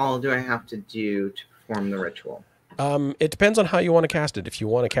 what all do I have to do to perform the ritual? It depends on how you want to cast it. If you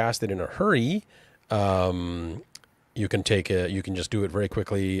want to cast it in a hurry, you can just do it very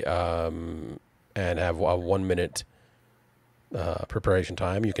quickly and have a 1 minute preparation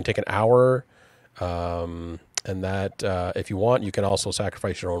time. You can take an hour, and that if you want, you can also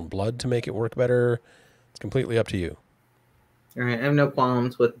sacrifice your own blood to make it work better. It's completely up to you. All right, I have no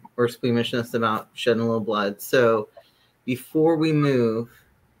qualms with or squeamishness about shedding a little blood. So before we move,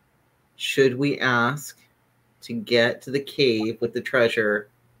 should we ask to get to the cave with the treasure?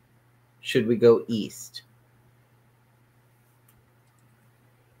 Should we go east?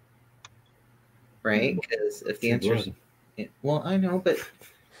 right? Because if the answer is, well, I know, but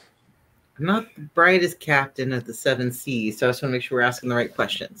I'm not the brightest captain of the 7 Seas, so I just want to make sure we're asking the right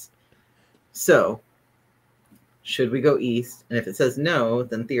questions. So, should we go east? And if it says no,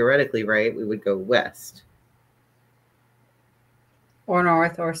 then theoretically, right, we would go west. Or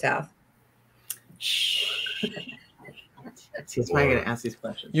north or south. Shh. See, that's why I'm going to ask these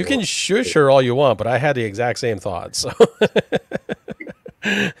questions. You can shush her all you want, but I had the exact same thoughts. So.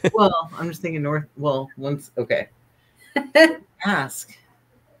 Well, I'm just thinking north. Well, once, okay. Ask,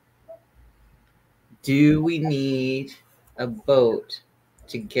 do we need a boat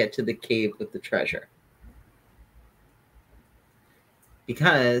to get to the cave with the treasure?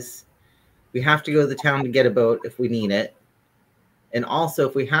 Because we have to go to the town to get a boat if we need it. And also,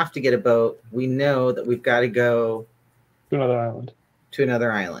 if we have to get a boat, we know that we've got to go to another island. To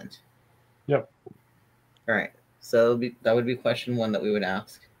another island. Yep. All right. So that would be question 1 that we would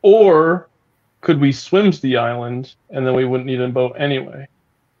ask. Or could we swim to the island and then we wouldn't need a boat anyway?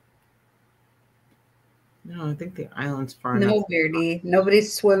 No, I think the island's far enough. No, Beardy.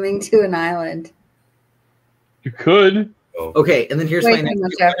 Nobody's swimming to an island. You could. Okay, and then here's my next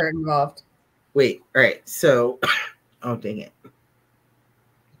much effort involved. Wait, all right. So, oh, dang it.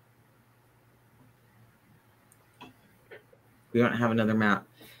 We don't have another map.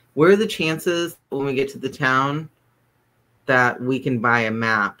 What are the chances when we get to the town that we can buy a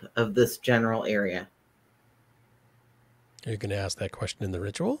map of this general area? Are you going to ask that question in the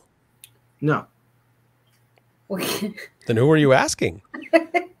ritual? No. Then who are you asking?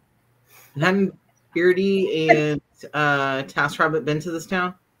 Hadn't Beardy and Task Rabbit been to this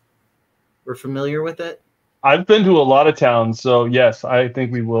town? We're familiar with it? I've been to a lot of towns, so yes, I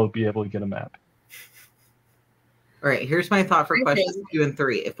think we will be able to get a map. All right, here's my thought for questions 2 and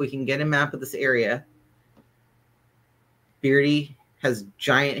 3. If we can get a map of this area, Beardy has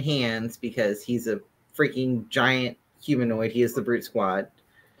giant hands because he's a freaking giant humanoid. He is the Brute Squad.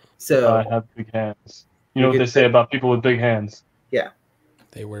 So I have big hands. You know what they say about people with big hands? Yeah.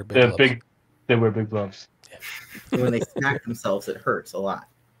 They wear big gloves. They wear big gloves. Yeah. And when they smack themselves, it hurts a lot.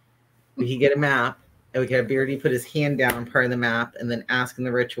 We can get a map, and we can have Beardy put his hand down on part of the map, and then ask in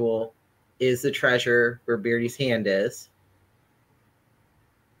the ritual, is the treasure where Beardy's hand is?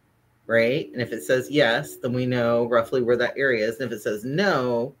 Right? And if it says yes, then we know roughly where that area is. And if it says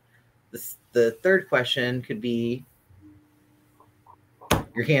no, the third question could be,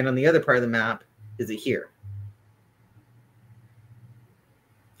 your hand on the other part of the map, is it here?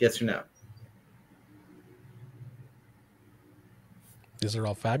 Yes or no? These are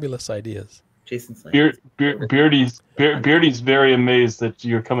all fabulous ideas. Jason's like, Beardy's very amazed that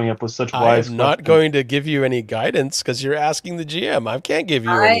you're coming up with such wise. I'm not going to give you any guidance because you're asking the GM. I can't give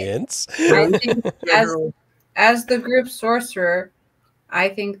you any hints. I think as the group sorcerer, I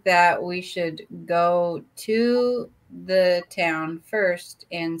think that we should go to the town first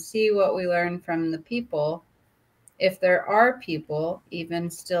and see what we learn from the people. If there are people even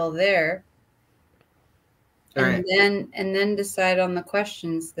still there, and then decide on the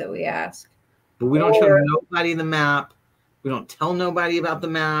questions that we ask. But we don't show nobody the map. We don't tell nobody about the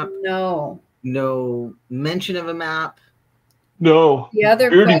map. No mention of a map. No.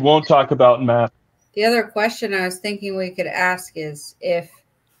 Beardy won't talk about map. The other question I was thinking we could ask is if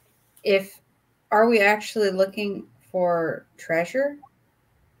are we actually looking for treasure?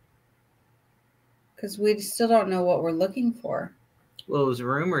 Because we still don't know what we're looking for. Well, it was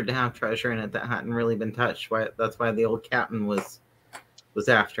rumored to have treasure in it that hadn't really been touched. That's why the old captain was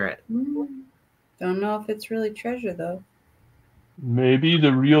after it. Don't know if it's really treasure, though. Maybe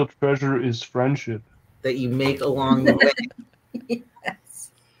the real treasure is friendship. That you make along the way.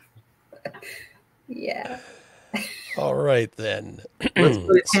 Yes. Yeah. All right, then. Let's go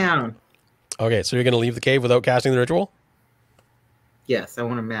to town. Okay, so you're going to leave the cave without casting the ritual? Yes, I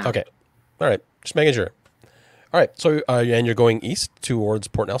want a map. Okay. All right, just making sure. All right, so and you're going east towards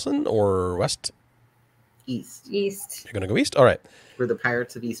Port Nelson or west? East. You're going to go east? All right. We're the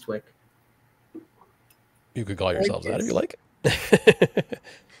Pirates of Eastwick. You could call yourselves that if you like.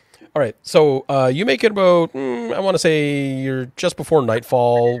 All right, so you make it about, I want to say you're just before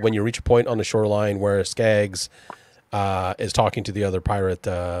nightfall when you reach a point on the shoreline where Skaggs is talking to the other pirate,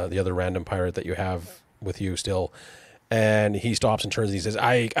 the other random pirate that you have with you still. And he stops and turns and he says,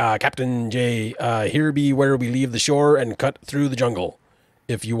 Captain J, here be where we leave the shore and cut through the jungle.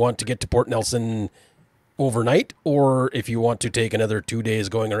 If you want to get to Port Nelson overnight, or if you want to take another 2 days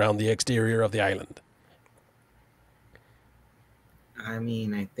going around the exterior of the island. I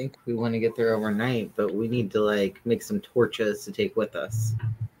mean, I think we want to get there overnight, but we need to make some torches to take with us.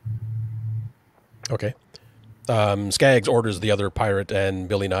 Okay. Skaggs orders the other pirate and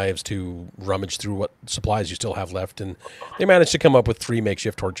Billy Knives to rummage through what supplies you still have left, and they manage to come up with 3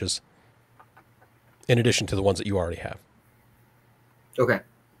 makeshift torches, in addition to the ones that you already have. Okay.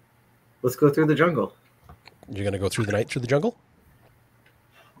 Let's go through the jungle. You're going to go through the night through the jungle?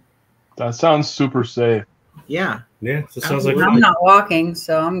 That sounds super safe. Yeah. Yeah, so it sounds like I'm not walking,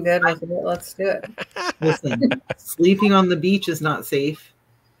 so I'm good with it. Let's do it. Listen, sleeping on the beach is not safe.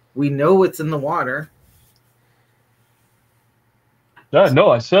 We know what's in the water. Yeah,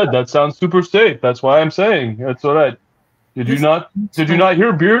 no, I said that sounds super safe. That's why I'm saying. That's what I. Did you not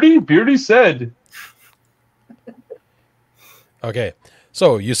hear Beardy? Beardy said. Okay,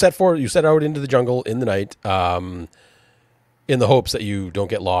 so you set out into the jungle in the night, in the hopes that you don't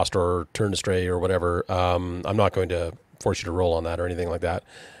get lost or turn astray or whatever. I'm not going to force you to roll on that or anything like that.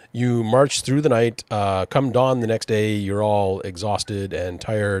 You march through the night. Come dawn the next day, you're all exhausted and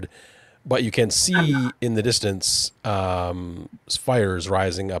tired, but you can see in the distance fires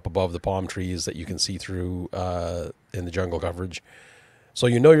rising up above the palm trees that you can see through in the jungle coverage. So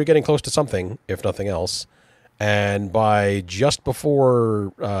you know you're getting close to something, if nothing else. And by just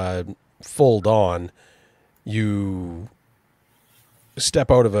before full dawn, you step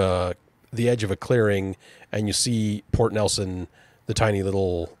out of the edge of a clearing, and you see Port Nelson, the tiny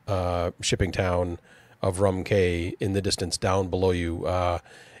little shipping town of Rum Cay, in the distance down below you.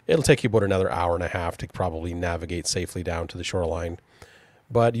 It'll take you about another hour and a half to probably navigate safely down to the shoreline.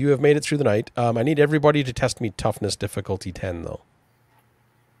 But you have made it through the night. I need everybody to test me toughness difficulty 10, though.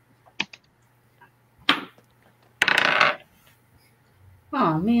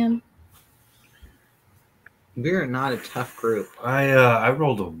 Oh, man. We're not a tough group. I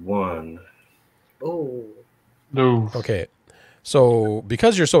rolled a 1. Oh. No. Okay. So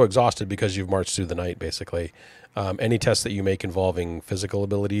because you're so exhausted because you've marched through the night, basically, any test that you make involving physical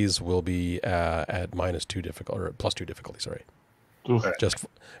abilities will be at -2 difficulty, or +2 difficulty, sorry. Oof. Just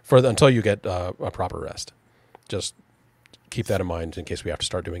until you get a proper rest. Just keep that in mind in case we have to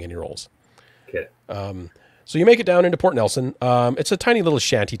start doing any rolls. Okay. So you make it down into Port Nelson. It's a tiny little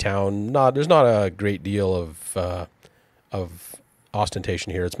shanty town. There's not a great deal of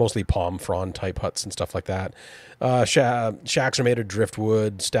ostentation here. It's mostly palm frond type huts and stuff like that. Shacks are made of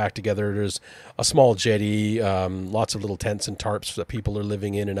driftwood stacked together. There's a small jetty, lots of little tents and tarps that people are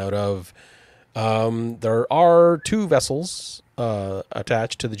living in and out of. There are 2 vessels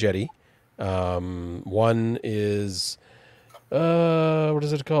attached to the jetty. One is what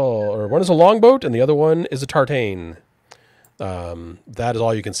is it called? Or one is a longboat, and the other one is a tartane. That is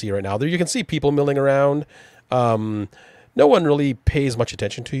all you can see right now. There you can see people milling around. No one really pays much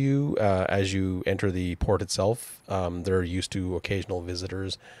attention to you as you enter the port itself. They're used to occasional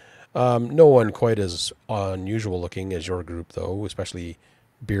visitors. No one quite as unusual looking as your group, though, especially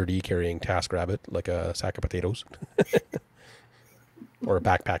Beardy carrying TaskRabbit like a sack of potatoes. Or a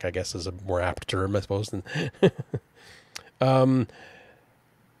backpack, I guess, is a more apt term, I suppose.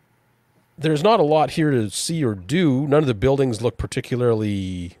 There's not a lot here to see or do. None of the buildings look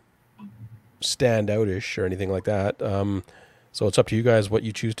particularly stand-out-ish or anything like that. So it's up to you guys what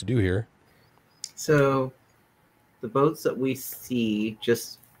you choose to do here. So the boats that we see,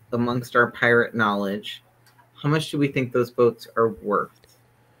 just amongst our pirate knowledge, how much do we think those boats are worth?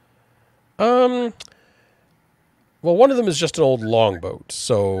 Well, one of them is just an old longboat,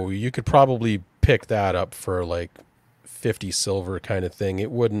 so you could probably pick that up for like 50 silver kind of thing. It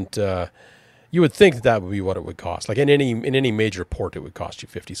wouldn't. You would think that would be what it would cost. Like in any major port, it would cost you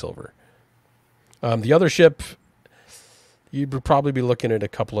 50 silver. The other ship, you'd probably be looking at a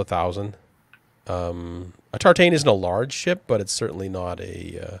couple of thousand. A tartane isn't a large ship, but it's certainly not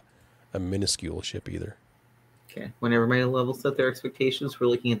a minuscule ship either. Okay. When everybody levels up their expectations, we're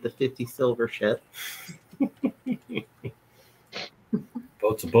looking at the 50 silver ship.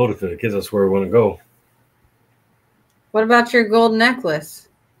 Boat's a boat if it gets us where we want to go. What about your gold necklace?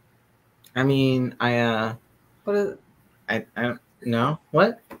 I mean, What is? I don't know.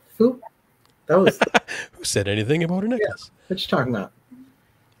 What? Who? That was. Who said anything about a necklace? What you talking about?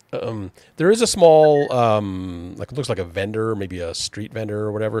 There is a small, like it looks like a vendor, maybe a street vendor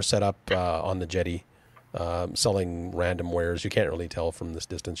or whatever, set up on the jetty, selling random wares. You can't really tell from this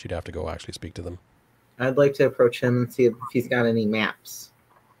distance. You'd have to go actually speak to them. I'd like to approach him and see if he's got any maps.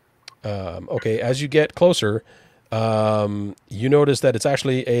 Okay, as you get closer, you notice that it's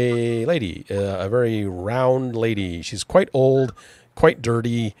actually a lady, a very round lady. She's quite old, quite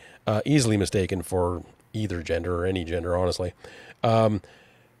dirty, easily mistaken for either gender or any gender, honestly.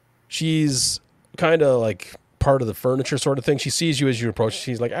 She's kind of like part of the furniture sort of thing. She sees you as you approach.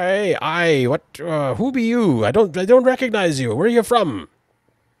 She's like, "Hey, what? Who be you? I don't recognize you. Where are you from?"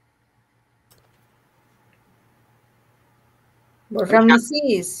 We're from the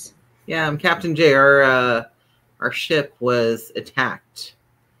seas. Yeah, I'm Captain J. Our ship was attacked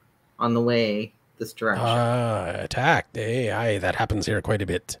on the way this direction. Attacked. Aye, that happens here quite a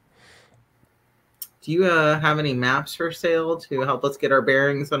bit. Do you have any maps for sale to help us get our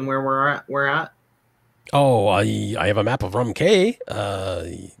bearings on where we're at? Oh, I have a map of Rum Cay.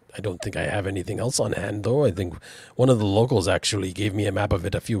 I don't think I have anything else on hand, though. I think one of the locals actually gave me a map of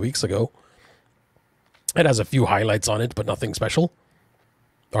it a few weeks ago. It has a few highlights on it, but nothing special.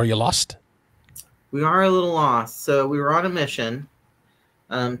 Are you lost? We are a little lost. So we were on a mission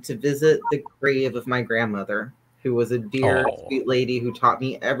to visit the grave of my grandmother, who was a dear, sweet lady who taught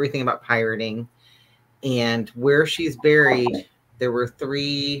me everything about pirating. And where she's buried, there were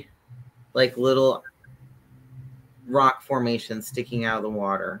 3 like little rock formations sticking out of the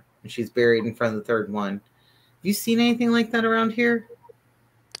water. And she's buried in front of the 3rd one. Have you seen anything like that around here?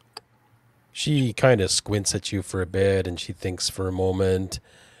 She kind of squints at you for a bit, and she thinks for a moment.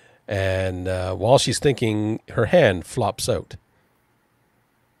 And while she's thinking, her hand flops out.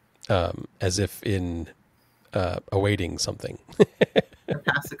 As if in awaiting something. I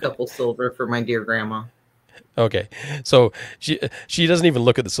pass a couple silver for my dear grandma. Okay, so she doesn't even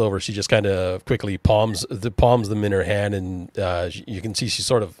look at the silver. She just kind of quickly palms them in her hand, and you can see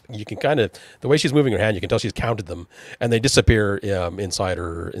you can kind of, the way she's moving her hand, you can tell she's counted them, and they disappear inside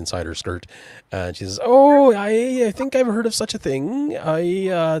her skirt. And she says, "Oh, I think I've heard of such a thing.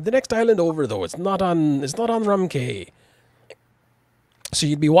 The next island over, though, it's not on Rum Cay. So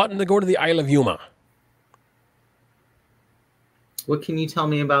you'd be wanting to go to the Isle of Yuma." What can you tell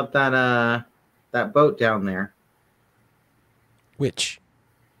me about that boat down there? Which?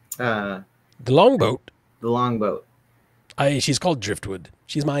 The longboat. The longboat. She's called Driftwood.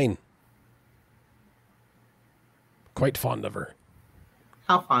 She's mine. Quite fond of her.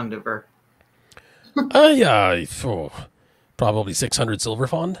 How fond of her? Yeah, probably 600 silver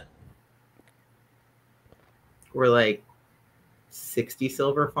fond. We're like 60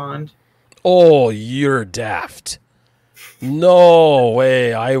 silver fond. Oh, you're daft. No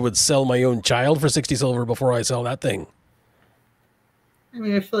way. I would sell my own child for 60 silver before I sell that thing. I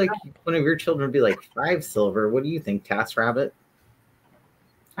mean, I feel like one of your children would be like 5 silver. What do you think, Tass Rabbit?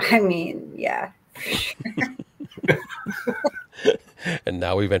 I mean, yeah. And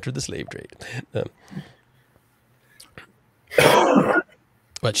now we've entered the slave trade.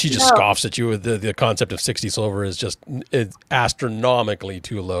 But she just scoffs at you with the concept of 60 silver is just astronomically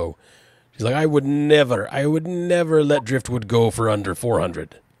too low. She's like, I would never let Driftwood go for under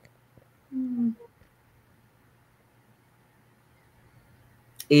 400.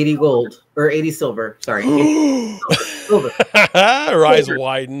 80 gold or 80 silver. Sorry. 80 silver. Her eyes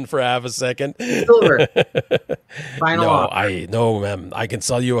widen for half a second. Silver. Final offer. No, ma'am. I can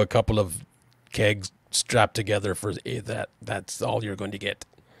sell you a couple of kegs strapped together for that. That's all you're going to get.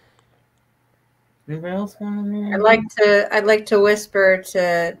 Anybody else want to? I'd like to whisper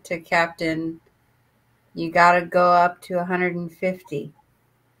to Captain, you got to go up to 150.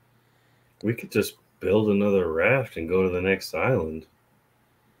 We could just build another raft and go to the next island.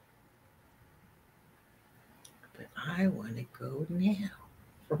 But I want to go now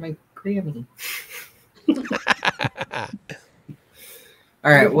for my Grammy.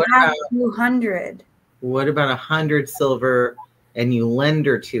 All right, what about 200? What about 100 silver and you lend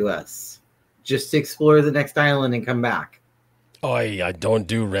her to us just to explore the next island and come back? Oh, I don't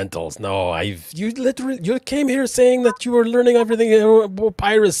do rentals. No, you came here saying that you were learning everything about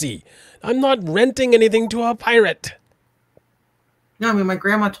piracy. I'm not renting anything to a pirate. No, I mean, my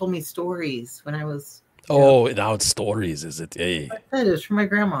grandma told me stories when I was... Oh, now it's stories, is it? Hey. That is from my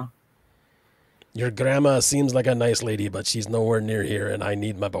grandma. Your grandma seems like a nice lady, but she's nowhere near here, and I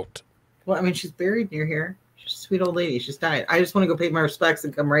need my boat. Well, I mean, she's buried near here. She's a sweet old lady. She's died. I just want to go pay my respects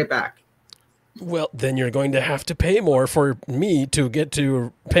and come right back. Well, then you're going to have to pay more for me to get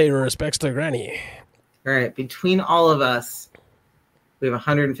to pay respects to Granny. All right, between all of us, we have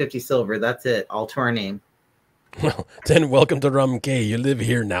 150 silver. That's it, all to our name. Well, then welcome to Rum Cay. You live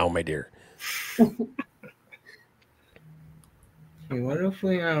here now, my dear. Hey, what if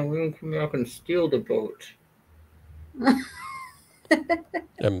we come back and steal the boat?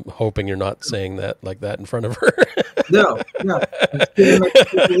 I'm hoping you're not saying that like that in front of her. No.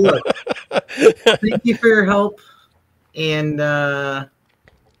 Thank you for your help, and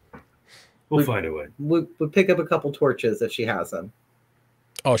we'll find a way. We'll pick up a couple torches if she has them.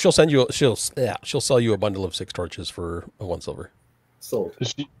 Oh, she'll sell you a bundle of 6 torches for 1 silver. Sold.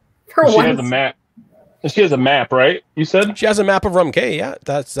 She has a map. She has a map, right? You said she has a map of Rum Cay. Yeah,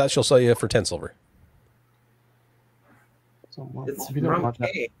 that she'll sell you for 10 silver. It's Rum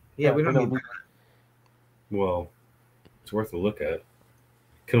Cay. Yeah, we don't need that. Well, It's worth a look at.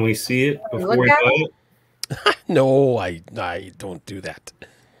 Can we see it before Look we at buy it? No, I don't do that.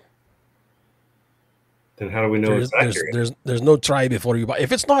 Then how do we know it's accurate? There's no try before you buy.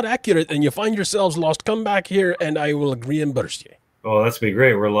 If it's not accurate and you find yourselves lost, come back here and I will reimburse you. Oh, that's be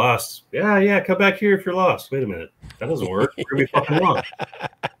great. We're lost. Yeah. Come back here if you're lost. Wait a minute. That doesn't work. We're gonna be fucking lost.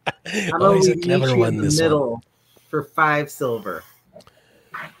 How about we meet you in the middle for 5 silver?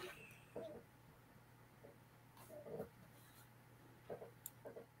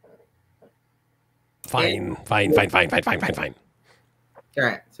 Fine. All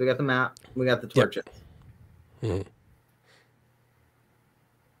right. So we got the map. We got the torches. Yep.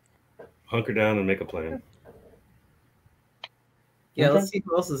 Hunker down and make a plan. Yeah, let's see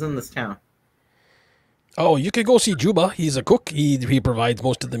who else is in this town. Oh, you could go see Juba. He's a cook. He provides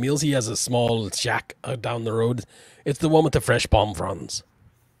most of the meals. He has a small shack down the road. It's the one with the fresh palm fronds.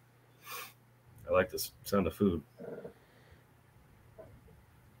 I like the sound of food.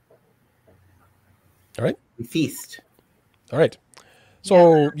 All right. We feast. All right.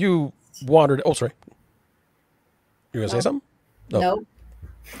 So you wandered. Oh, sorry. You gonna say something? No. Nope.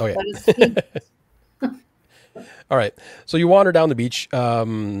 Oh yeah. What is feast? All right. So you wander down the beach,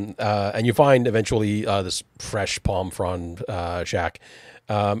 and you find eventually this fresh palm frond shack.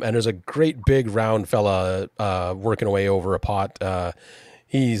 And there's a great big round fella working away over a pot.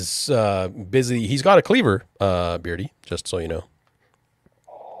 He's busy. He's got a cleaver, Beardy, just so you know.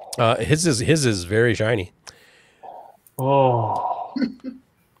 His is very shiny. Oh.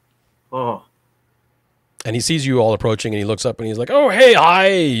 Oh. And he sees you all approaching, and he looks up and he's like, "Oh, hey, hi!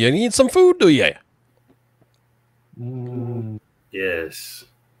 You need some food, do you?" Yes.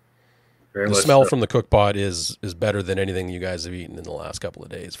 Very The much smell so. from the cook pot is better than anything you guys have eaten in the last couple of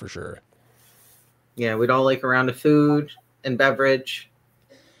days, for sure. Yeah, we'd all like a round of food and beverage.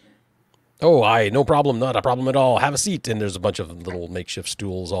 Oh, aye, no problem, not a problem at all. Have a seat. And there's a bunch of little makeshift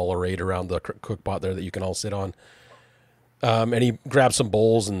stools all arrayed around the cook pot there that you can all sit on. And he grabs some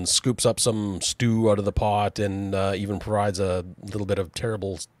bowls and scoops up some stew out of the pot and even provides a little bit of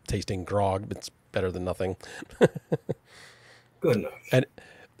terrible tasting grog. It's better than nothing. Good enough. And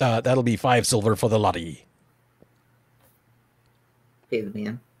that'll be 5 silver for the lot of ye. Pay the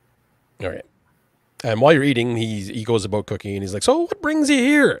man. All right. And while you're eating, he goes about cooking and he's like, "So what brings you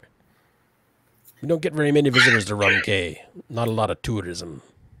here? We don't get very many visitors to Rum Cay. Not a lot of tourism."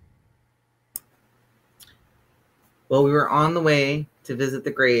 Well, we were on the way to visit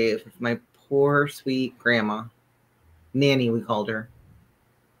the grave of my poor, sweet grandma. Nanny, we called her.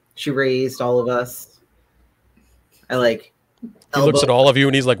 She raised all of us. He looks at all of you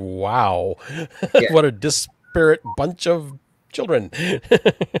and he's like, "Wow, Yeah. what a disparate bunch of children."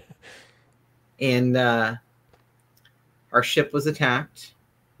 And our ship was attacked.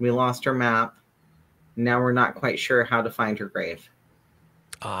 We lost our map. Now we're not quite sure how to find her grave.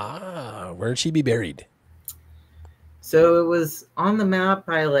 Where'd she be buried? So it was on the map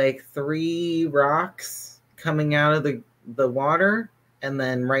by like 3 rocks coming out of the water, and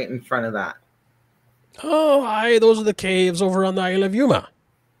then right in front of that. Oh, aye, those are the caves over on the Isle of Yuma.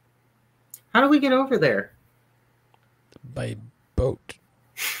 How do we get over there? By boat.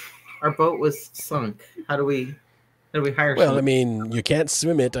 Our boat was sunk. How do we hire Well, someone? I mean, you can't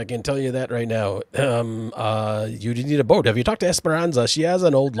swim it. I can tell you that right now. You need a boat. Have you talked to Esperanza? She has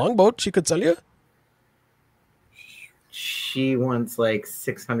an old longboat she could sell you. She wants like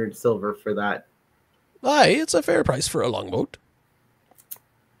 600 silver for that. Aye, it's a fair price for a longboat.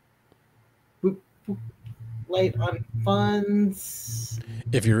 Light on funds.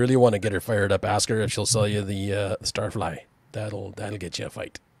 If you really want to get her fired up, ask her if she'll sell you the Starfly. That'll get you a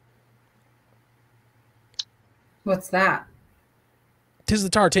fight. What's that? 'Tis the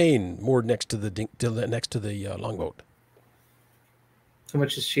tartane moored next to the longboat. How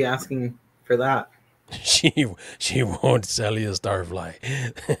much is she asking for that? She won't sell you a Starfly.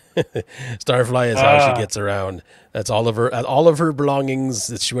 Starfly is how she gets around. That's all of her belongings.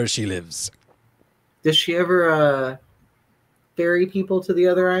 It's where she lives. Does she ever ferry people to the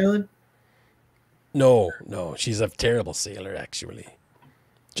other island? No, she's a terrible sailor, actually.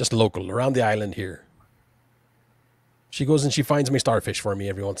 Just local, around the island here. She goes and she finds me starfish for me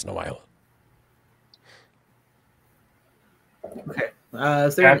every once in a while. Okay.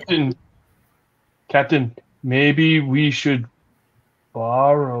 Is there Captain, maybe we should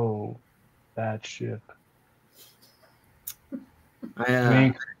borrow that ship.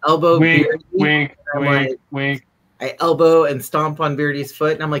 I elbow wink, Beardy. wink, I'm wink, like- wink. I elbow and stomp on Beardy's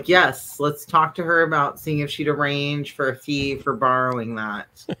foot, and I'm like, "Yes, let's talk to her about seeing if she'd arrange for a fee for borrowing that."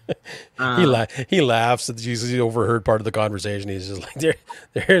 He laughs that he's overheard part of the conversation. He's just like,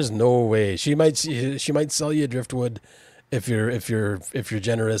 there's no way. She might sell you driftwood If you're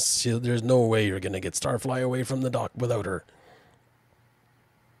generous, there's no way you're gonna get Starfly away from the dock without her.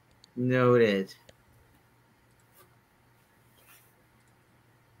 Noted.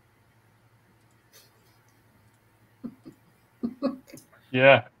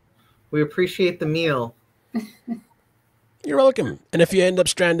 Yeah. We appreciate the meal. You're welcome. And if you end up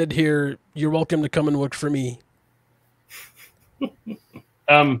stranded here, you're welcome to come and work for me.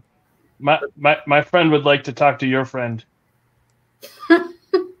 My friend would like to talk to your friend.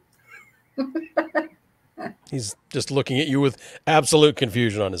 He's just looking at you with absolute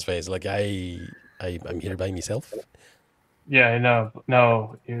confusion on his face. Like, I'm here by myself. Yeah, I know.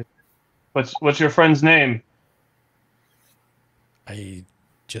 No. What's your friend's name? I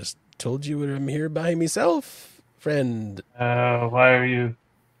just told you I'm here by myself, friend. Why are you?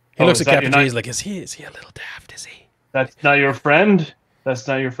 He looks at Captain J. He's like, is he a little daft? Is he? That's not your friend. That's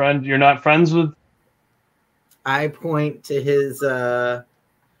not your friend. You're not friends with. I point to his. I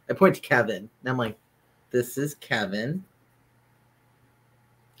point to Kevin. And I'm like, this is Kevin.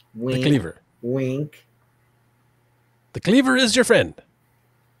 Wink. The cleaver. Wink. The cleaver is your friend.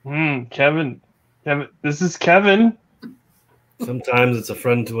 Kevin. This is Kevin. Sometimes it's a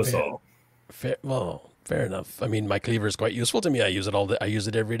friend to us all. Fair enough. I mean, my cleaver is quite useful to me. I use it I use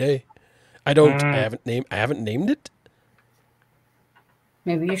it every day. I haven't named it.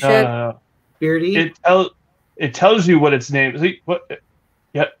 Maybe you should. Beardy. It tells you what its name is. What?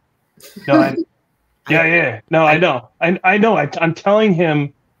 Yeah. No. Yeah. No, I know. I know. I'm telling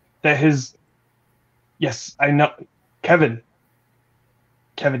him that his. Yes, I know. Kevin.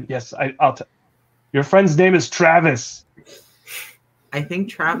 Yes, I'll tell. Your friend's name is Travis. I think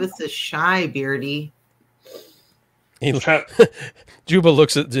Travis is shy, Beardy. Juba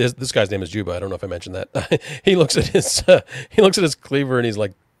looks at this guy's name is Juba. I don't know if I mentioned that. He looks at his cleaver and he's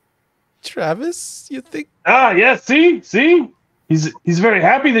like, Travis, you think? Yeah. See. He's very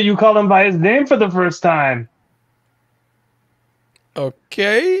happy that you called him by his name for the first time.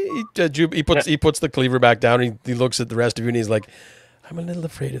 Okay. He puts the cleaver back down. And he looks at the rest of you and he's like, I'm a little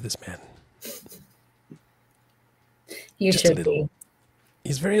afraid of this man. You Just should a little. be.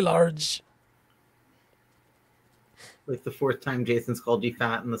 He's very large. Like the fourth time Jason's called you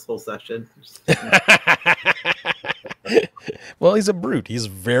fat in this whole session. Well, he's a brute. He's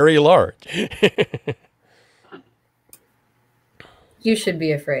very large. You should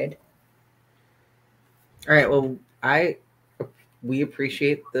be afraid. All right. Well, we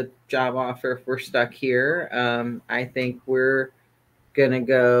appreciate the job offer if we're stuck here. I think we're gonna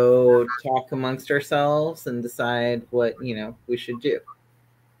go talk amongst ourselves and decide what we should do.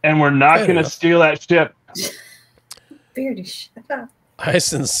 And we're not going to steal that ship. Beardy, shut up. I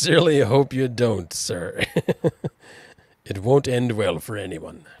sincerely hope you don't, sir. It won't end well for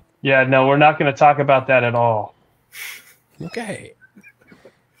anyone. Yeah, no, we're not going to talk about that at all. Okay.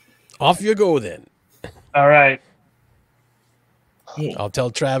 Off you go then. All right. I'll tell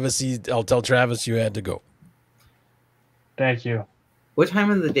Travis you had to go. Thank you. What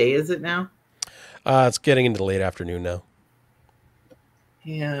time of the day is it now? It's getting into the late afternoon now.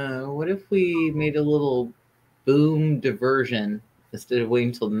 Yeah, what if we made a little boom diversion instead of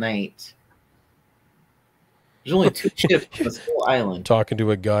waiting till night? There's only 2 ships on this whole island. Talking to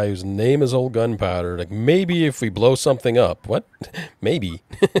a guy whose name is Old Gunpowder. Like, maybe if we blow something up. What? Maybe.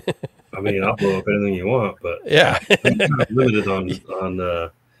 I mean, I'll blow up anything you want, but yeah. I'm not limited on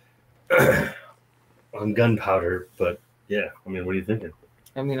gunpowder. But yeah, I mean, what are you thinking?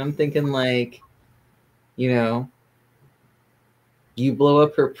 I mean, I'm thinking like, you blow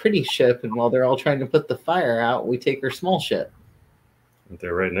up her pretty ship, and while they're all trying to put the fire out, we take her small ship. Aren't they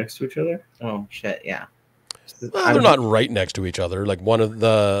right next to each other? Oh shit! Yeah. Well, they're not right next to each other. Like one of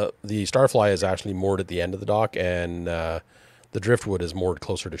the Starfly is actually moored at the end of the dock, and the Driftwood is moored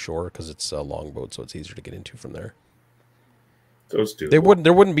closer to shore because it's a longboat, so it's easier to get into from there. Those two. There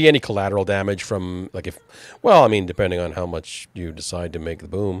wouldn't be any collateral damage from depending on how much you decide to make the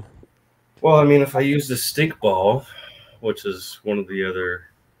boom. Well, I mean, if I use the stink ball, which is one of the other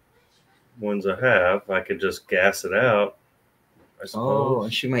ones I have, I could just gas it out, I suppose. Oh,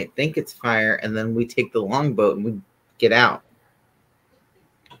 and she might think it's fire, and then we take the longboat and we get out.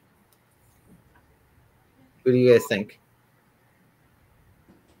 What do you guys think?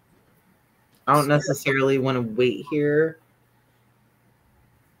 I don't necessarily want to wait here,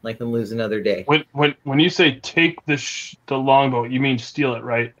 and lose another day. When you say take the longboat, you mean steal it,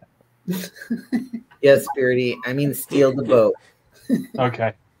 right? Yes, Spirity. I mean steal the boat.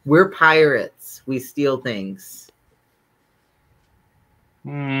 Okay. We're pirates. We steal things.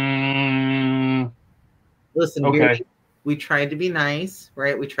 Mm, Listen, okay. we tried to be nice,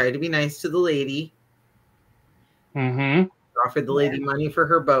 right? We tried to be nice to the lady. Mm-hmm. Offered the lady money for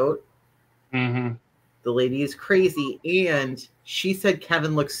her boat. Mm-hmm. The lady is crazy, and she said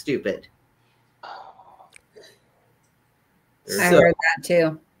Kevin looks stupid. I heard that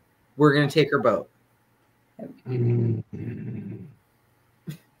too. We're going to take her boat. Mm-hmm.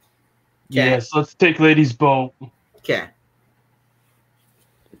 Yes, let's take lady's boat. Okay.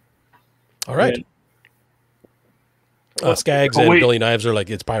 All right. Skags and Billy Knives are like,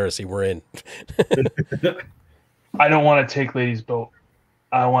 it's piracy. We're in. I don't want to take lady's boat.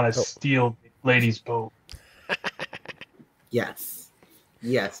 I want to steal lady's boat. Yes.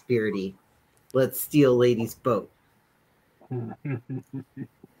 Yes, Beardy. Let's steal lady's boat.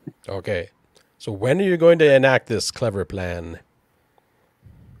 Okay. So when are you going to enact this clever plan?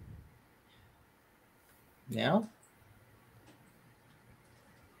 Now?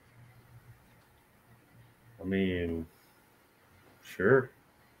 I mean, sure.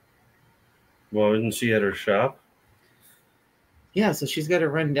 Well, isn't she at her shop? Yeah, so she's got to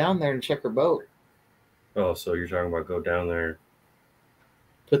run down there and check her boat. Oh, so you're talking about go down there,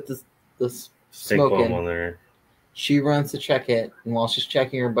 put the stink smoke bomb in. on there. She runs to check it, and while she's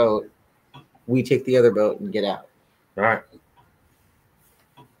checking her boat, we take the other boat and get out. All right.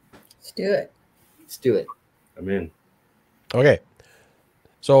 Let's do it. Let's do it. I'm in. Okay.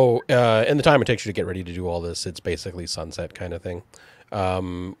 So in the time it takes you to get ready to do all this, it's basically sunset kind of thing,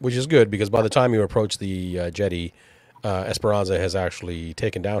 which is good because by the time you approach the jetty, Esperanza has actually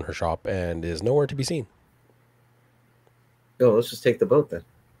taken down her shop and is nowhere to be seen. Oh, let's just take the boat then.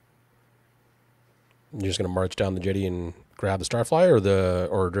 You're just going to march down the jetty and grab the Starfly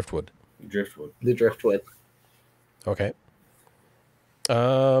or Driftwood? Driftwood. The Driftwood. Okay.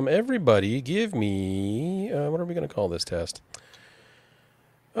 Everybody give me, what are we going to call this test?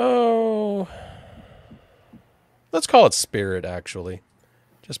 Oh, let's call it Spirit, actually,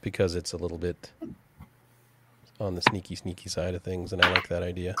 just because it's a little bit on the sneaky side of things, and I like that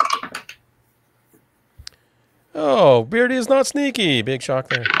idea. Oh, Beardy is not sneaky. Big shock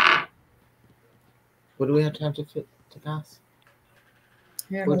there. What do we have time to pass?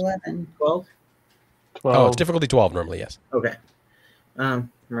 You're at 11. 12? 12. Oh, it's difficulty 12 normally, yes. Okay.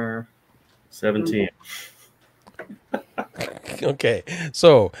 17. Okay,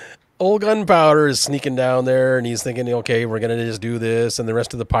 so old Gunpowder is sneaking down there, and he's thinking, okay, we're going to just do this, and the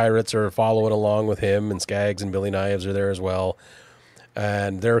rest of the pirates are following along with him, and Skags and Billy Knives are there as well,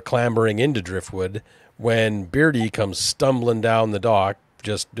 and they're clambering into Driftwood when Beardy comes stumbling down the dock,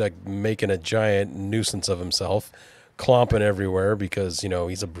 just like making a giant nuisance of himself, clomping everywhere because, you know,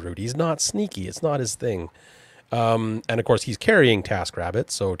 he's a brute. He's not sneaky. It's not his thing. And of course he's carrying TaskRabbit,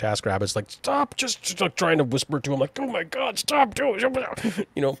 so TaskRabbit's like, stop, just like trying to whisper to him like, oh my god, stop doing it,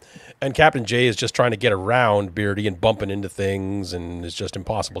 you know. And Captain J is just trying to get around Beardy and bumping into things, and it's just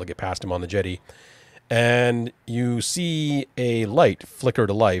impossible to get past him on the jetty. And you see a light flicker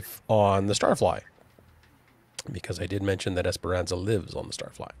to life on the Starfly, because I did mention that Esperanza lives on the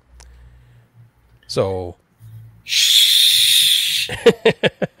Starfly. So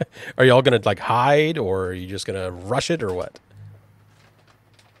are y'all gonna like hide, or are you just gonna rush it, or what?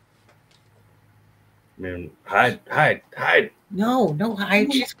 I mean, hide. No,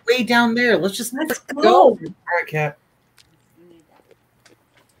 hide. She's way down there. Let's go. All right, Cap.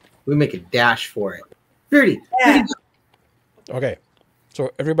 We make a dash for it. Beardy. Yeah. Okay,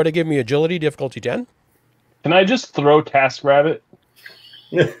 so everybody give me agility difficulty 10. Can I just throw TaskRabbit?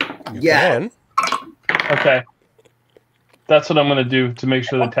 You Yeah. can. Okay. That's what I'm going to do to make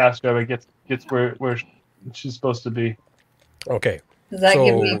sure the TaskRabbit gets where she's supposed to be. Okay. Does that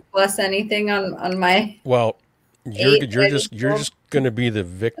give me plus anything on my? Well, you're just going to be the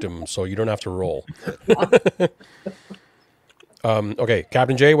victim, so you don't have to roll. Okay,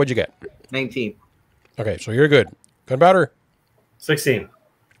 Captain J, what'd you get? 19. Okay, so you're good. Gunpowder? 16.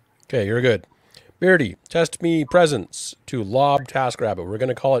 Okay, you're good. Beardy, test me presence to lob TaskRabbit. We're going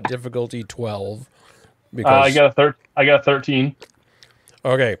to call it difficulty 12. Because I got a 13.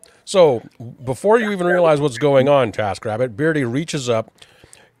 Okay, so before you even realize what's going on, TaskRabbit, Beardy reaches up,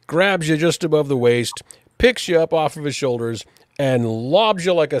 grabs you just above the waist, picks you up off of his shoulders, and lobs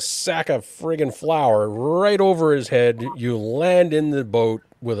you like a sack of friggin' flour right over his head. You land in the boat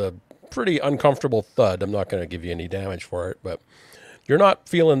with a pretty uncomfortable thud. I'm not going to give you any damage for it, but you're not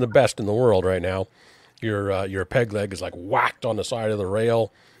feeling the best in the world right now. Your peg leg is like whacked on the side of the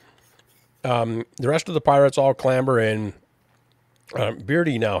rail. The rest of the pirates all clamber in.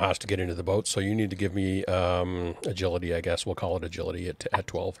 Beardy now has to get into the boat, so you need to give me agility, I guess. We'll call it agility at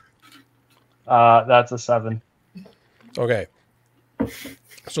 12. That's a 7. Okay.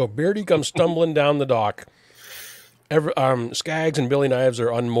 So Beardy comes stumbling down the dock. Skags and Billy Knives are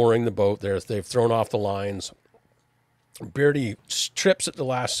unmooring the boat. They've thrown off the lines. Beardy trips at the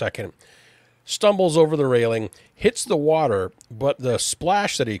last second, stumbles over the railing, hits the water, but the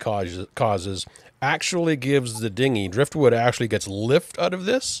splash that he causes actually gives the dinghy, Driftwood actually gets lift out of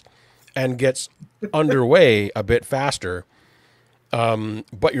this and gets underway a bit faster.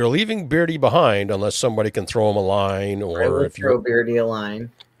 But you're leaving Beardy behind unless somebody can throw him a line, or if you throw Beardy a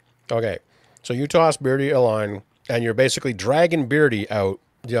line. Okay, so you toss Beardy a line, and you're basically dragging Beardy out.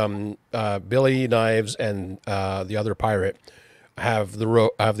 Billy, Knives, and the other pirate have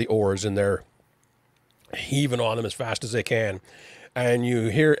the oars, and they're heaving on them as fast as they can. And you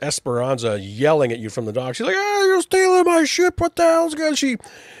hear Esperanza yelling at you from the dock. She's like, "Ah, you're stealing my ship! What the hell's going she?"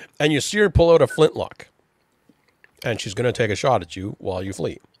 And you see her pull out a flintlock, and she's going to take a shot at you while you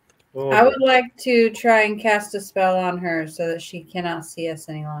flee. I would like to try and cast a spell on her so that she cannot see us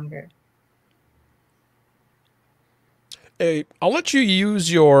any longer. Hey, I'll let you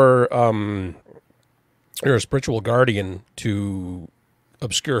use your spiritual guardian to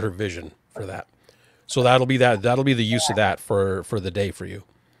obscure her vision for that. So that'll be the use of that for the day for you,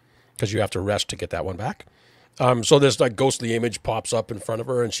 because you have to rest to get that one back. So this like ghostly image pops up in front of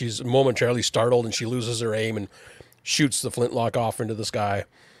her, and she's momentarily startled, and she loses her aim and shoots the flintlock off into the sky.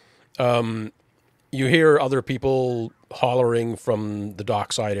 You hear other people hollering from the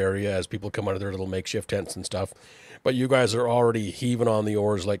dockside area as people come out of their little makeshift tents and stuff. But you guys are already heaving on the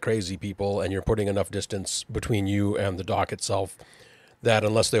oars like crazy people, and you're putting enough distance between you and the dock itself that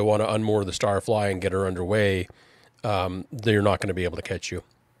unless they want to unmoor the Starfly and get her underway, they're not going to be able to catch you.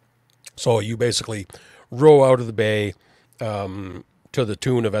 So you basically row out of the bay to the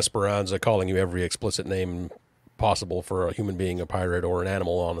tune of Esperanza calling you every explicit name possible for a human being, a pirate, or an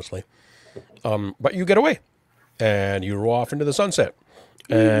animal, honestly. But you get away, and you row off into the sunset.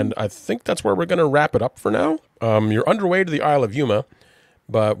 And I think that's where we're going to wrap it up for now. You're underway to the Isle of Yuma,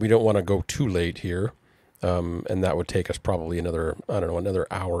 but we don't want to go too late here. And that would take us probably another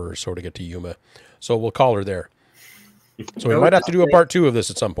hour or so to get to Yuma. So we'll call her there. So we might have to do a part 2 of this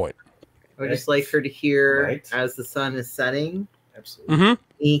at some point. I would just like her to hear, as the sun is setting, Absolutely.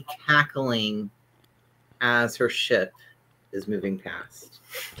 me cackling as her ship is moving past.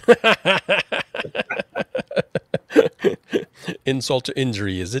 Insult to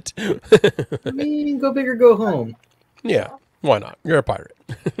injury, is it? I mean, go big or go home. Yeah, why not? You're a pirate.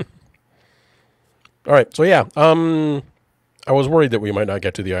 All right, so yeah, I was worried that we might not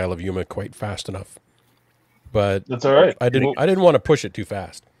get to the Isle of Yuma quite fast enough, but That's all right. I didn't want to push it too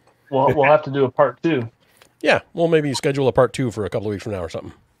fast. We'll have to do a part 2. Yeah, we'll maybe schedule a part 2 for a couple of weeks from now or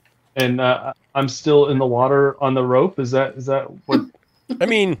something. And I'm still in the water on the rope. Is that what? I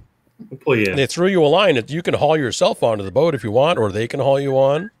mean, We'll pull you in. they threw you a line. You can haul yourself onto the boat if you want, or they can haul you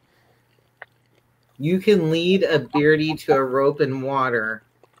on. You can lead a Beardy to a rope in water,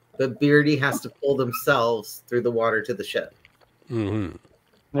 but Beardy has to pull themselves through the water to the ship. Mm-hmm.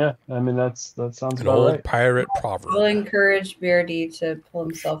 Yeah, I mean that sounds An about old right. pirate proverb. We'll encourage Beardy to pull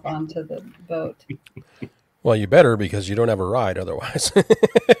himself onto the boat. Well, you better, because you don't have a ride otherwise.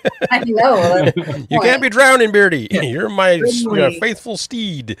 I know. You can't be drowning, Beardy. You're my Certainly. faithful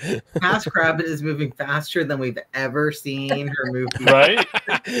steed. Task Rabbit is moving faster than we've ever seen her move. Right?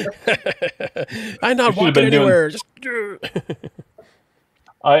 I'm not You should've walking been anywhere.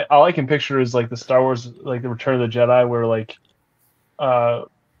 All I can picture is like the Star Wars, like the Return of the Jedi, where like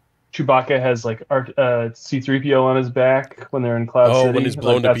Chewbacca has like C-3PO on his back when they're in Cloud City. When he's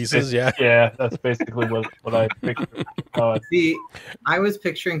blown to pieces, yeah. Yeah, that's basically what I picture. See, I was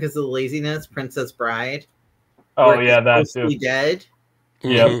picturing, because of the laziness, Princess Bride. Oh where yeah, that he's too. mostly dead.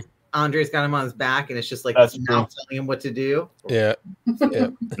 Yeah. Mhm. Andre's got him on his back, and it's just like That's his mouth telling him what to do. Yeah. Yeah.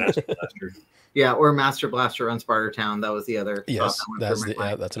 Master Blaster. Yeah, or Master Blaster on Sparta-town. That was the other. Yes, thought that went through my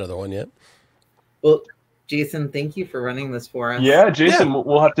mind. that's another one. Yeah. Well, Jason, thank you for running this for us. Yeah, Jason,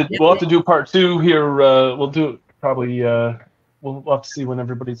 we'll have to do part 2 here. We'll do it probably. We'll have to see when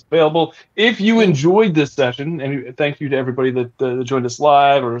everybody's available. If you enjoyed this session, and thank you to everybody that joined us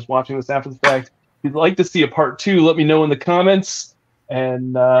live or is watching this after the fact. If you'd like to see a part 2, let me know in the comments,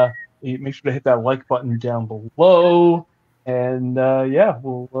 and make sure to hit that like button down below. And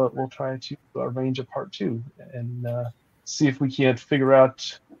we'll try to arrange a part 2 and see if we can't figure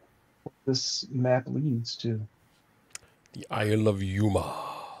out what this map leads to. The Isle of Yuma.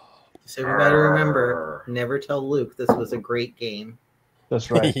 So everybody remember, never tell Luke this was a great game. That's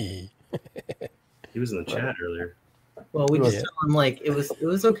right. He was in the chat earlier. Well, we just Yeah. tell him like it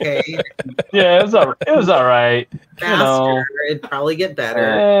was okay. Yeah, it was all right. Faster, it'd probably get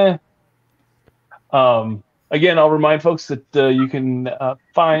better. Again, I'll remind folks that you can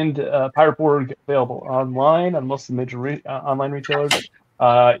find Pirate Borg available online on most of the major online retailers.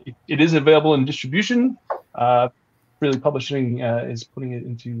 It is available in distribution. Freely Publishing is putting it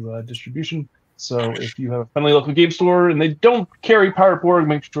into distribution. So if you have a friendly local game store and they don't carry Pirate Borg,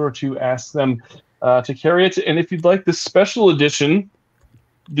 make sure to ask them to carry it. And if you'd like the special edition,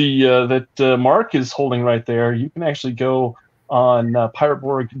 that Mark is holding right there, you can actually go on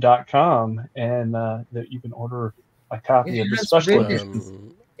pirateborg.com and that you can order a copy of the special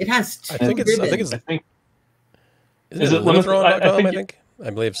edition. It has two ribbons. Is it Limithron.com? I think.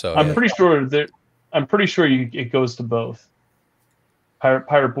 I believe so. I'm pretty sure that. I'm pretty sure it goes to both.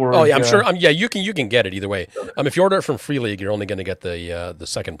 Pirate Borg. Oh yeah, I'm sure. Yeah, you can get it either way. If you order it from Free League, you're only going to get the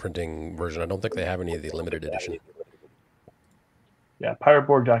second printing version. I don't think they have any of the limited edition. Yeah,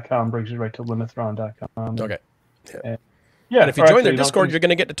 pirateborg.com brings you right to limithron.com. Okay. And if you join their Discord, you're going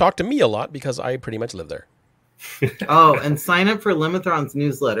to get to talk to me a lot because I pretty much live there. Oh, and sign up for Limithron's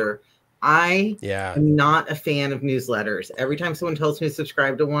newsletter. I am not a fan of newsletters. Every time someone tells me to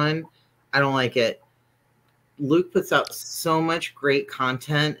subscribe to one, I don't like it. Luke puts out so much great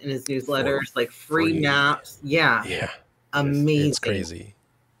content in his newsletters, like free maps. Yeah. Amazing. It's crazy.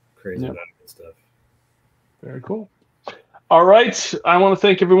 Crazy good stuff. Very cool. All right. I want to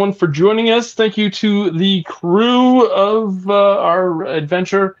thank everyone for joining us. Thank you to the crew of our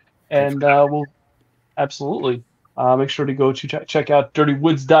adventure. And we'll absolutely make sure to go to check out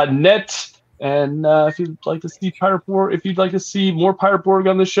dirtywoods.net. And if you'd like to see Pirate Borg, if you'd like to see more Pirate Borg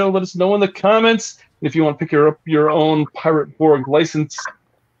on the show, let us know in the comments. If you want to pick up your own Pirate Borg license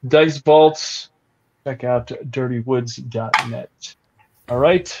dice vaults, check out dirtywoods.net. All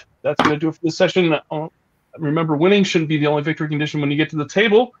right, that's going to do it for this session. Remember, winning shouldn't be the only victory condition when you get to the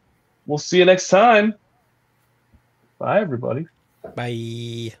table. We'll see you next time. Bye, everybody.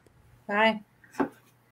 Bye. Bye.